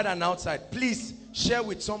 Inside and outside. Please share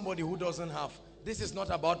with somebody who doesn't have. This is not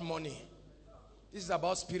about money. This is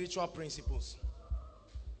about spiritual principles.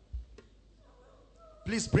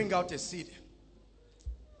 Please bring out a seed.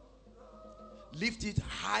 Lift it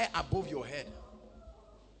high above your head.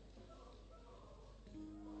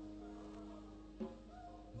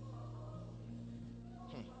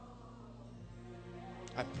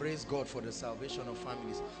 I praise God for the salvation of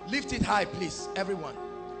families. Lift it high, please, everyone.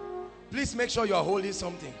 Please make sure you are holding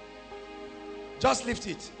something. Just lift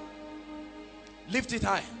it. Lift it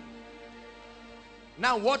high.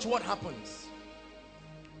 Now watch what happens.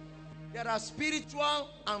 There are spiritual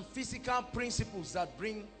and physical principles that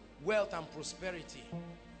bring wealth and prosperity.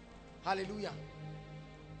 Hallelujah.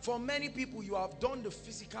 For many people, you have done the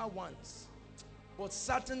physical ones, but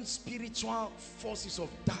certain spiritual forces of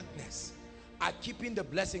darkness are keeping the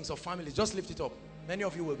blessings of families. Just lift it up. Many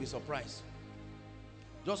of you will be surprised.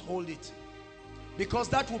 Just hold it, because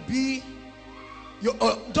that will be your,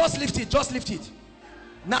 just lift it. Just lift it.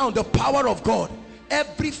 Now the power of God.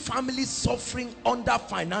 Every family suffering under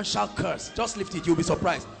financial curse, just lift it. You'll be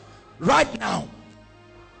surprised. Right now,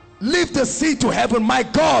 lift the seed to heaven. My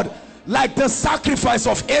God, like the sacrifice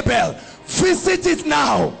of Abel, visit it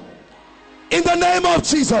now in the name of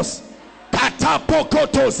Jesus.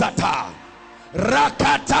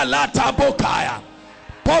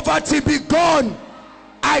 Poverty be gone.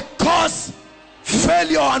 I curse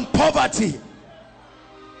failure and poverty.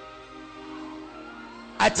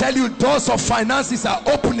 I tell you, doors of finances are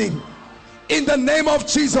opening in the name of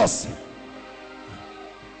Jesus.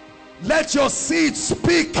 Let your seed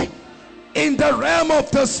speak in the realm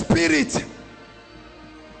of the spirit.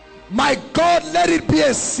 My God, let it be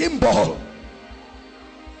a symbol.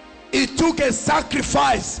 It took a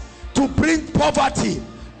sacrifice to bring poverty.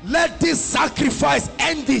 Let this sacrifice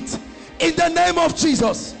end it in the name of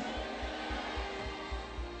Jesus.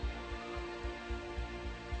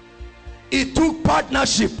 It took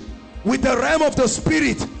partnership with the realm of the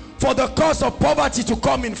spirit for the cause of poverty to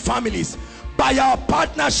come in families. By our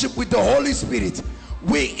partnership with the Holy Spirit,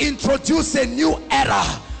 we introduce a new era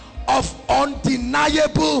of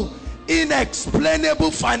undeniable,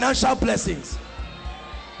 inexplainable financial blessings.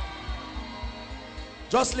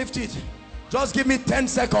 Just lift it. Just give me 10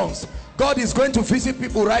 seconds. God is going to visit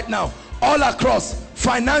people right now, all across,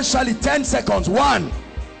 financially. 10 seconds. 1,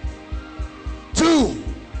 2,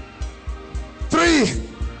 3,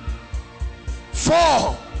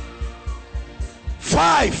 4,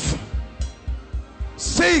 5,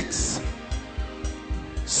 6,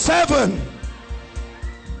 7,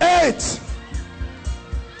 8,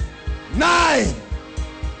 9.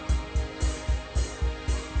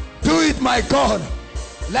 Do it, my God.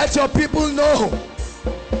 Let your people know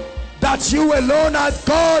that you alone are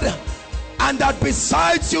God, and that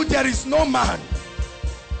besides you there is no man.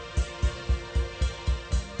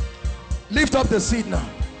 Lift up the seed now.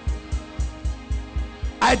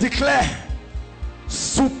 I declare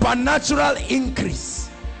supernatural increase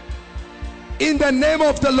in the name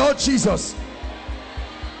of the Lord Jesus.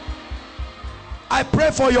 I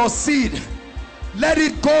pray for your seed. Let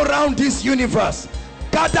it go around this universe,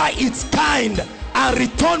 gather its kind, and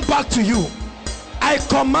return back to you. I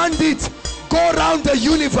command it, go around the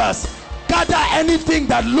universe, gather anything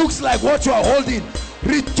that looks like what you are holding,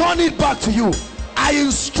 return it back to you. I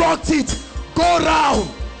instruct it, go around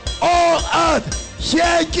all earth,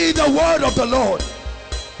 hear ye the word of the Lord.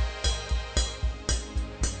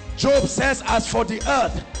 Job says, as for the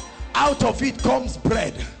earth, out of it comes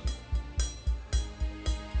bread.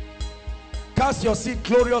 Cast your seed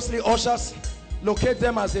gloriously, ushers. Locate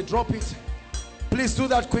them as they drop it. Please do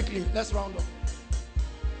that quickly. Let's round up.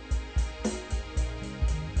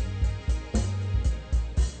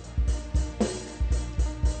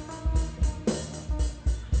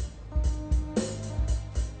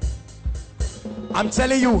 I'm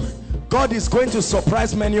telling you, God is going to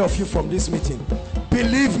surprise many of you from this meeting.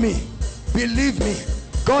 Believe me. Believe me.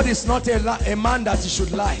 God is not a man that he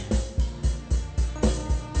should lie.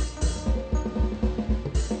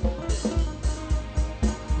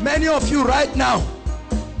 Many of you right now,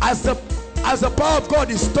 as the power of God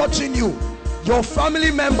is touching you, your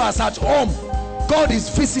family members at home, God is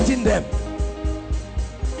visiting them.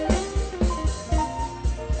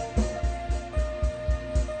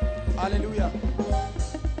 Hallelujah.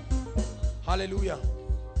 Hallelujah.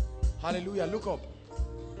 Hallelujah. Look up.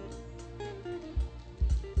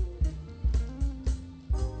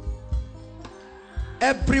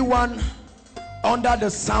 Everyone under the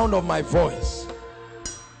sound of my voice,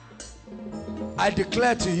 I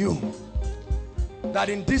declare to you that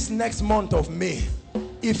in this next month of May,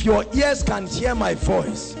 if your ears can hear my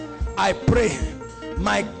voice, I pray,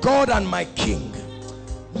 my God and my King,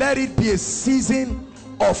 let it be a season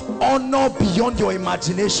of honor beyond your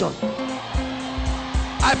imagination.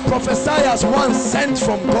 I prophesy as one sent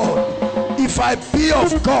from God. If I be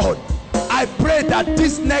of God, I pray that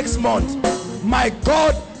this next month, my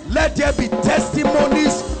God, let there be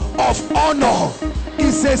testimonies of honor.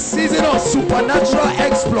 It's a season of supernatural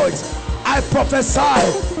exploits. I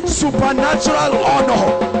prophesy supernatural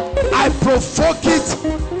honor. I provoke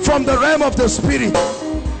it from the realm of the spirit.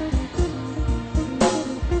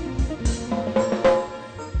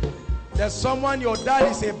 There's someone, your dad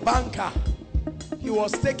is a banker. He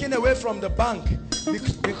was taken away from the bank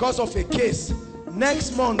because of a case.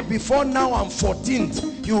 Next month, before now I'm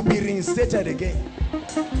 14th, he will be reinstated again.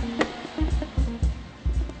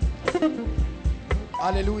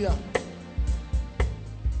 Hallelujah.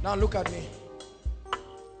 Now look at me.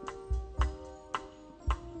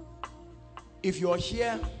 If you're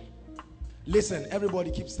here, listen,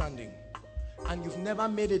 everybody keep standing, and you've never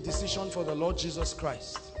made a decision for the Lord Jesus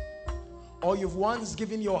Christ, or you've once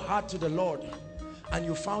given your heart to the Lord and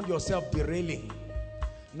you found yourself derailing,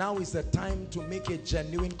 now is the time to make a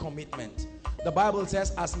genuine commitment. The Bible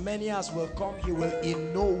says, as many as will come, he will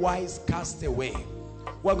in no wise cast away.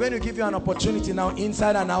 We're going to give you an opportunity now,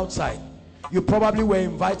 inside and outside. You probably were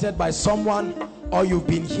invited by someone, or you've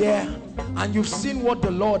been here and you've seen what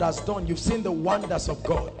the Lord has done. You've seen the wonders of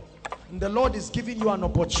God, and the Lord is giving you an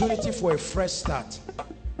opportunity for a fresh start.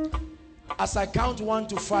 As I count 1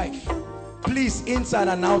 to 5, please, inside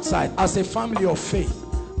and outside, as a family of faith,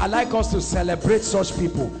 I like us to celebrate such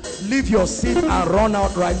people. Leave your seat and run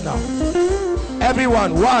out right now.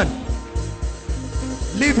 Everyone, 1.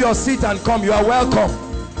 Leave your seat and come. You are welcome.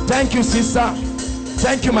 Thank you, sister.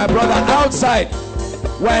 Thank you, my brother. Outside,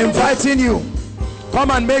 we're inviting you. Come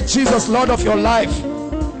and make Jesus Lord of your life.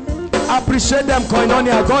 Appreciate them,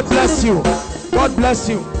 Koinonia. God bless you. God bless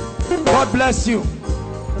you. God bless you.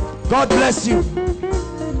 God bless you.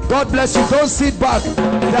 God bless you. Don't sit back.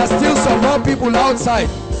 There are still some more people outside.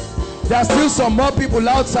 There are still some more people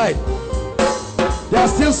outside. There are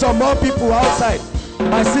still some more people outside.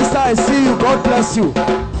 My sister, I see you. God bless you.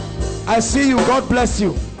 I see you. God bless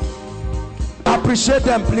you. Appreciate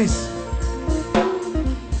them, please.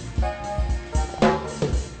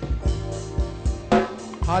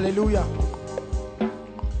 Hallelujah.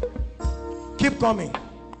 Keep coming.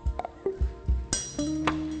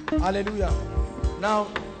 Hallelujah. Now,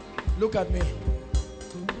 look at me.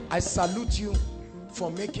 I salute you for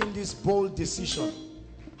making this bold decision.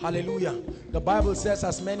 Hallelujah. The Bible says,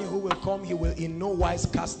 as many who will come, he will in no wise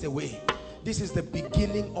cast away. This is the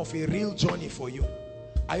beginning of a real journey for you.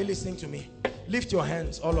 Are you listening to me? Lift your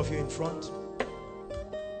hands, all of you in front.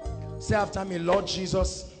 Say after me, Lord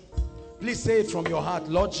Jesus. Please say it from your heart.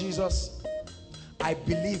 Lord Jesus, I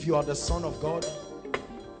believe you are the Son of God.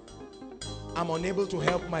 I'm unable to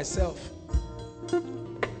help myself.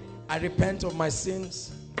 I repent of my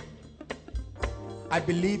sins. I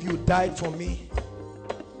believe you died for me.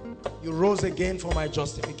 You rose again for my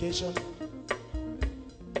justification.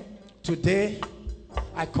 Today,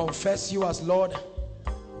 I confess you as Lord.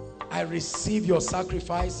 I receive your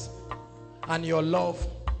sacrifice and your love.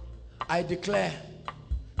 I declare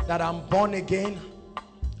that I'm born again.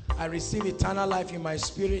 I receive eternal life in my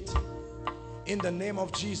spirit. In the name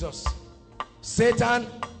of Jesus. Satan,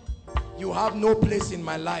 you have no place in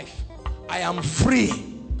my life. I am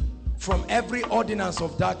free from every ordinance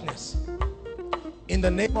of darkness. In the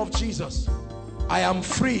name of Jesus, I am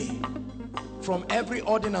free from every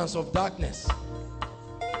ordinance of darkness.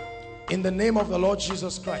 In the name of the Lord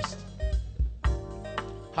Jesus Christ.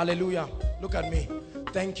 Hallelujah. Look at me.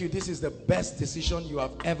 Thank you. This is the best decision you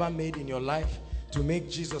have ever made in your life, to make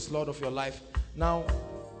Jesus Lord of your life. Now,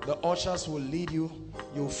 the ushers will lead you.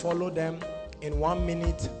 You follow them. In 1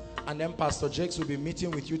 minute, And then Pastor Jakes will be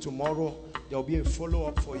meeting with you tomorrow. There will be a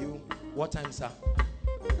follow-up for you. What time, sir?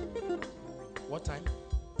 What time?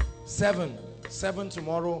 7. 7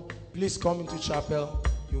 tomorrow. Please come into chapel.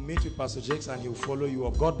 You meet with Pastor Jakes and he'll follow you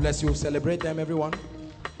up. God bless you. Celebrate them, everyone.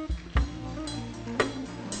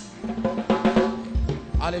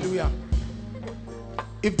 Hallelujah.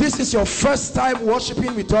 If this is your first time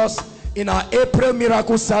worshiping with us in our April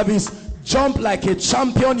miracle service, jump like a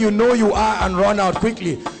champion you know you are and run out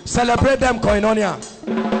quickly. Celebrate them, Koinonia.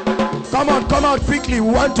 Come on, come out quickly.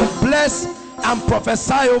 We want to bless and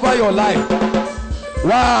prophesy over your life.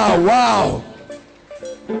 Wow, wow.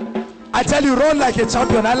 I tell you, run like a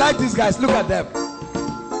champion. I like these guys. Look at them.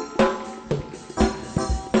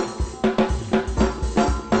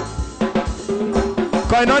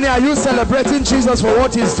 Koinonia, are you celebrating Jesus for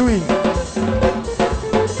what he's doing?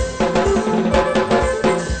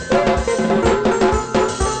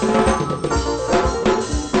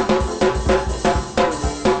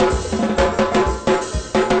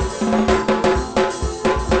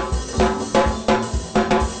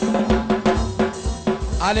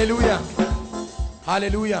 Hallelujah.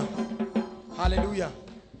 Hallelujah. Hallelujah.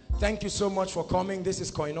 Thank you so much for coming. This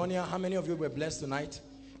is Koinonia. How many of you were blessed tonight?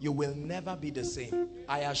 You will never be the same.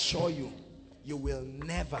 I assure you, you will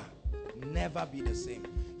never be the same.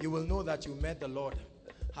 You will know that you met the Lord.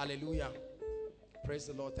 Hallelujah. Praise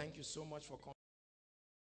the Lord. Thank you so much for coming.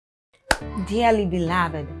 Dearly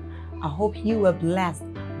beloved, I hope you were blessed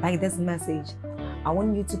by this message. I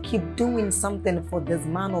want you to keep doing something for this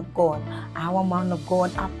man of God, our man of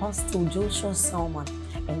God, Apostle Joshua Selman.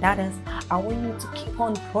 And that is, I want you to keep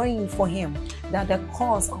on praying for him, that the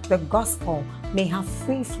cause of the gospel may have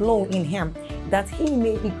free flow in him, that he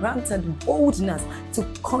may be granted boldness to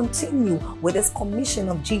continue with this commission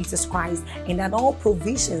of Jesus Christ, and that all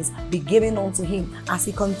provisions be given unto him as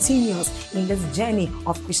he continues in this journey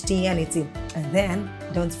of Christianity. And then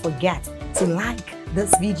don't forget to like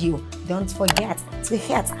this video. Don't forget to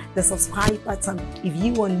hit the subscribe button if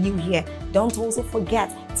you are new here. Don't also forget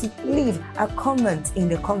to leave a comment in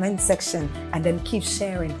the comment section, and then keep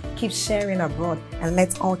sharing abroad, and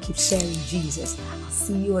let's all keep sharing Jesus. I'll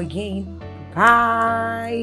see you again. Bye.